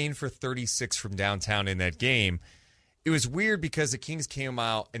 9 for 36 from downtown in that game. It was weird because the Kings came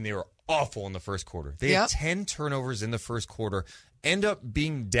out and they were awful in the first quarter. They had 10 turnovers in the first quarter, end up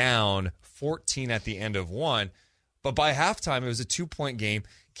being down 14 at the end of one. But by halftime, it was a 2-point game.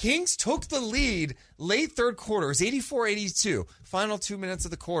 Kings took the lead late third quarter. It was 84-82. Final 2 minutes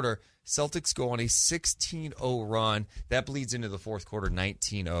of the quarter. Celtics go on a 16-0 run. That bleeds into the fourth quarter,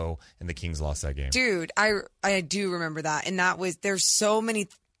 19-0, and the Kings lost that game. Dude, I do remember that. And that was, there's so many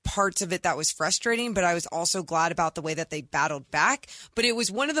parts of it that was frustrating, but I was also glad about the way that they battled back. But it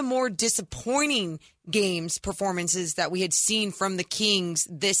was one of the more disappointing performances that we had seen from the Kings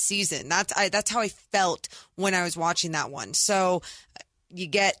this season. That's how I felt when I was watching that one. So you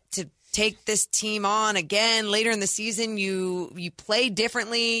get to take this team on again later in the season. You play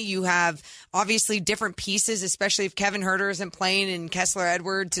differently. You have obviously different pieces, especially if Kevin Huerter isn't playing and Kessler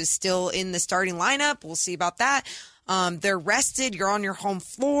Edwards is still in the starting lineup. We'll see about that. They're rested. You're on your home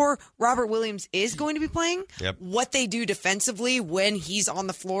floor. Robert Williams is going to be playing. Yep. What they do defensively when he's on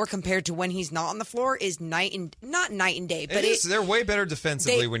the floor compared to when he's not on the floor is not night and day. But they're way better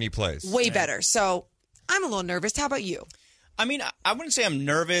defensively when he plays. Way better. So I'm a little nervous. How about you? I mean, I wouldn't say I'm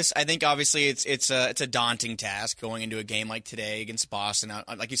nervous. I think obviously it's a daunting task going into a game like today against Boston.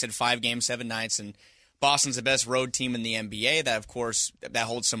 Like you said, 5 games, 7 nights, and Boston's the best road team in the NBA. That, of course, that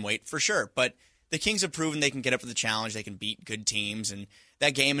holds some weight for sure. But the Kings have proven they can get up for the challenge. They can beat good teams. And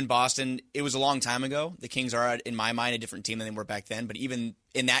that game in Boston, it was a long time ago. The Kings are, in my mind, a different team than they were back then. But even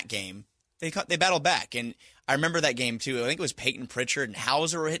in that game, they battled back. And I remember that game, too. I think it was Peyton Pritchard and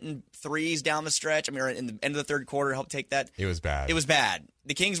Hauser were hitting threes down the stretch. I mean, in the end of the third quarter, helped take that. It was bad. It was bad.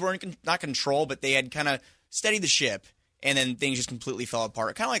 The Kings weren't not control, but they had kind of steadied the ship. And then things just completely fell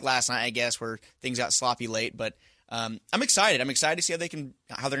apart. Kind of like last night, I guess, where things got sloppy late. But I'm excited. I'm excited to see how they're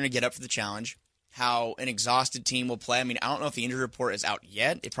going to get up for the challenge. How an exhausted team will play. I mean, I don't know if the injury report is out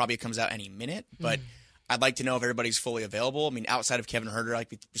yet. It probably comes out any minute, but I'd like to know if everybody's fully available. I mean, outside of Kevin Huerter,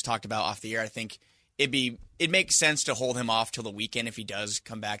 like we just talked about off the air, I think it makes sense to hold him off till the weekend if he does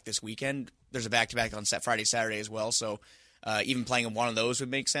come back this weekend. There's a back-to-back on Friday, Saturday as well, so even playing in one of those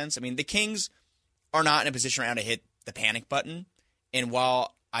would make sense. I mean, the Kings are not in a position right now to hit the panic button, and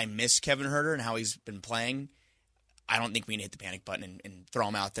while I miss Kevin Huerter and how he's been playing, I don't think we need to hit the panic button and throw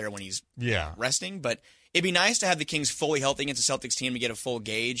him out there when he's resting. But it'd be nice to have the Kings fully healthy against the Celtics team to get a full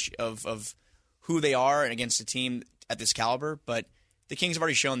gauge of who they are and against a team at this caliber. But the Kings have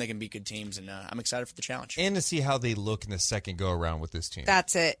already shown they can beat good teams, and I'm excited for the challenge. And to see how they look in the second go-around with this team.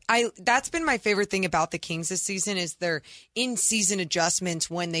 That's it. That's been my favorite thing about the Kings this season is their in-season adjustments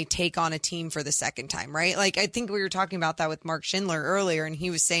when they take on a team for the second time, right? Like, I think we were talking about that with Mark Schindler earlier, and he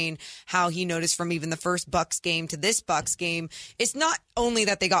was saying how he noticed from even the first Bucks game to this Bucks game, it's not only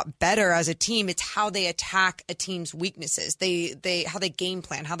that they got better as a team, it's how they attack a team's weaknesses. How they game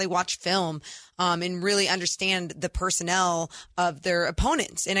plan, how they watch film, and really understand the personnel of their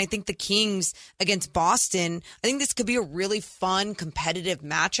opponents. And I think the Kings against Boston, I think this could be a really fun, competitive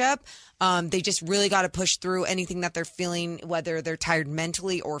matchup. They just really got to push through anything that they're feeling, whether they're tired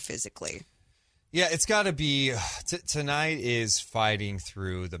mentally or physically. Yeah, it's got to be tonight is fighting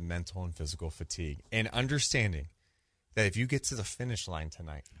through the mental and physical fatigue and understanding that if you get to the finish line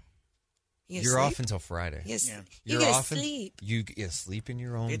tonight, you're off until Friday. Yes, you're get off to sleep. You sleep in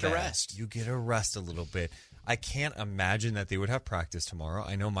your own bed. Get to rest. You get to rest a little bit. I can't imagine that they would have practice tomorrow.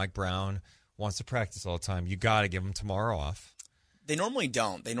 I know Mike Brown wants to practice all the time. You got to give him tomorrow off. They normally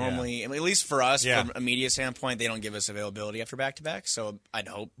don't. They normally, at least for us, from a media standpoint, they don't give us availability after back-to-back. So I'd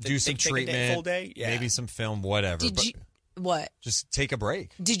hope do some treatment, full day, maybe some film, whatever. What? Just take a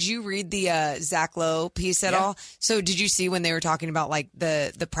break. Did you read the Zach Lowe piece at all? So did you see when they were talking about like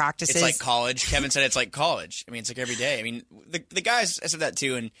the practices? It's like college. Kevin said it's like college. I mean, it's like every day. I mean, the guys said that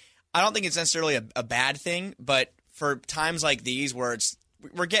too, and I don't think it's necessarily a bad thing, but for times like these where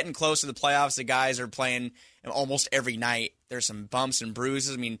we're getting close to the playoffs, the guys are playing almost every night. There's some bumps and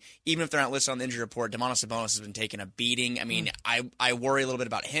bruises. I mean, even if they're not listed on the injury report, Domantas Sabonis has been taking a beating. I mean, I worry a little bit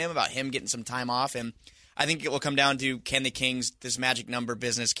about him getting some time off, and I think it will come down to, can the Kings, this magic number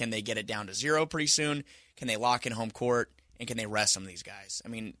business, can they get it down to 0 pretty soon? Can they lock in home court? And can they rest some of these guys? I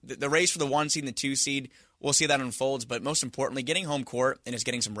mean, the race for the 1 seed and the 2 seed, we'll see how that unfolds. But most importantly, getting home court and just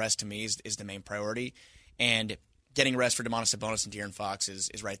getting some rest to me is the main priority. And getting rest for Domantas Sabonis and De'Aaron Fox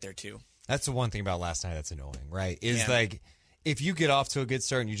is right there too. That's the one thing about last night that's annoying, right? Like, if you get off to a good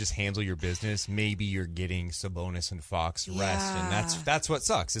start and you just handle your business, maybe you're getting Sabonis and Fox rest, and that's what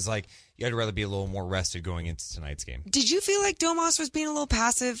sucks. It's like I'd rather be a little more rested going into tonight's game. Did you feel like Domas was being a little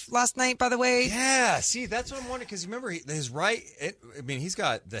passive last night, by the way? Yeah, see, that's what I'm wondering, because remember, his right, he's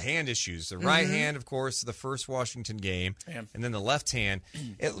got the hand issues. The right hand, of course, the first Washington game, and then the left hand.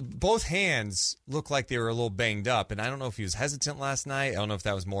 Both hands look like they were a little banged up, and I don't know if he was hesitant last night. I don't know if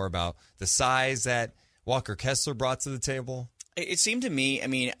that was more about the size that Walker Kessler brought to the table. It seemed to me, I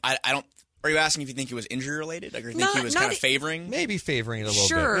mean, I don't. Are you asking if you think he was injury related? Like, or you think he was kind of favoring? Maybe favoring it a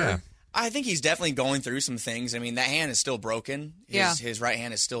little bit. Yeah. I think he's definitely going through some things. I mean, that hand is still broken. His right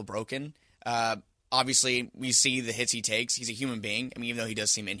hand is still broken. Obviously, we see the hits he takes. He's a human being. I mean, even though he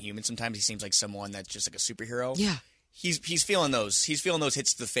does seem inhuman, sometimes he seems like someone that's just like a superhero. Yeah. he's feeling those. He's feeling those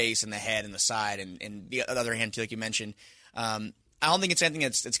hits to the face and the head and the side, and the other hand too, like you mentioned. I don't think it's anything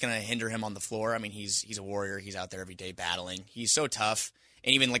that's going to hinder him on the floor. I mean, he's a warrior. He's out there every day battling. He's so tough.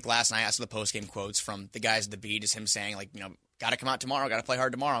 And even like last night, I saw the post game quotes from the guys at the beat, is him saying like, got to come out tomorrow, got to play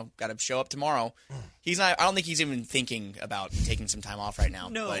hard tomorrow, got to show up tomorrow. He's not. I don't think he's even thinking about taking some time off right now.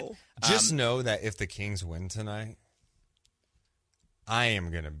 No. But, Just know that if the Kings win tonight, I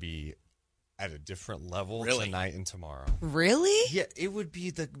am going to be at a different level tonight and tomorrow. Really? Yeah, it would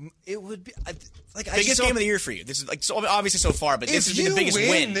be like biggest game of the year for you. This is like so obviously so far, but this is the biggest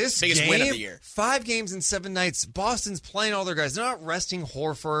win. Biggest win of the year. 5 games in 7 nights. Boston's playing all their guys. They're not resting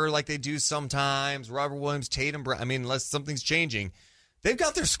Horford like they do sometimes. Robert Williams, Tatum. I mean, unless something's changing. They've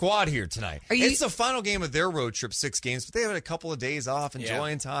got their squad here tonight. It's the final game of their road trip, 6 games, but they have a couple of days off,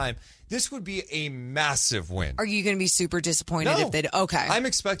 enjoying time. This would be a massive win. Are you going to be super disappointed if they? Okay, I'm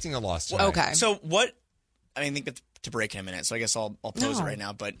expecting a loss tonight. Okay. So what? I mean, I think to break in a minute. So I guess I'll pose it right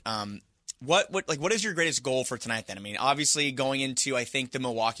now. But what is your greatest goal for tonight? Then I mean, obviously going into I think the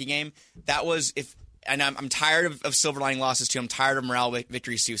Milwaukee game, that was if. And I'm tired of silver lining losses, too. I'm tired of morale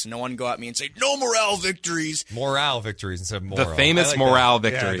victories, too. So no one go at me and say, no morale victories. Morale victories instead of moral. The famous morale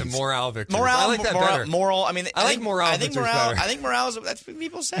victories. Yeah, the morale victories. Morale, I like that better. Moral. I mean, I like morale victories better. I think morale is, that's what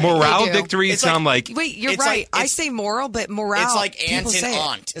people say. Morale victories sound like... Wait, you're right. I say moral, but morale... It's like aunt and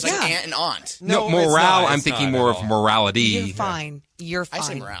aunt. It's like aunt and aunt. No, morale, I'm thinking more of morality. You're fine. You're fine. I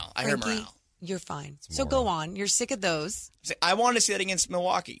say morale. I heard morale. You're fine. So go on. You're sick of those. I wanted to see that against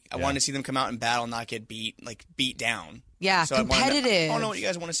Milwaukee. I wanted to see them come out and battle and not get beat down. Yeah, so competitive. I don't know what you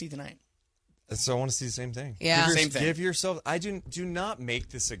guys want to see tonight. So I want to see the same thing. Yeah. Same thing. Give yourself... I do not make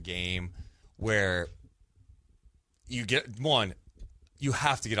this a game where you get... One, you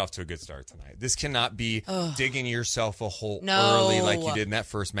have to get off to a good start tonight. This cannot be digging yourself a hole early like you did in that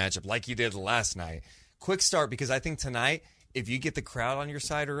first matchup, like you did last night. Quick start, because I think tonight, if you get the crowd on your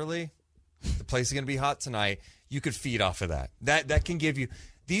side early... The place is going to be hot tonight. You could feed off of that. That can give you...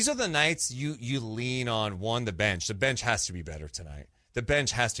 These are the nights you lean on, one, the bench. The bench has to be better tonight. The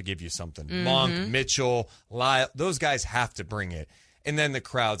bench has to give you something. Mm-hmm. Monk, Mitchell, Lyle, those guys have to bring it. And then the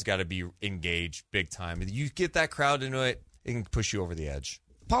crowd's got to be engaged big time. You get that crowd into it, it can push you over the edge.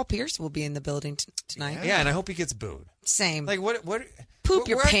 Paul Pierce will be in the building tonight. Yeah, and I hope he gets booed. Same. Like, what? Poop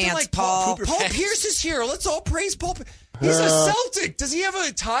your pants, like Paul. Paul Pierce is here. Let's all praise Paul. He's a Celtic. Does he have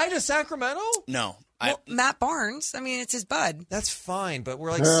a tie to Sacramento? No. Matt Barnes. I mean, it's his bud. That's fine, but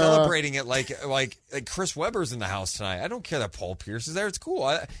we're like celebrating it like Chris Webber's in the house tonight. I don't care that Paul Pierce is there. It's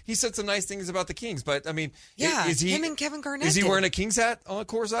cool. He said some nice things about the Kings, but I mean, is he? Him and Kevin Garnett. Is he wearing a Kings hat on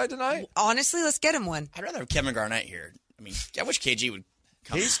courtside tonight? Honestly, let's get him one. I'd rather have Kevin Garnett here. I mean, I wish KG would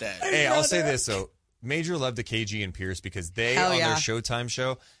come instead. Hey, I'll say this though. Major love to KG and Pierce because they on their Showtime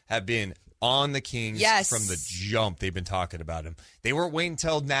show have been on the Kings from the jump. They've been talking about him. They weren't waiting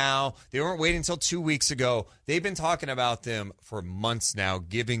until now. They weren't waiting until 2 weeks ago. They've been talking about them for months now,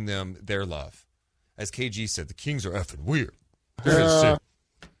 giving them their love. As KG said, the Kings are effing weird. Thank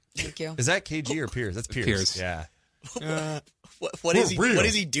you. Is that KG or Pierce? That's Pierce. Yeah. What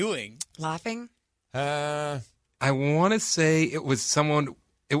is he doing? Laughing? I want to say it was someone...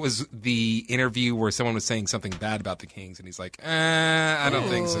 It was the interview where someone was saying something bad about the Kings, and he's like, I don't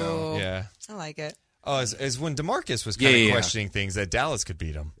think so. Yeah. I like it. Oh, as when DeMarcus was kind of questioning things that Dallas could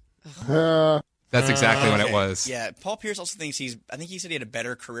beat him. That's exactly what it was. Yeah, Paul Pierce also thinks I think he said he had a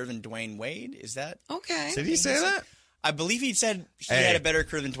better career than Dwayne Wade. Is that? Okay. Did he say that? I believe he said he had a better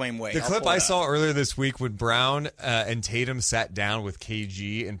career than Dwayne Wade. The clip I saw earlier this week when Brown and Tatum sat down with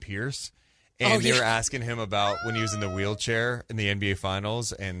KG and Pierce. And they were asking him about when he was in the wheelchair in the NBA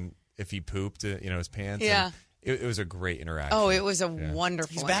Finals and if he pooped, his pants. Yeah. It was a great interaction. Oh, it was a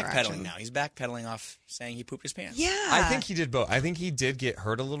wonderful He's backpedaling now. He's backpedaling off saying he pooped his pants. Yeah. I think he did both. I think he did get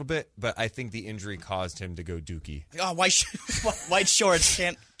hurt a little bit, but I think the injury caused him to go dookie. Oh, white shorts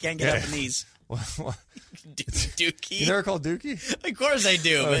can't get up in these. Dookie? You never called dookie? Of course I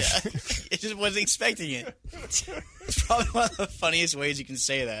do, but I just wasn't expecting it. It's probably one of the funniest ways you can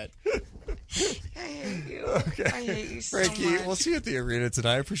say that. I hate you. Okay. I hate you so Frankie, much. we'll see you at the arena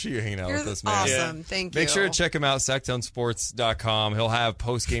tonight. I appreciate you hanging out with us, man. Awesome. Yeah. Thank you. Make sure to check him out, SacktownSports.com. He'll have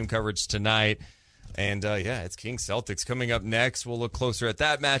post-game coverage tonight. And, it's Kings Celtics coming up next. We'll look closer at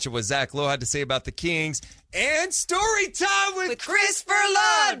that matchup, what Zach Lowe had to say about the Kings. And story time with Chris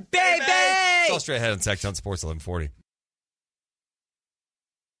Verlund, baby! It's all straight ahead on Sacktown Sports 1140.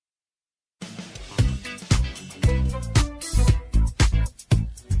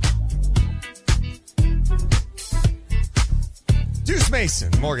 Deuce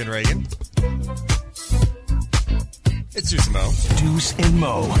Mason, Morgan Reagan. It's Deuce and Mo. Deuce and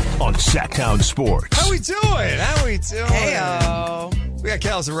Mo on Sacktown Sports. How we doing? Heyo. We got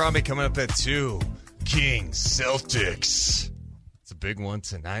Cal Zarami coming up at 2. Kings, Celtics. It's a big one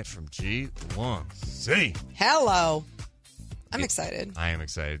tonight from G1C. Hello. I'm excited. I am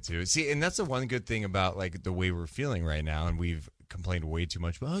excited too. See, and that's the one good thing about like the way we're feeling right now, and we've complained way too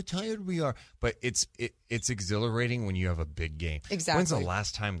much about how tired we are. But it's exhilarating when you have a big game. Exactly. When's the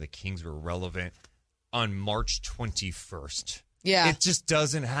last time the Kings were relevant? On March 21st. Yeah. It just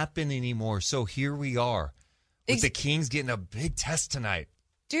doesn't happen anymore. So here we are with the Kings getting a big test tonight.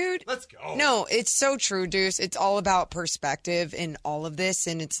 Dude. Let's go. No, it's so true, Deuce. It's all about perspective in all of this.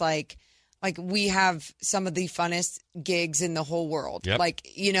 And it's like we have some of the funnest gigs in the whole world. Yep.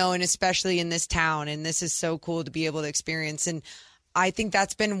 And especially in this town. And this is so cool to be able to experience. And I think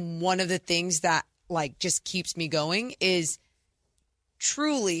that's been one of the things that just keeps me going is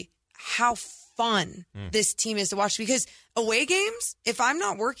truly how fun this team is to watch, because away games, if I'm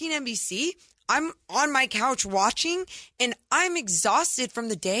not working NBC, I'm on my couch watching and I'm exhausted from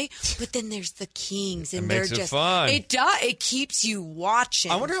the day, but then there's the Kings and they're just fun. It keeps you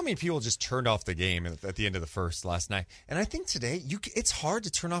watching. I wonder how many people just turned off the game at the end of the first last night. And I think today it's hard to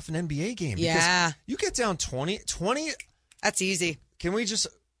turn off an NBA game. Yeah. Because you get down 20. That's easy. Can we just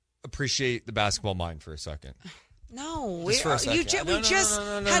appreciate the basketball mind for a second? No, just for a second. we just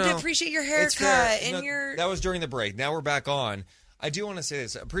had to appreciate your haircut and your. That was during the break. Now we're back on. I do want to say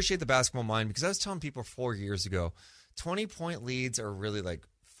this. Appreciate the basketball mind, because I was telling people 4 years ago, 20-point leads are really like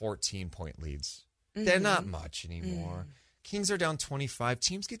 14-point leads. Mm-hmm. They're not much anymore. Kings are down 25.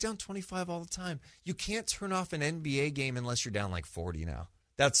 Teams get down 25 all the time. You can't turn off an NBA game unless you're down like 40 now.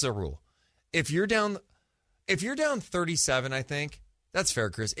 That's the rule. If you're down 37, I think that's fair,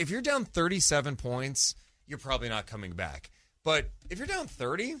 Chris. If you're down 37 points, you're probably not coming back. But if you're down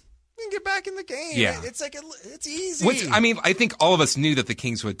 30, you can get back in the game. Yeah. It's easy. I think all of us knew that the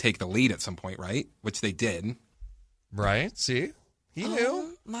Kings would take the lead at some point, right? Which they did. Right? See? He knew.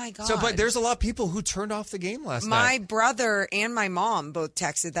 Oh, my God. But there's a lot of people who turned off the game last night. My brother and my mom both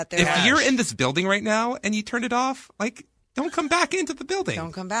texted that they're If you're in this building right now and you turned it off, don't come back into the building.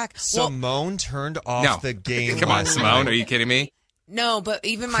 Don't come back. Simone turned off the game. Come on, Simone. Are you kidding me? No, but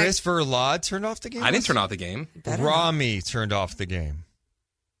even Chris Verlaud turned off the game? I didn't turn off the game. Rami turned off the game.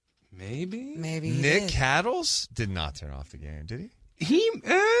 Maybe Nick Cattles did not turn off the game, did he?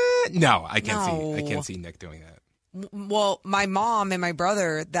 No, I can't see Nick doing that. Well, my mom and my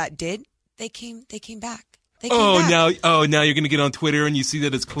brother that did, they came back. Now you're going to get on Twitter and you see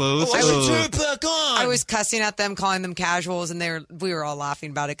that it's closed. I was cussing at them, calling them casuals, and we were all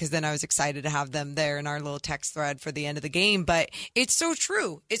laughing about it, because then I was excited to have them there in our little text thread for the end of the game. But it's so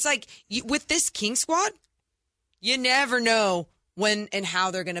true. It's like with this King squad, you never know when and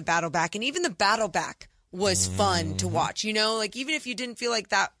how they're going to battle back. And even the battle back was fun to watch. Even if you didn't feel like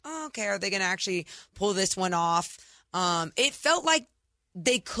that, okay, are they going to actually pull this one off? It felt like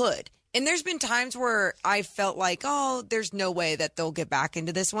they could. And there's been times where I felt like, there's no way that they'll get back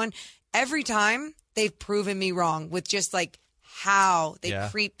into this one. Every time they've proven me wrong with just how they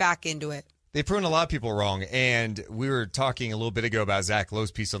creep back into it. They've proven a lot of people wrong. And we were talking a little bit ago about Zach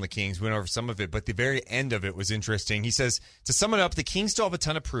Lowe's piece on the Kings. We went over some of it, but the very end of it was interesting. He says, to sum it up, the Kings still have a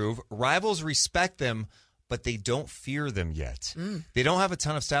ton to prove. Rivals respect them, but they don't fear them yet. They don't have a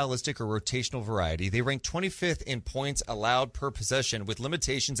ton of stylistic or rotational variety. They rank 25th in points allowed per possession, with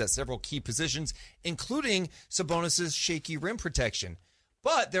limitations at several key positions, including Sabonis' shaky rim protection.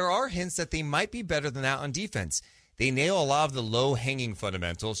 But there are hints that they might be better than that on defense. They nail a lot of the low-hanging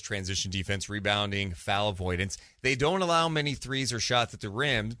fundamentals: transition defense, rebounding, foul avoidance. They don't allow many threes or shots at the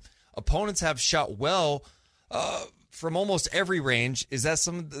rim. Opponents have shot well from almost every range. Is that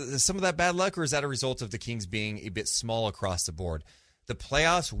some of that bad luck, or is that a result of the Kings being a bit small across the board? The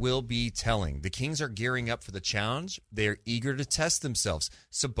playoffs will be telling. The Kings are gearing up for the challenge. They're eager to test themselves.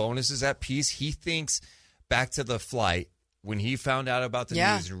 Sabonis is at peace. He thinks back to the flight when he found out about the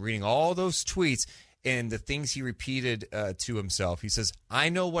news and reading all those tweets and the things he repeated to himself. He says, I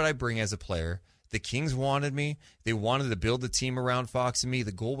know what I bring as a player. The Kings wanted me. They wanted to build the team around Fox and me.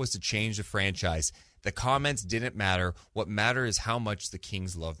 The goal was to change the franchise. The comments didn't matter. What mattered is how much the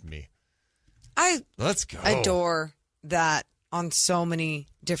Kings loved me. Let's go. Adore that on so many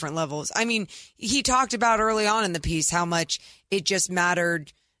different levels. I mean, he talked about early on in the piece how much it just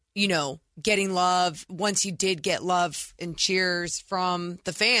mattered, getting love. Once he did get love and cheers from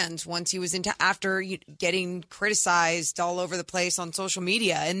the fans, once he was after getting criticized all over the place on social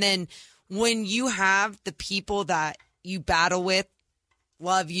media. And then when you have the people that you battle with,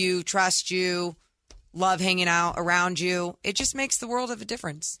 love you, trust you, love hanging out around you, it just makes the world of a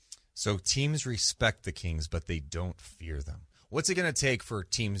difference. So teams respect the Kings, but they don't fear them. What's it going to take for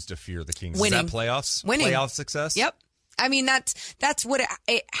teams to fear the Kings? Winning. Is that playoffs? Winning. Playoff success? Yep. I mean, that's what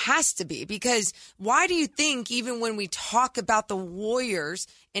it has to be, because why do you think even when we talk about the Warriors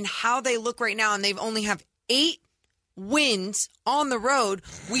and how they look right now, and they've only have 8 wins on the road,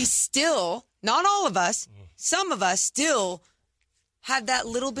 we still, not all of us, some of us still have that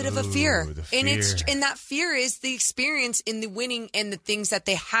little bit of a fear. And that fear is the experience in the winning and the things that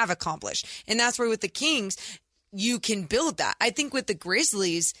they have accomplished. And that's where with the Kings, you can build that. I think with the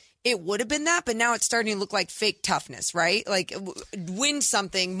Grizzlies, it would have been that, but now it's starting to look like fake toughness, right? Like win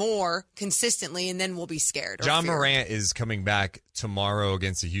something more consistently, and then we'll be scared. John Morant is coming back tomorrow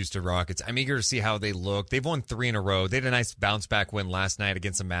against the Houston Rockets. I'm eager to see how they look. They've won 3 in a row. They had a nice bounce-back win last night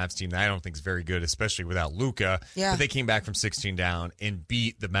against a Mavs team that I don't think is very good, especially without Luka. Yeah. But they came back from 16 down and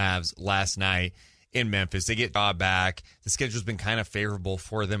beat the Mavs last night in Memphis. They get Bob back. The schedule's been kind of favorable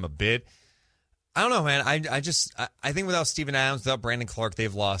for them a bit. I don't know, man. I think without Steven Adams, without Brandon Clark,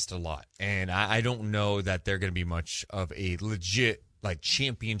 they've lost a lot. And I don't know that they're going to be much of a legit, like,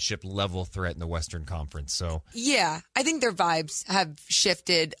 championship level threat in the Western Conference. So yeah, I think their vibes have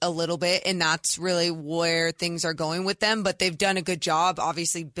shifted a little bit, and that's really where things are going with them. But they've done a good job,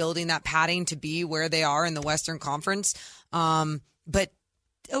 obviously, building that padding to be where they are in the Western Conference. But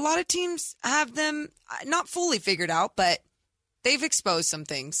a lot of teams have them not fully figured out, but they've exposed some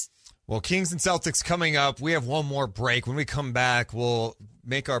things. Well, Kings and Celtics coming up. We have one more break. When we come back, we'll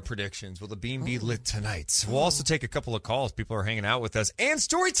make our predictions. Will the beam be lit tonight? We'll also take a couple of calls. People are hanging out with us. And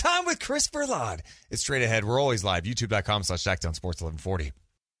story time with Chris Verlade. It's straight ahead. We're always live. YouTube.com/SacktownSports 1140.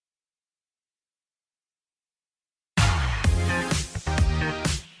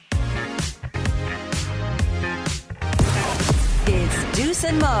 It's Deuce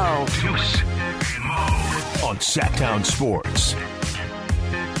and Mo. Deuce and Mo on Sacktown Sports.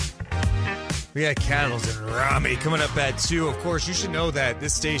 We got Cattles and Rami coming up at 2. Of course, you should know that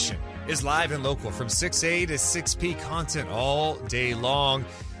this station is live and local from 6A to 6P, content all day long.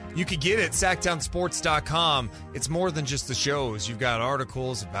 You can get it at sacktownsports.com. It's more than just the shows. You've got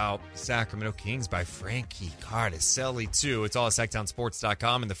articles about Sacramento Kings by Frankie Cardicelli, too. It's all at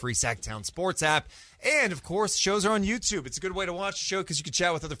sacktownsports.com and the free Sacktown Sports app. And, of course, shows are on YouTube. It's a good way to watch the show because you can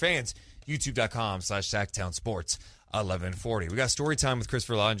chat with other fans. YouTube.com/SacktownSports 1140. We got story time with Chris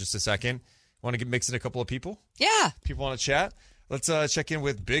Verlade in just a second. Want to mix in a couple of people? Yeah. People want to chat? Let's check in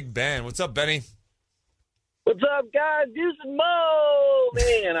with Big Ben. What's up, Benny? What's up, guys? Deuce and Mo!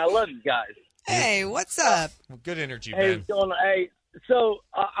 Man, I love you guys. Hey, what's up? Well, good energy, Hey, Ben. so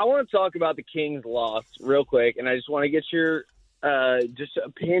I want to talk about the Kings' loss real quick, and I just want to get your just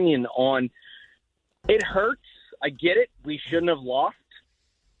opinion on it. Hurts. I get it. We shouldn't have lost.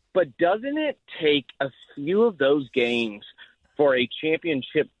 But doesn't it take a few of those games for a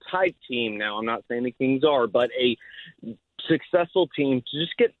championship-type team? Now, I'm not saying the Kings are, but a successful team to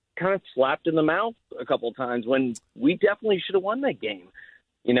just get kind of slapped in the mouth a couple of times when we definitely should have won that game.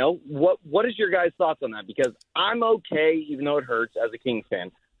 You know, what is your guys' thoughts on that? Because I'm okay, even though it hurts as a Kings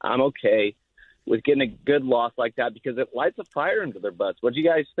fan, I'm okay with getting a good loss like that because it lights a fire into their butts. What do you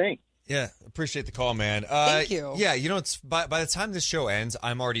guys think? Yeah, appreciate the call, man. Thank you. Yeah, you know, it's by the time this show ends,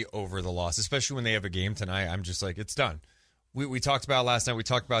 I'm already over the loss, especially when they have a game tonight. I'm just like, it's done. We talked about last night. We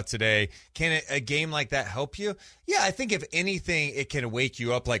talked about today. Can a game like that help you? Yeah, I think if anything, it can wake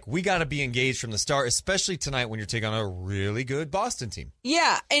you up. Like, we got to be engaged from the start, especially tonight when you're taking on a really good Boston team.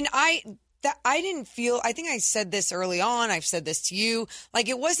 Yeah, and I didn't feel, I think I said this early on, I've said this to you, like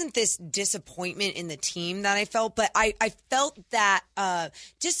it wasn't this disappointment in the team that I felt, but I felt that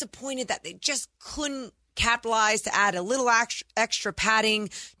disappointed that they just couldn't capitalize to add a little extra padding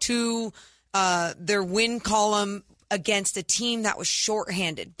to their win column against a team that was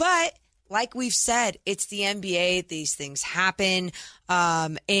shorthanded. But like we've said, it's the NBA. These things happen.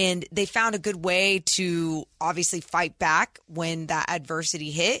 And they found a good way to obviously fight back when that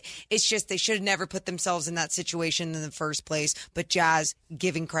adversity hit. It's just they should have never put themselves in that situation in the first place. But Jazz,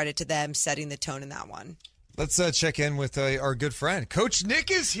 giving credit to them, setting the tone in that one. Let's check in with our good friend. Coach Nick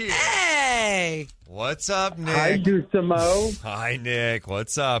is here. Hey! What's up, Nick? Hi, Deuce and Mo. Hi, Nick.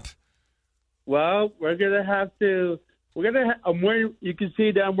 What's up? Well, we're gonna have to. I'm wearing. You can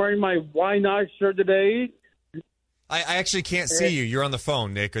see that I'm wearing my Why Not shirt today. I actually can't see you. You're on the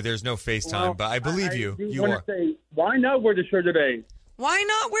phone, Nick, or there's no FaceTime, Well, but I believe you. You want are. to say, why not wear the shirt today? Why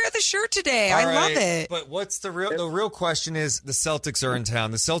not wear the shirt today? All I right, love it. But what's the real question is the Celtics are in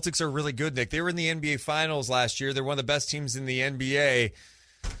town. The Celtics are really good, Nick. They were in the NBA Finals last year. They're one of the best teams in the NBA.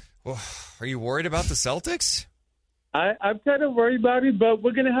 Well, are you worried about the Celtics? I'm kind of worried about it, but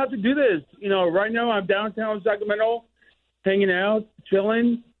we're gonna have to do this. You know, right now I'm downtown Sacramento, hanging out,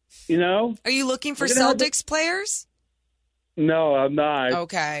 chilling. You know? Are you looking for We're gonna have Celtics players? No, I'm not.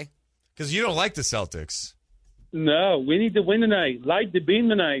 Okay. Because you don't like the Celtics. No, we need to win tonight. Light the beam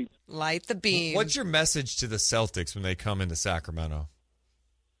tonight. Light the beam. What's your message to the Celtics when they come into Sacramento?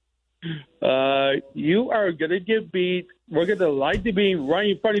 You are going to get beat. We're going to light the beam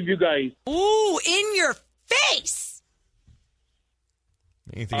right in front of you guys. Ooh, in your face.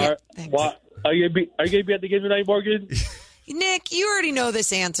 Anything? What? Are you going to be at the game tonight, Morgan? Nick, you already know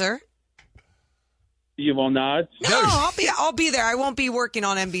this answer. You will not. No, I'll be there. I won't be working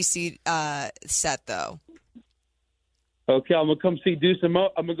on NBC set though. Okay, I'm gonna come see Deuce and Mo.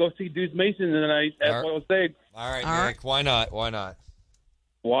 I'm gonna go see Deuce Mason tonight at All right. Oil State. All right, Nick. Why not? Why not?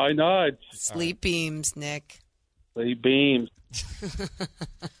 Why not? Sleep beams, Nick. Sleep beams. I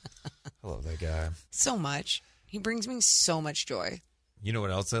love that guy. So much. He brings me so much joy. You know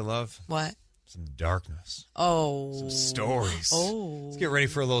what else I love? What? Some darkness. Oh. Some stories. Oh. Let's get ready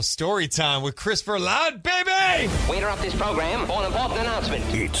for a little story time with Christopher Loud, baby! We interrupt this program for an important announcement.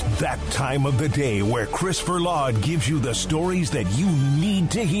 It's that time of the day where Christopher Laud gives you the stories that you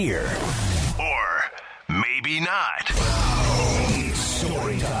need to hear. Or maybe not. It's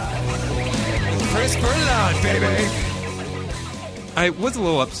story time. Christopher Loud, baby! I was a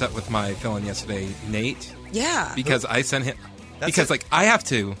little upset with my fill-in yesterday, Nate. Yeah. Because I sent him... I have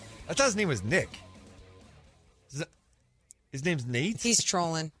to... I thought his name was Nick. His name's Nate? He's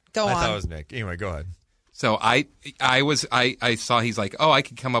trolling. Go on. I thought it was Nick. Anyway, go ahead. So I saw he's like, oh, I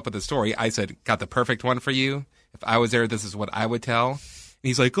could come up with a story. I said, got the perfect one for you. If I was there, this is what I would tell. And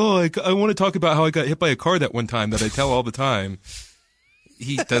he's like, oh, I want to talk about how I got hit by a car that one time that I tell all the time.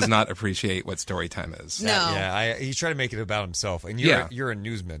 He does not appreciate what story time is. No. Yeah, he tried to make it about himself. And you're a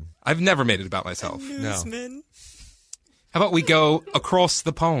newsman. I've never made it about myself. Newsman. No. How about we go across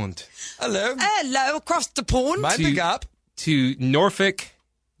the pond? Hello, across the pond. Mind the gap. To Norfolk,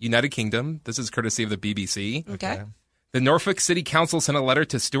 United Kingdom. This is courtesy of the BBC. Okay. The Norfolk City Council sent a letter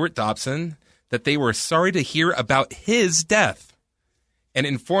to Stuart Dobson that they were sorry to hear about his death and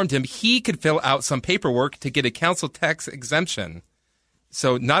informed him he could fill out some paperwork to get a council tax exemption.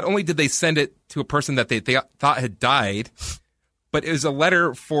 So not only did they send it to a person that they thought had died, but it was a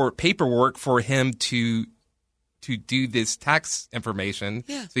letter for paperwork for him to do this tax information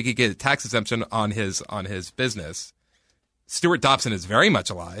so he could get a tax exemption on his business. Stuart Dobson is very much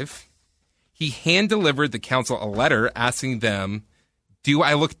alive. He hand-delivered the council a letter asking them, do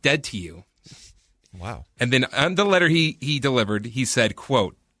I look dead to you? Wow. And then on the letter he delivered, he said,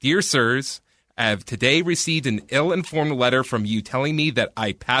 quote, Dear sirs, I have today received an ill-informed letter from you telling me that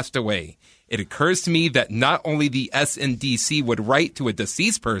I passed away. It occurs to me that not only the SNDC would write to a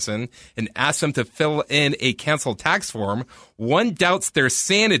deceased person and ask them to fill in a council tax form, one doubts their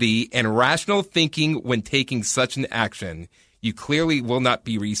sanity and rational thinking when taking such an action. You clearly will not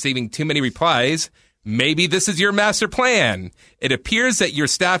be receiving too many replies. Maybe this is your master plan. It appears that your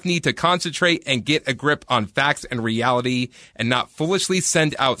staff need to concentrate and get a grip on facts and reality and not foolishly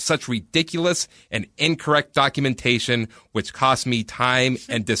send out such ridiculous and incorrect documentation which costs me time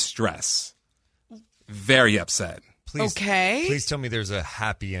and distress. Very upset. Please tell me there's a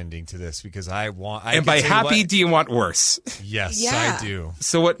happy ending to this because and by happy, do you want worse? Yes, I do.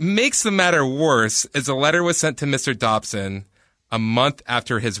 So what makes the matter worse is a letter was sent to Mr. Dobson a month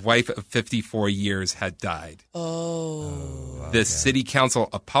after his wife of 54 years had died. Oh. The city council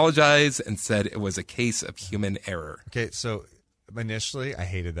apologized and said it was a case of human error. Okay, so initially, I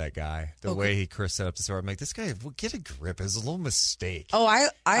hated that guy. The way Chris set up the story, I'm like, this guy, get a grip. It was a little mistake. Oh, I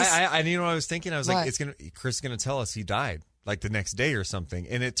you know what I was thinking? I was like, What? Chris is gonna tell us he died like the next day or something,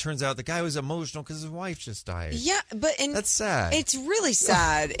 and it turns out the guy was emotional because his wife just died. Yeah, but that's sad. It's really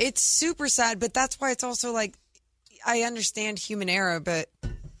sad. It's super sad, but that's why it's also like I understand human error, but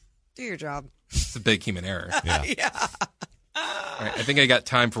do your job. It's a big human error. Yeah. Yeah. All right, I think I got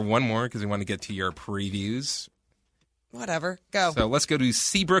time for one more because we want to get to your previews. Whatever. Go. So let's go to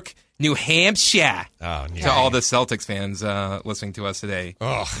Seabrook, New Hampshire. Oh, to all the Celtics fans listening to us today.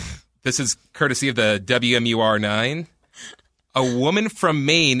 Oh. This is courtesy of the WMUR9. A woman from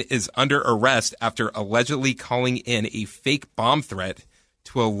Maine is under arrest after allegedly calling in a fake bomb threat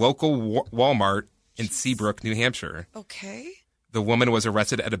to a local Walmart in Seabrook, New Hampshire. Okay. The woman was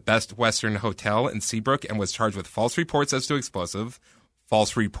arrested at a Best Western hotel in Seabrook and was charged with false reports as to explosive,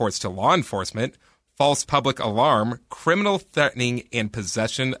 false reports to law enforcement, false public alarm, criminal threatening, and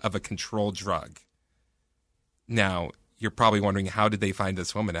possession of a controlled drug. Now, you're probably wondering, how did they find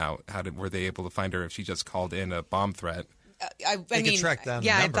this woman out? Were they able to find her if she just called in a bomb threat? I mean, track down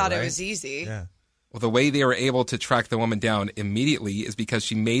the I number, thought right? it was easy. Yeah. Well, the way they were able to track the woman down immediately is because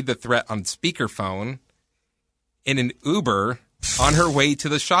she made the threat on speakerphone in an Uber on her way to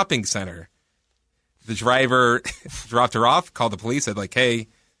the shopping center. The driver dropped her off, called the police, said, like, hey,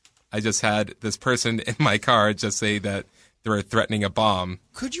 I just had this person in my car just say that they were threatening a bomb.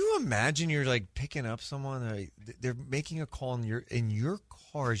 Could you imagine you're like picking up someone, they're making a call in your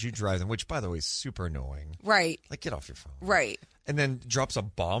car as you drive them, which, by the way, is super annoying. Right. Like, get off your phone. Right. And then drops a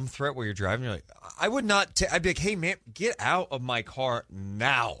bomb threat while you're driving. You're like, I would not. I'd be like, hey, man, get out of my car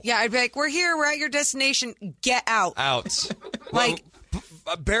now. Yeah, I'd be like, we're here. We're at your destination. Get out. Out. Like,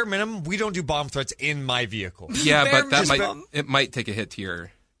 bare minimum, we don't do bomb threats in my vehicle. Yeah, but it might take a hit to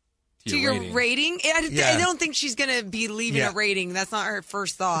your rating. I don't think she's going to be leaving a rating. That's not her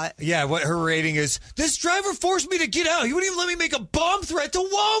first thought. Yeah, what her rating is, this driver forced me to get out. He wouldn't even let me make a bomb threat to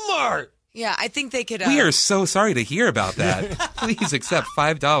Walmart. Yeah, I think they could. We are so sorry to hear about that. Please accept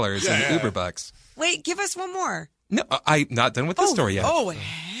 $5 in Uber bucks. Wait, give us one more. No, I'm not done with this story yet. Oh,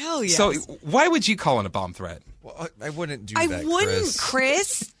 hell yes. So why would you call in a bomb threat? Well, I wouldn't do that, Chris. I wouldn't,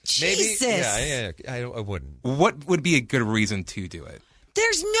 Chris. Jesus. Maybe, I wouldn't. What would be a good reason to do it?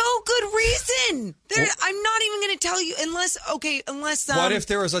 There's no good reason. I'm not even going to tell you unless. What if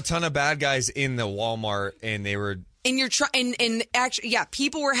there was a ton of bad guys in the Walmart and they were. And you're and actually,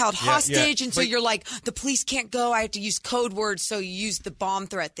 people were held hostage, and so you're like, the police can't go. I have to use code words, so you use the bomb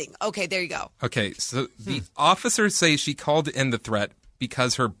threat thing. Okay, there you go. Okay, so the officers say she called in the threat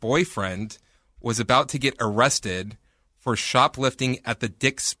because her boyfriend was about to get arrested for shoplifting at the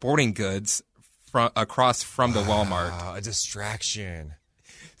Dick's Sporting Goods across from the Walmart. A distraction.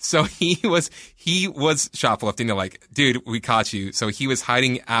 So he was shoplifting. They're like, dude, we caught you. So he was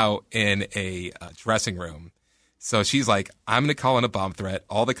hiding out in a dressing room. So she's like, I'm going to call in a bomb threat.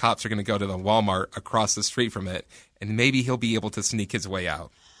 All the cops are going to go to the Walmart across the street from it, and maybe he'll be able to sneak his way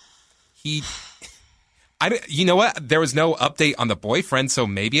out. You know what? There was no update on the boyfriend, so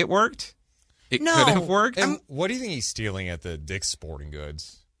maybe it worked. It could have worked. And what do you think he's stealing at the Dick's Sporting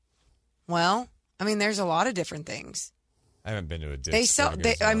Goods? Well, I mean, there's a lot of different things. I haven't been to a Dick's. They sell.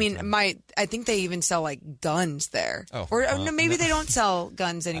 Sporting Goods I think they even sell like guns there. Oh, no, maybe they don't sell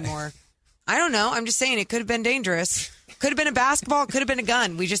guns anymore. I don't know. I'm just saying it could have been dangerous. Could have been a basketball. Could have been a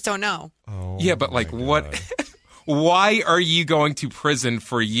gun. We just don't know. Oh, yeah, but like, what? Why are you going to prison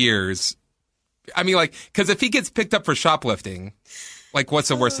for years? I mean, like, because if he gets picked up for shoplifting, like, what's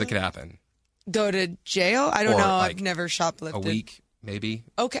the worst that could happen? Go to jail? I don't know. Like, I've never shoplifted. A week, maybe.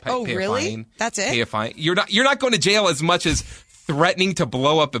 Okay. Pay really? A fine. That's it? Pay a fine. You're not going to jail as much as threatening to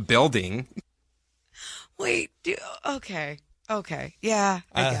blow up a building. Wait. Okay. Okay. Yeah,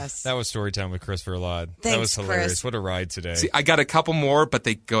 I guess. That was story time with Chris Verlaud. Thanks, that was hilarious. Chris. What a ride today. See, I got a couple more, but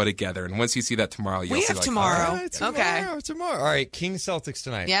they go together. And once you see that tomorrow, you'll see have like, tomorrow. Right, tomorrow. All right, Kings Celtics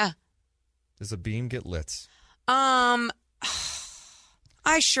tonight. Yeah. Does the beam get lit? I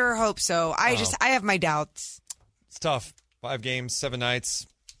sure hope so. I have my doubts. It's tough. 5 games, 7 nights.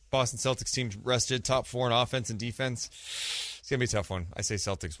 Boston Celtics team rested, top 4 in offense and defense. It's going to be a tough one. I say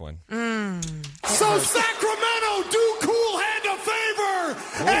Celtics win. So Sacramento, do Cool Hand a favor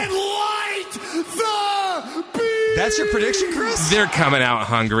and light the beam. That's your prediction, Chris? They're coming out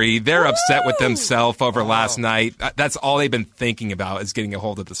hungry. They're upset with themselves over last night. That's all they've been thinking about is getting a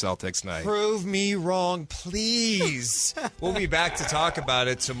hold of the Celtics tonight. Prove me wrong, please. We'll be back to talk about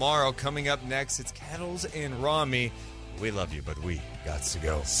it tomorrow. Coming up next, it's Kettles and Rami. We love you, but we got to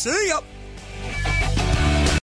go. See ya.